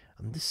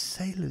 and the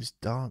sailors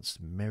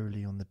danced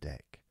merrily on the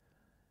deck.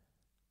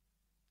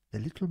 The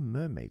little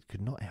mermaid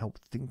could not help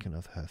thinking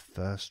of her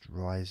first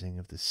rising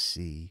of the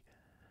sea,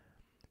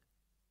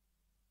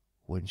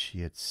 when she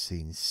had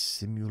seen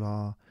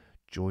similar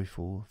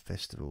joyful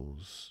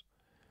festivals.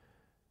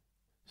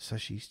 So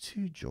she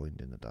too joined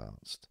in the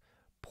dance,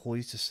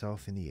 poised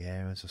herself in the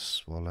air as a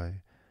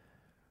swallow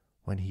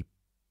when he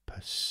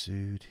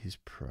pursued his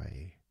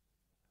prey.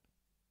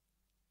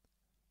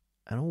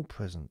 And all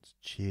present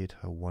cheered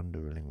her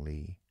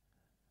wonderingly.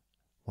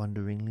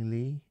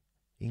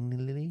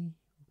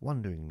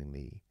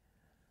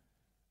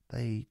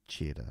 They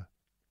cheered her.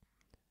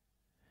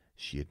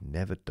 She had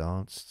never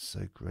danced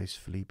so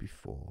gracefully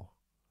before.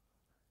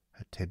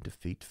 Her tender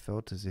feet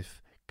felt as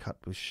if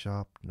cut with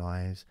sharp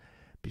knives,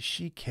 but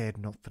she cared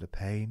not for the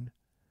pain.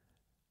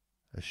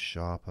 A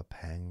sharper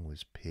pang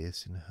was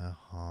piercing her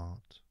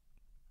heart.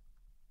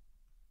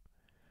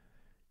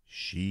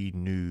 She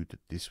knew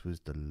that this was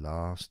the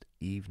last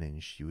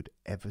evening she would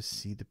ever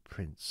see the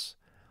prince,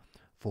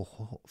 for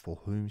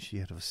whom she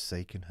had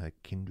forsaken her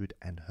kindred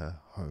and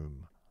her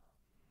home.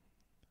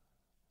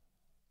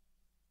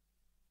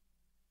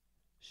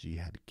 She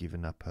had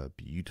given up her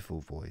beautiful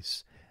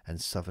voice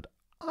and suffered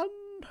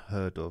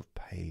unheard of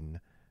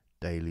pain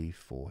daily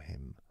for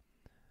him,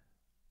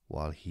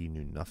 while he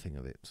knew nothing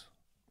of it.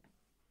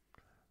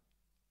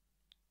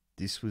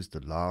 This was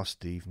the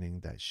last evening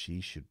that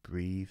she should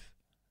breathe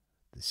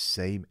the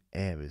same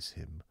air as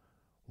him,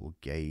 or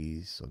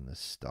gaze on the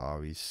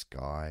starry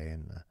sky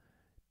and the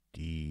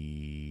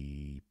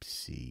deep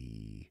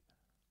sea.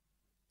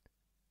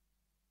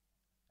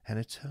 An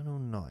eternal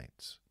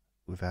night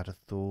without a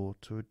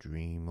thought or a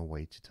dream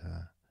awaited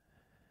her.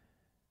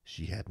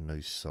 She had no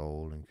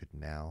soul and could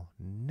now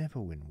never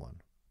win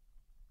one.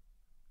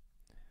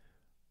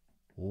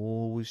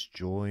 All was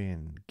joy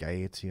and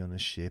gaiety on the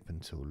ship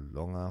until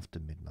long after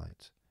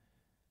midnight.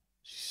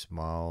 She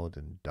smiled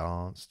and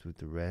danced with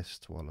the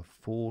rest, while a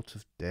thought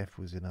of death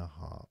was in her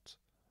heart.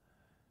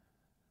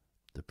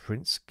 The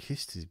prince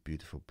kissed his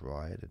beautiful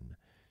bride, and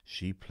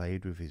she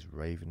played with his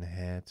raven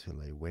hair till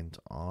they went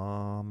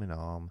arm in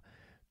arm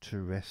to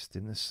rest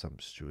in the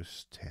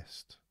sumptuous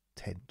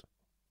tent.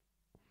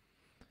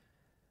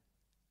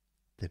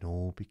 Then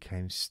all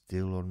became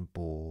still on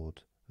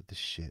board of the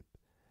ship,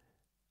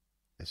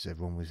 as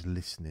everyone was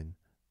listening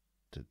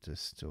to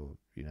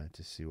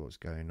see what was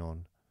going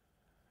on,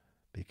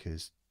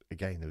 because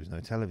again there was no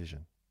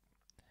television,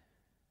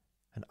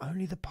 and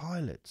only the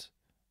pilot,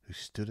 who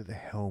stood at the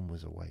helm,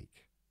 was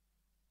awake.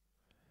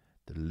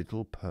 The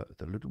little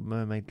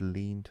mermaid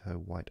leaned her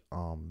white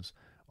arms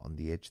on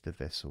the edge of the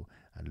vessel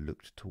and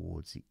looked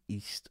towards the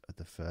east at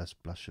the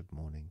first blush of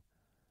morning.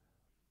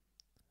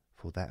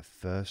 For that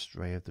first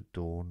ray of the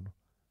dawn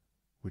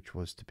which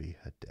was to be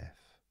her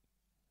death.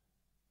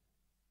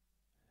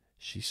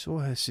 She saw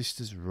her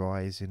sisters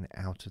rising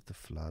out of the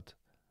flood.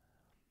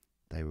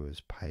 They were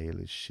as pale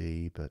as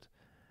she, but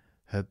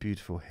her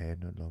beautiful hair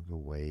no longer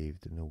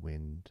waved in the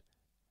wind.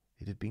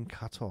 It had been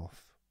cut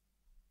off.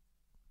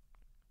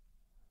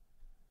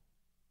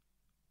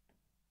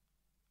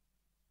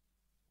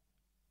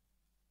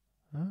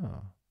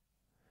 Ah.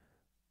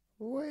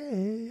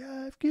 "We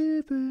have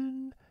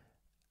given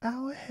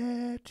our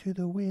hair to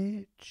the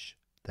witch,"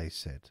 they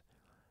said,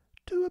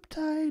 "to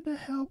obtain a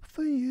help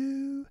for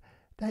you,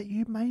 that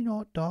you may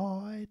not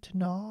die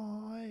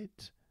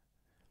tonight.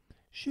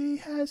 She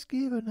has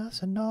given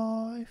us a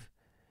knife.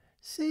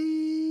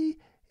 See,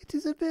 it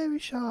is a very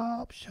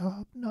sharp,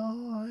 sharp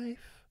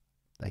knife,"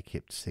 they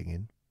kept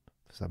singing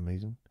for some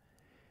reason.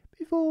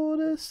 "Before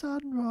the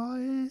sun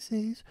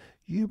rises,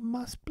 you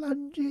must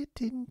plunge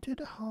it into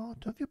the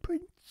heart of your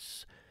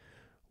prince.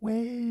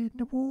 When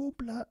the warm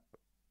blood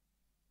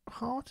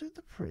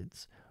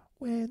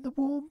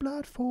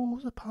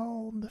falls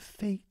upon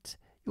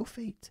your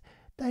feet,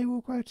 they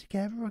will grow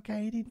together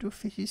again into a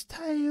fish's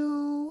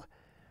tail,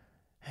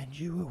 and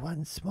you will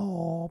once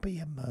more be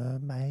a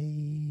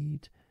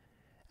mermaid,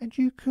 and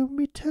you can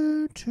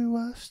return to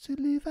us to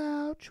live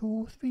out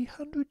your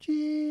 300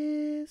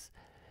 years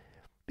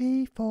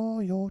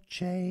before you're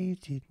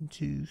changed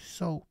into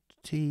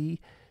salty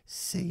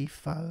sea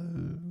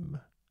foam.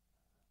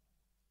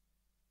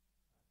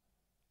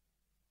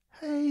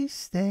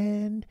 Haste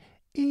then,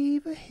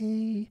 either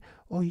he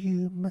or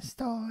you must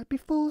die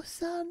before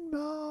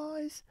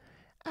sunrise.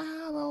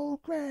 Our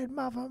old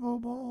grandmother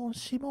mourns,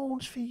 she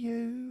mourns for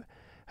you.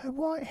 Her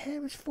white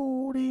hair is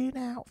falling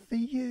out for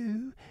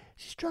you.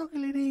 She's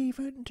struggling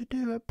even to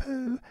do a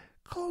poo.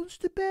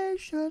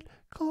 Constipation,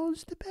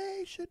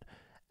 constipation,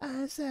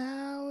 as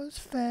ours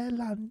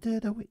fell under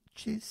the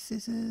witch's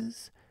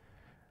scissors.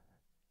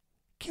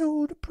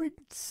 Kill the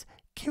prince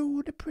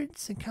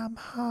and come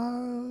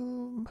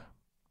home.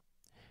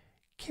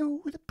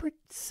 Kill the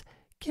prince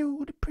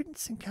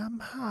and come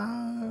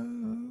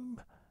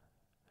home.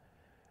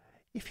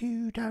 If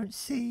you don't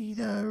see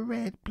the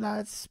red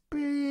blood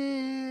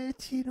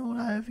spitting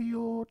all over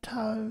your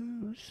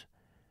toes,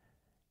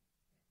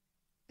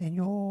 then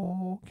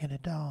you're gonna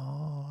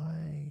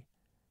die.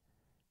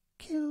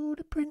 Kill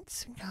the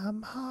prince and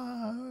come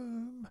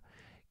home.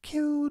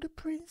 Kill the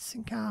prince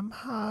and come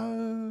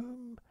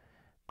home.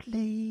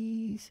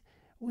 Please,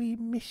 we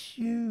miss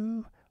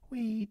you,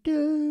 we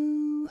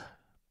do."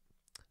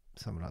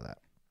 Something like that.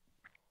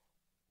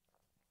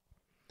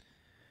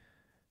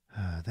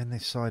 Then they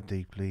sighed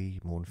deeply,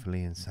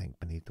 mournfully, and sank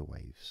beneath the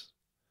waves.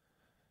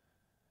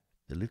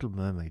 The little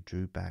mermaid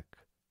drew back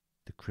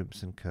the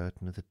crimson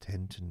curtain of the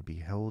tent and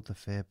beheld the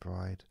fair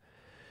bride,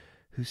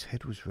 whose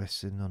head was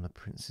resting on the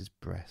prince's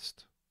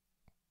breast.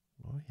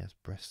 Oh, he has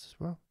breasts as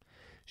well.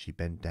 She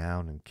bent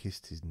down and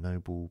kissed his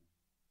noble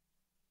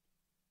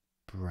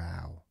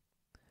brow,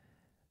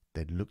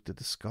 then looked at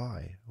the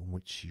sky on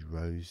which she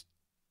rose.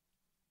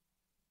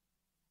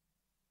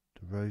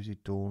 The rosy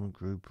dawn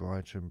grew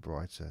brighter and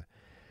brighter.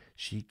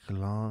 She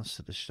glanced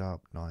at the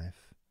sharp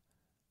knife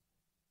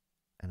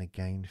and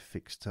again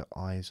fixed her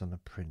eyes on the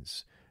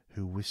prince,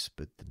 who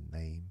whispered the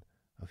name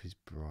of his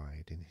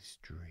bride in his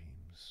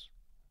dreams.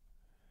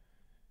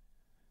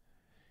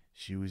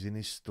 She was in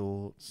his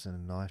thoughts, and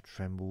the knife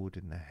trembled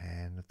in the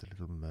hand of the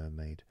little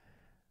mermaid,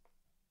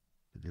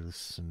 the little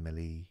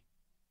smelly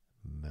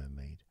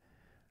mermaid,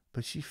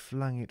 but she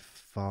flung it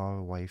far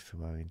away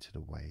from her into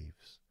the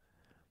waves.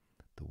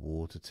 The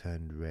water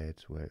turned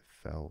red where it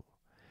fell,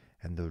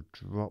 and the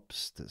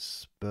drops that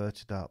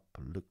spurted up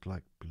looked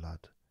like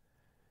blood.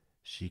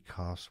 She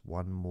cast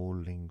one more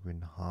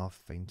lingering,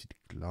 half-fainted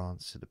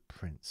glance at the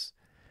prince,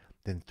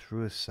 then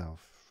threw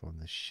herself from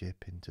the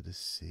ship into the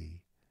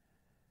sea,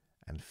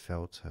 and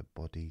felt her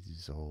body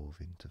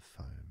dissolve into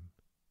foam.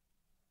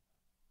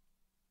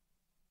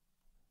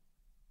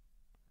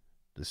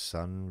 The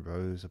sun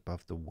rose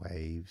above the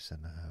waves,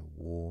 and her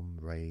warm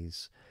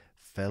rays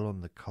fell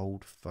on the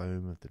cold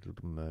foam of the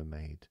little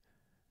mermaid,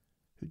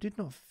 who did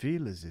not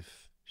feel as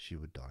if she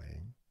were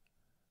dying.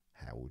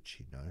 How would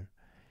she know?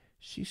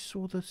 She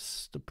saw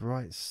the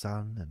bright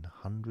sun and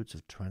hundreds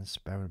of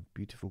transparent,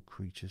 beautiful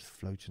creatures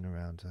floating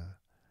around her.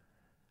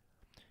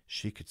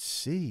 She could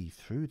see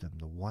through them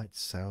the white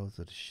sails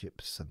of the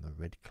ships and the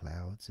red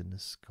clouds in the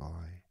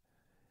sky.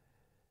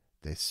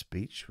 Their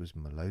speech was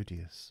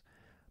melodious,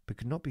 but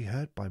could not be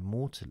heard by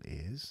mortal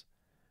ears,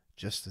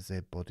 just as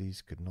their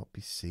bodies could not be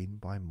seen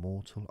by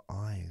mortal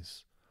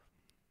eyes.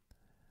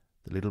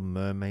 The little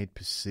mermaid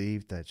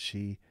perceived that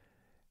she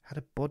had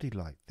a body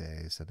like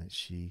theirs, and that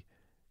she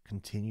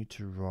continued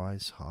to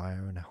rise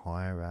higher and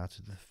higher out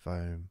of the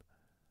foam.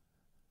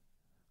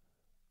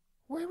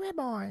 "Where am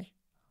I?"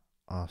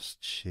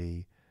 asked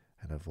she,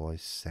 and her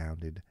voice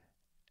sounded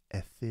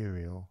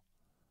ethereal,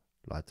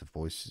 like the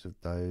voices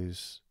of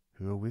those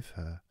who were with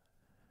her.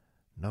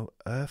 No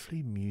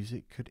earthly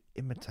music could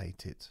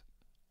imitate it.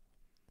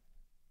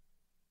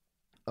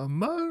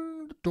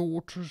 "Among the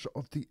daughters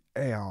of the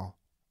air,"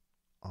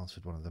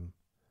 answered one of them.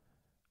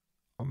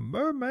 A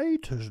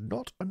mermaid has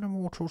not an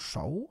immortal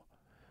soul,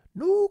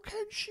 nor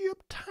can she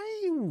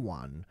obtain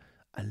one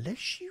unless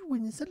she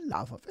wins the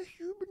love of a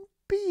human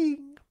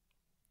being.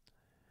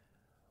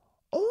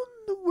 On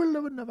the will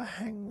of another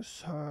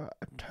hangs her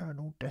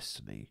eternal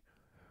destiny,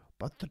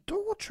 but the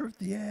daughter of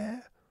the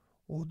air,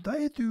 or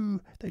they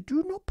do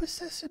not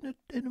possess an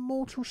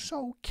immortal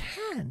soul,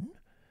 can,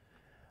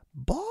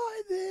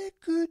 by their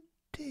good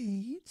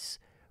deeds,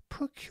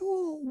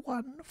 procure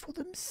one for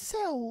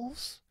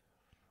themselves.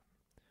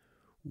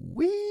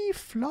 We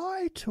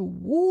fly to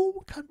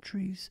warm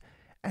countries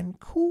and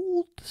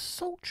cool the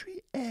sultry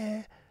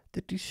air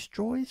that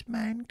destroys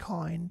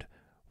mankind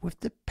with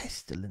the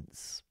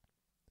pestilence.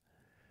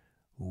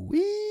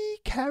 We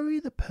carry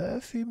the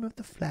perfume of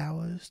the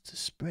flowers to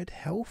spread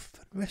health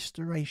and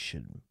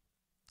restoration.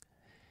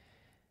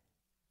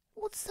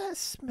 What's that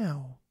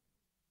smell?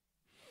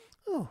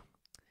 Oh,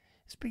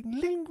 it's been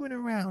lingering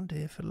around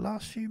here for the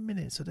last few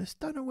minutes. I just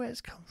don't know where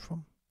it's come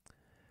from.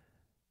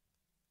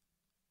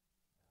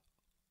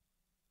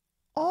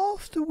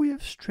 After we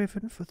have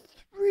striven for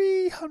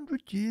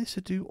 300 years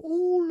to do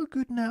all the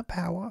good in our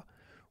power,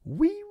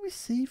 we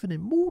receive an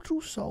immortal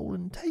soul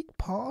and take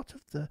part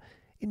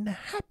in the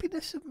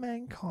happiness of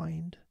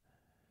mankind.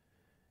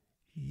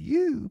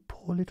 You,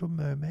 poor little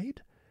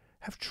mermaid,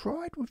 have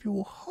tried with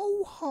your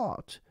whole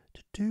heart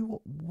to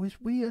do what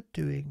we are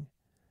doing.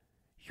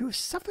 You have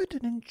suffered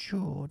and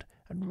endured,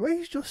 and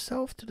raised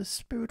yourself to the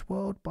spirit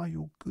world by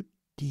your good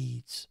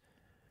deeds.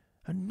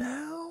 And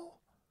now,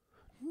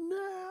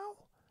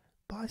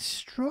 by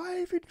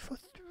striving for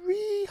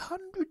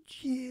 300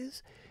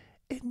 years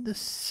in the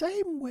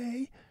same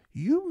way,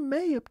 you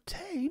may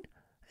obtain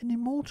an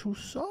immortal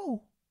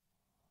soul.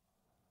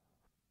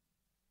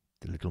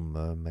 The little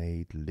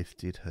mermaid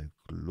lifted her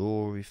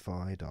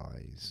glorified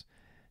eyes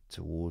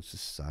towards the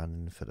sun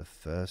and for the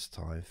first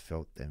time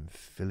felt them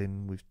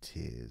filling with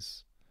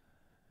tears.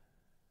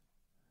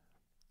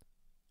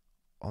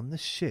 On the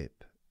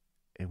ship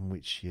in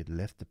which she had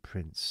left the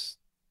prince,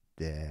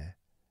 there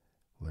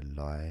were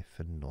life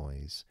and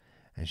noise,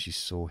 and she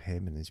saw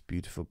him and his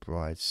beautiful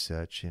bride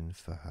searching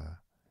for her.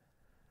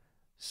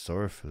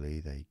 Sorrowfully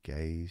they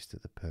gazed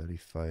at the pearly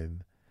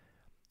foam,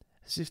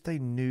 as if they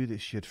knew that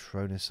she had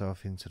thrown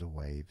herself into the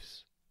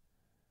waves.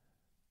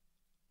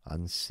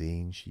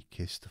 Unseen, she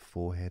kissed the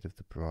forehead of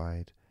the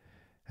bride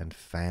and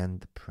fanned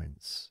the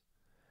prince,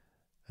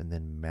 and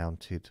then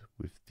mounted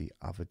with the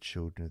other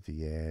children of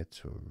the air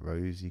to a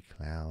rosy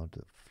cloud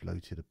that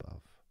floated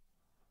above.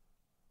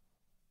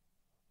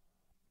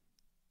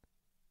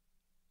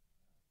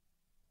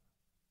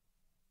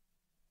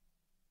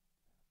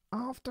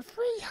 After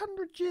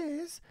 300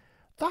 years,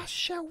 thus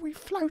shall we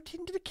float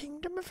into the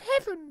kingdom of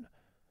heaven,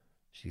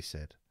 she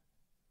said.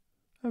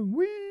 And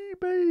we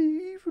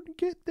may even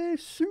get there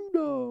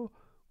sooner,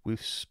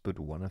 whispered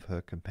one of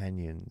her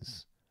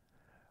companions.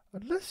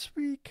 Unless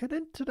we can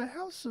enter the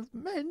house of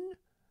men,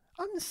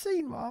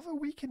 unseen rather,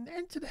 we can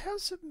enter the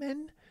house of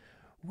men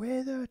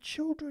where there are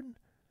children,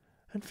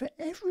 and for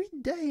every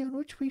day on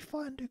which we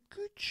find a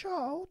good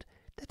child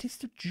that is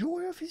the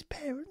joy of his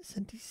parents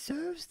and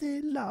deserves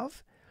their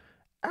love,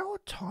 our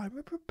time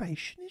of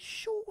probation is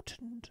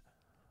shortened.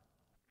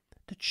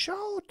 The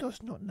child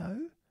does not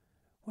know,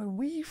 when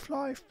we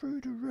fly through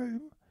the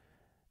room,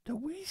 that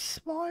we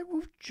smile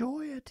with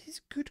joy at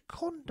his good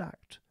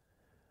conduct,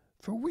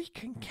 for we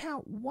can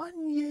count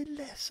 1 year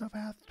less of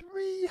our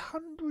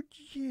 300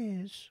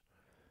 years.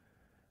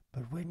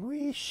 But when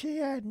we see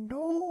a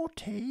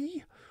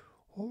naughty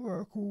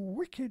or a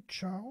wicked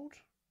child,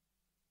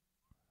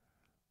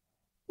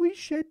 we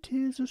shed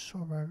tears of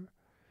sorrow,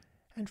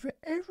 and for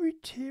every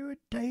tear a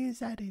day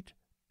is added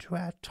to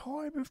our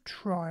time of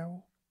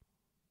trial.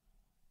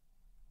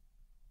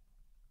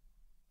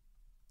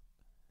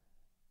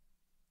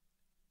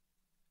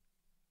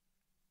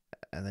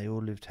 And they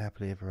all lived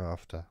happily ever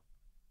after.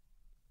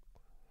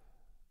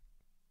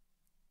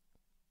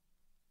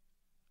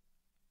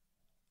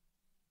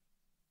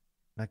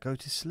 Now go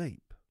to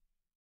sleep.